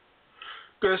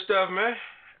 Good stuff, man.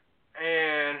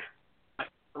 And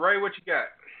Ray, what you got?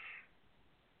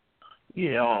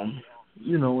 Yeah,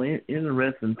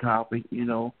 interesting topic.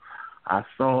 I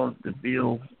saw the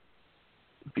bill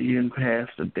being passed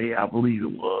today, I believe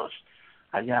it was.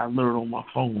 I got an alert on my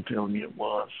phone telling me it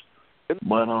was.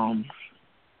 But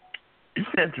it's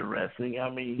interesting.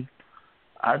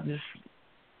 I just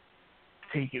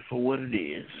take it for what it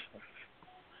is.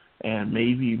 And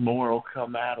maybe more will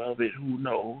come out of it, who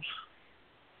knows.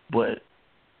 But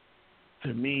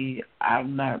to me,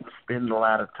 I'm not spending a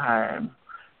lot of time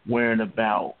worrying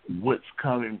about what's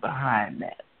coming behind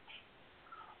that.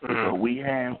 So we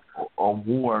have a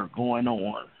war going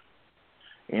on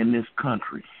in this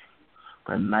country,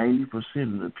 but 90%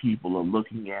 of the people are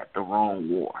looking at the wrong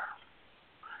war.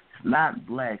 It's not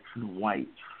blacks and whites.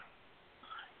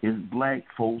 It's black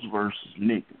folks versus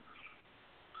niggas.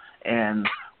 And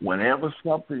whenever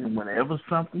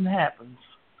something happens,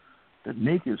 the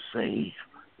niggas say,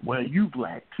 well, you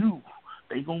black too.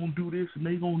 They gonna do this and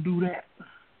they gonna do that.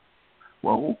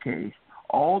 Well, okay.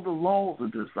 All the laws are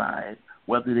designed,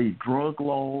 whether they drug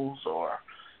laws or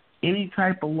any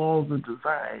type of laws, are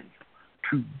designed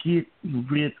to get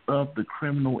rid of the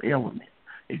criminal element.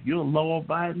 If you're a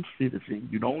law-abiding citizen,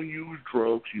 you don't use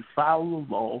drugs, you follow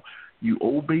the law, you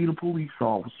obey the police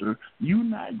officer, you're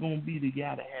not going to be the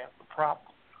guy to have the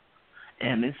problem.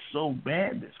 And it's so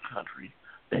bad in this country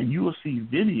that you will see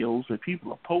videos that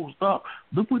people are post up.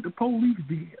 Look what the police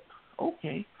did.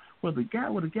 Okay, well, the guy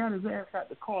would have got his ass out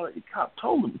the car that the cop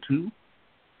told him to.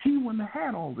 He wouldn't have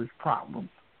had all this problem.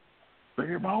 But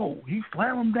everybody, he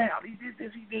slammed him down. He did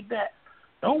this, he did that.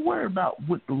 Don't worry about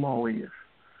what the law is.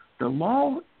 The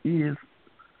law is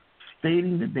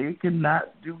stating that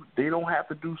they don't have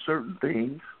to do certain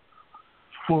things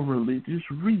for religious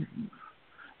reasons.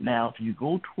 Now, if you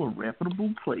go to a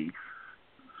reputable place,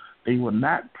 they will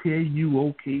not tell you,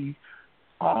 okay,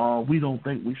 we don't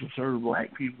think we should serve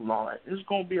black people and all that. It's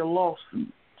going to be a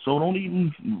lawsuit. So don't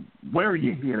even worry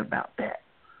your head about that.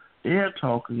 They're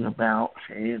talking about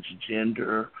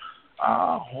transgender,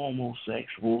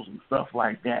 homosexuals and stuff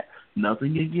like that.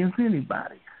 Nothing against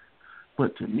anybody.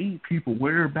 But to me, people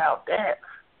worry about that,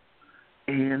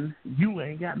 and you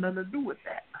ain't got nothing to do with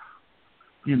that.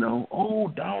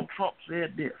 Donald Trump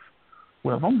said this.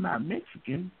 Well, if I'm not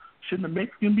Mexican, shouldn't a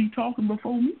Mexican be talking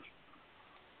before me?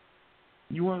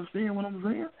 You understand what I'm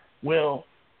saying? Well,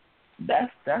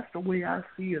 that's the way I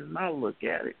see it and I look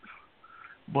at it.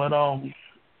 But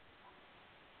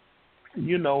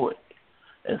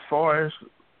as far as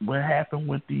what happened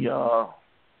with the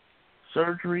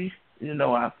surgery,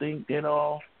 I think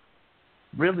that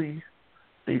really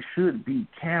there should be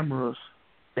cameras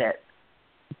that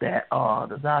the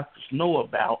doctors know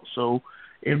about, so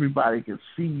everybody can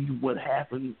see what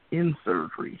happened in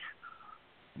surgery.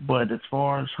 But as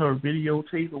far as her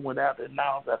videotaping without the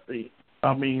knowledge, I think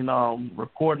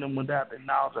recording them without their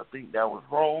knowledge, I think that was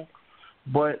wrong.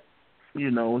 But,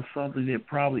 it's something that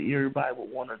probably everybody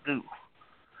would want to do.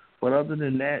 But other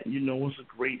than that, it's a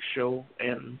great show,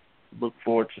 and look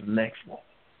forward to the next one.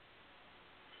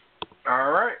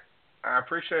 All right. I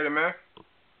appreciate it, man.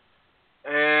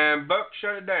 And Buck,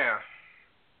 shut it down.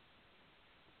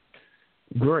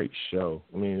 Great show.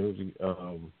 It was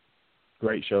a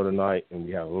great show tonight, and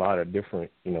we had a lot of different,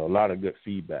 a lot of good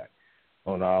feedback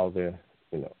on all the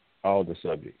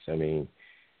subjects.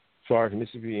 As far as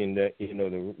Mississippi and the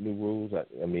new rules,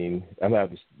 I'm gonna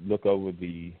have to look over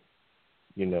the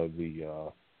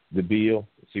bill,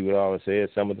 see what all it says.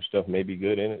 Some of the stuff may be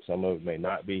good in it, some of it may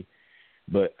not be,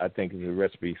 but I think it's a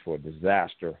recipe for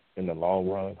disaster in the long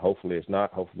run. Hopefully it's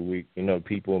not. Hopefully we,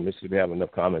 people in Mississippi have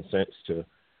enough common sense to,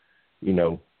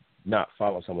 not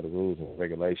follow some of the rules and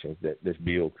regulations that this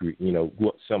bill,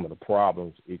 what some of the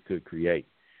problems it could create.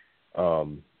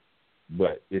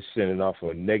 But it's sending off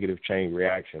a negative chain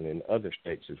reaction in other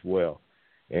states as well.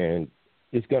 And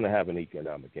it's going to have an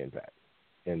economic impact.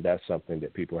 And that's something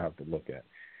that people have to look at.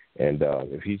 And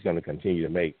if he's going to continue to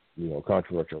make,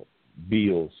 controversial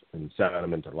bills and sign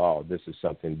them into law, this is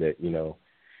something that,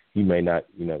 he may not,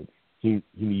 he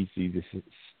needs to either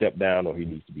step down or he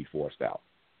needs to be forced out.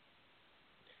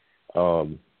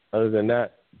 Other than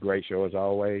that, great show as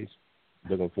always.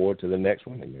 Looking forward to the next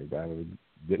one, and everybody have a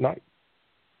good night.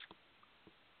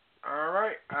 All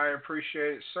right. I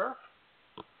appreciate it, sir.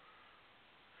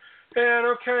 And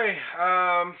okay,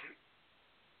 I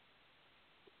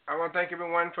want to thank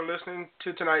everyone for listening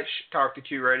to tonight's Talk to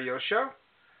Q radio show.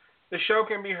 The show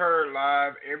can be heard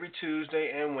live every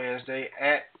Tuesday and Wednesday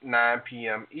at 9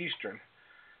 p.m. Eastern.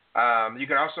 You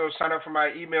can also sign up for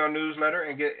my email newsletter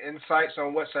and get insights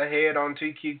on what's ahead on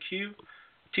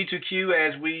T2Q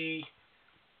as we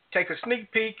take a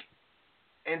sneak peek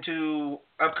into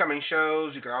upcoming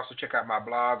shows. You can also check out my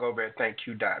blog over at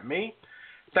thankq.me.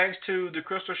 Thanks to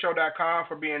thecrystalshow.com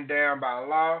for being down by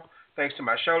law. Thanks to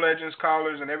my show legends,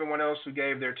 callers, and everyone else who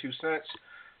gave their 2 cents.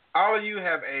 All of you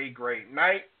have a great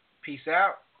night. Peace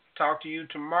out. Talk to you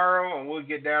tomorrow, and we'll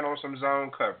get down on some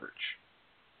zone coverage.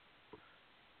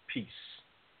 Peace.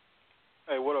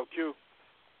 Hey, what up, Q?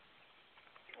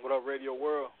 What up, Radio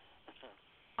World?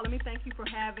 Let me thank you for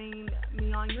having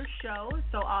me on your show. It's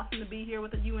so awesome to be here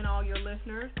with you and all your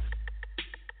listeners.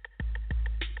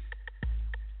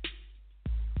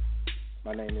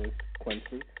 My name is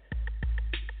Quincy,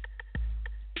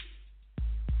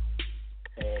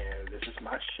 and this is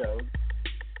my show,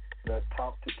 the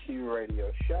Talk to Q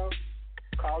radio show.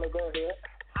 Caller, go ahead.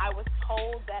 I was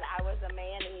told that I was a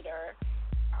man-eater.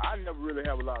 I never really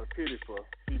have a lot of pity for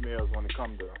females when it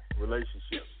comes to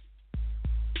relationships.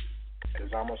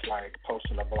 It's almost like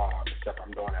posting a blog, except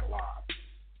I'm doing it live.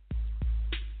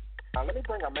 Let me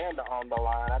bring Amanda on the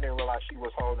line. I didn't realize she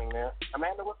was holding there.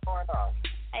 Amanda, what's going on?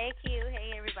 Hey, Q.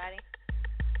 Hey, everybody.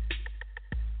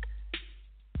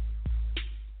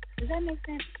 Does that make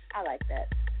sense? I like that.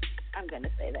 I'm going to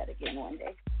say that again one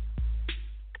day.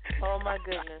 Oh, my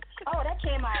goodness. Oh, that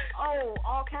came out,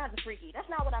 all kinds of freaky. That's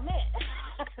not what I meant.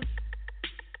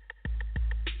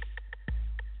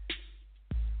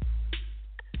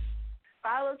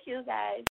 Follow Q, guys.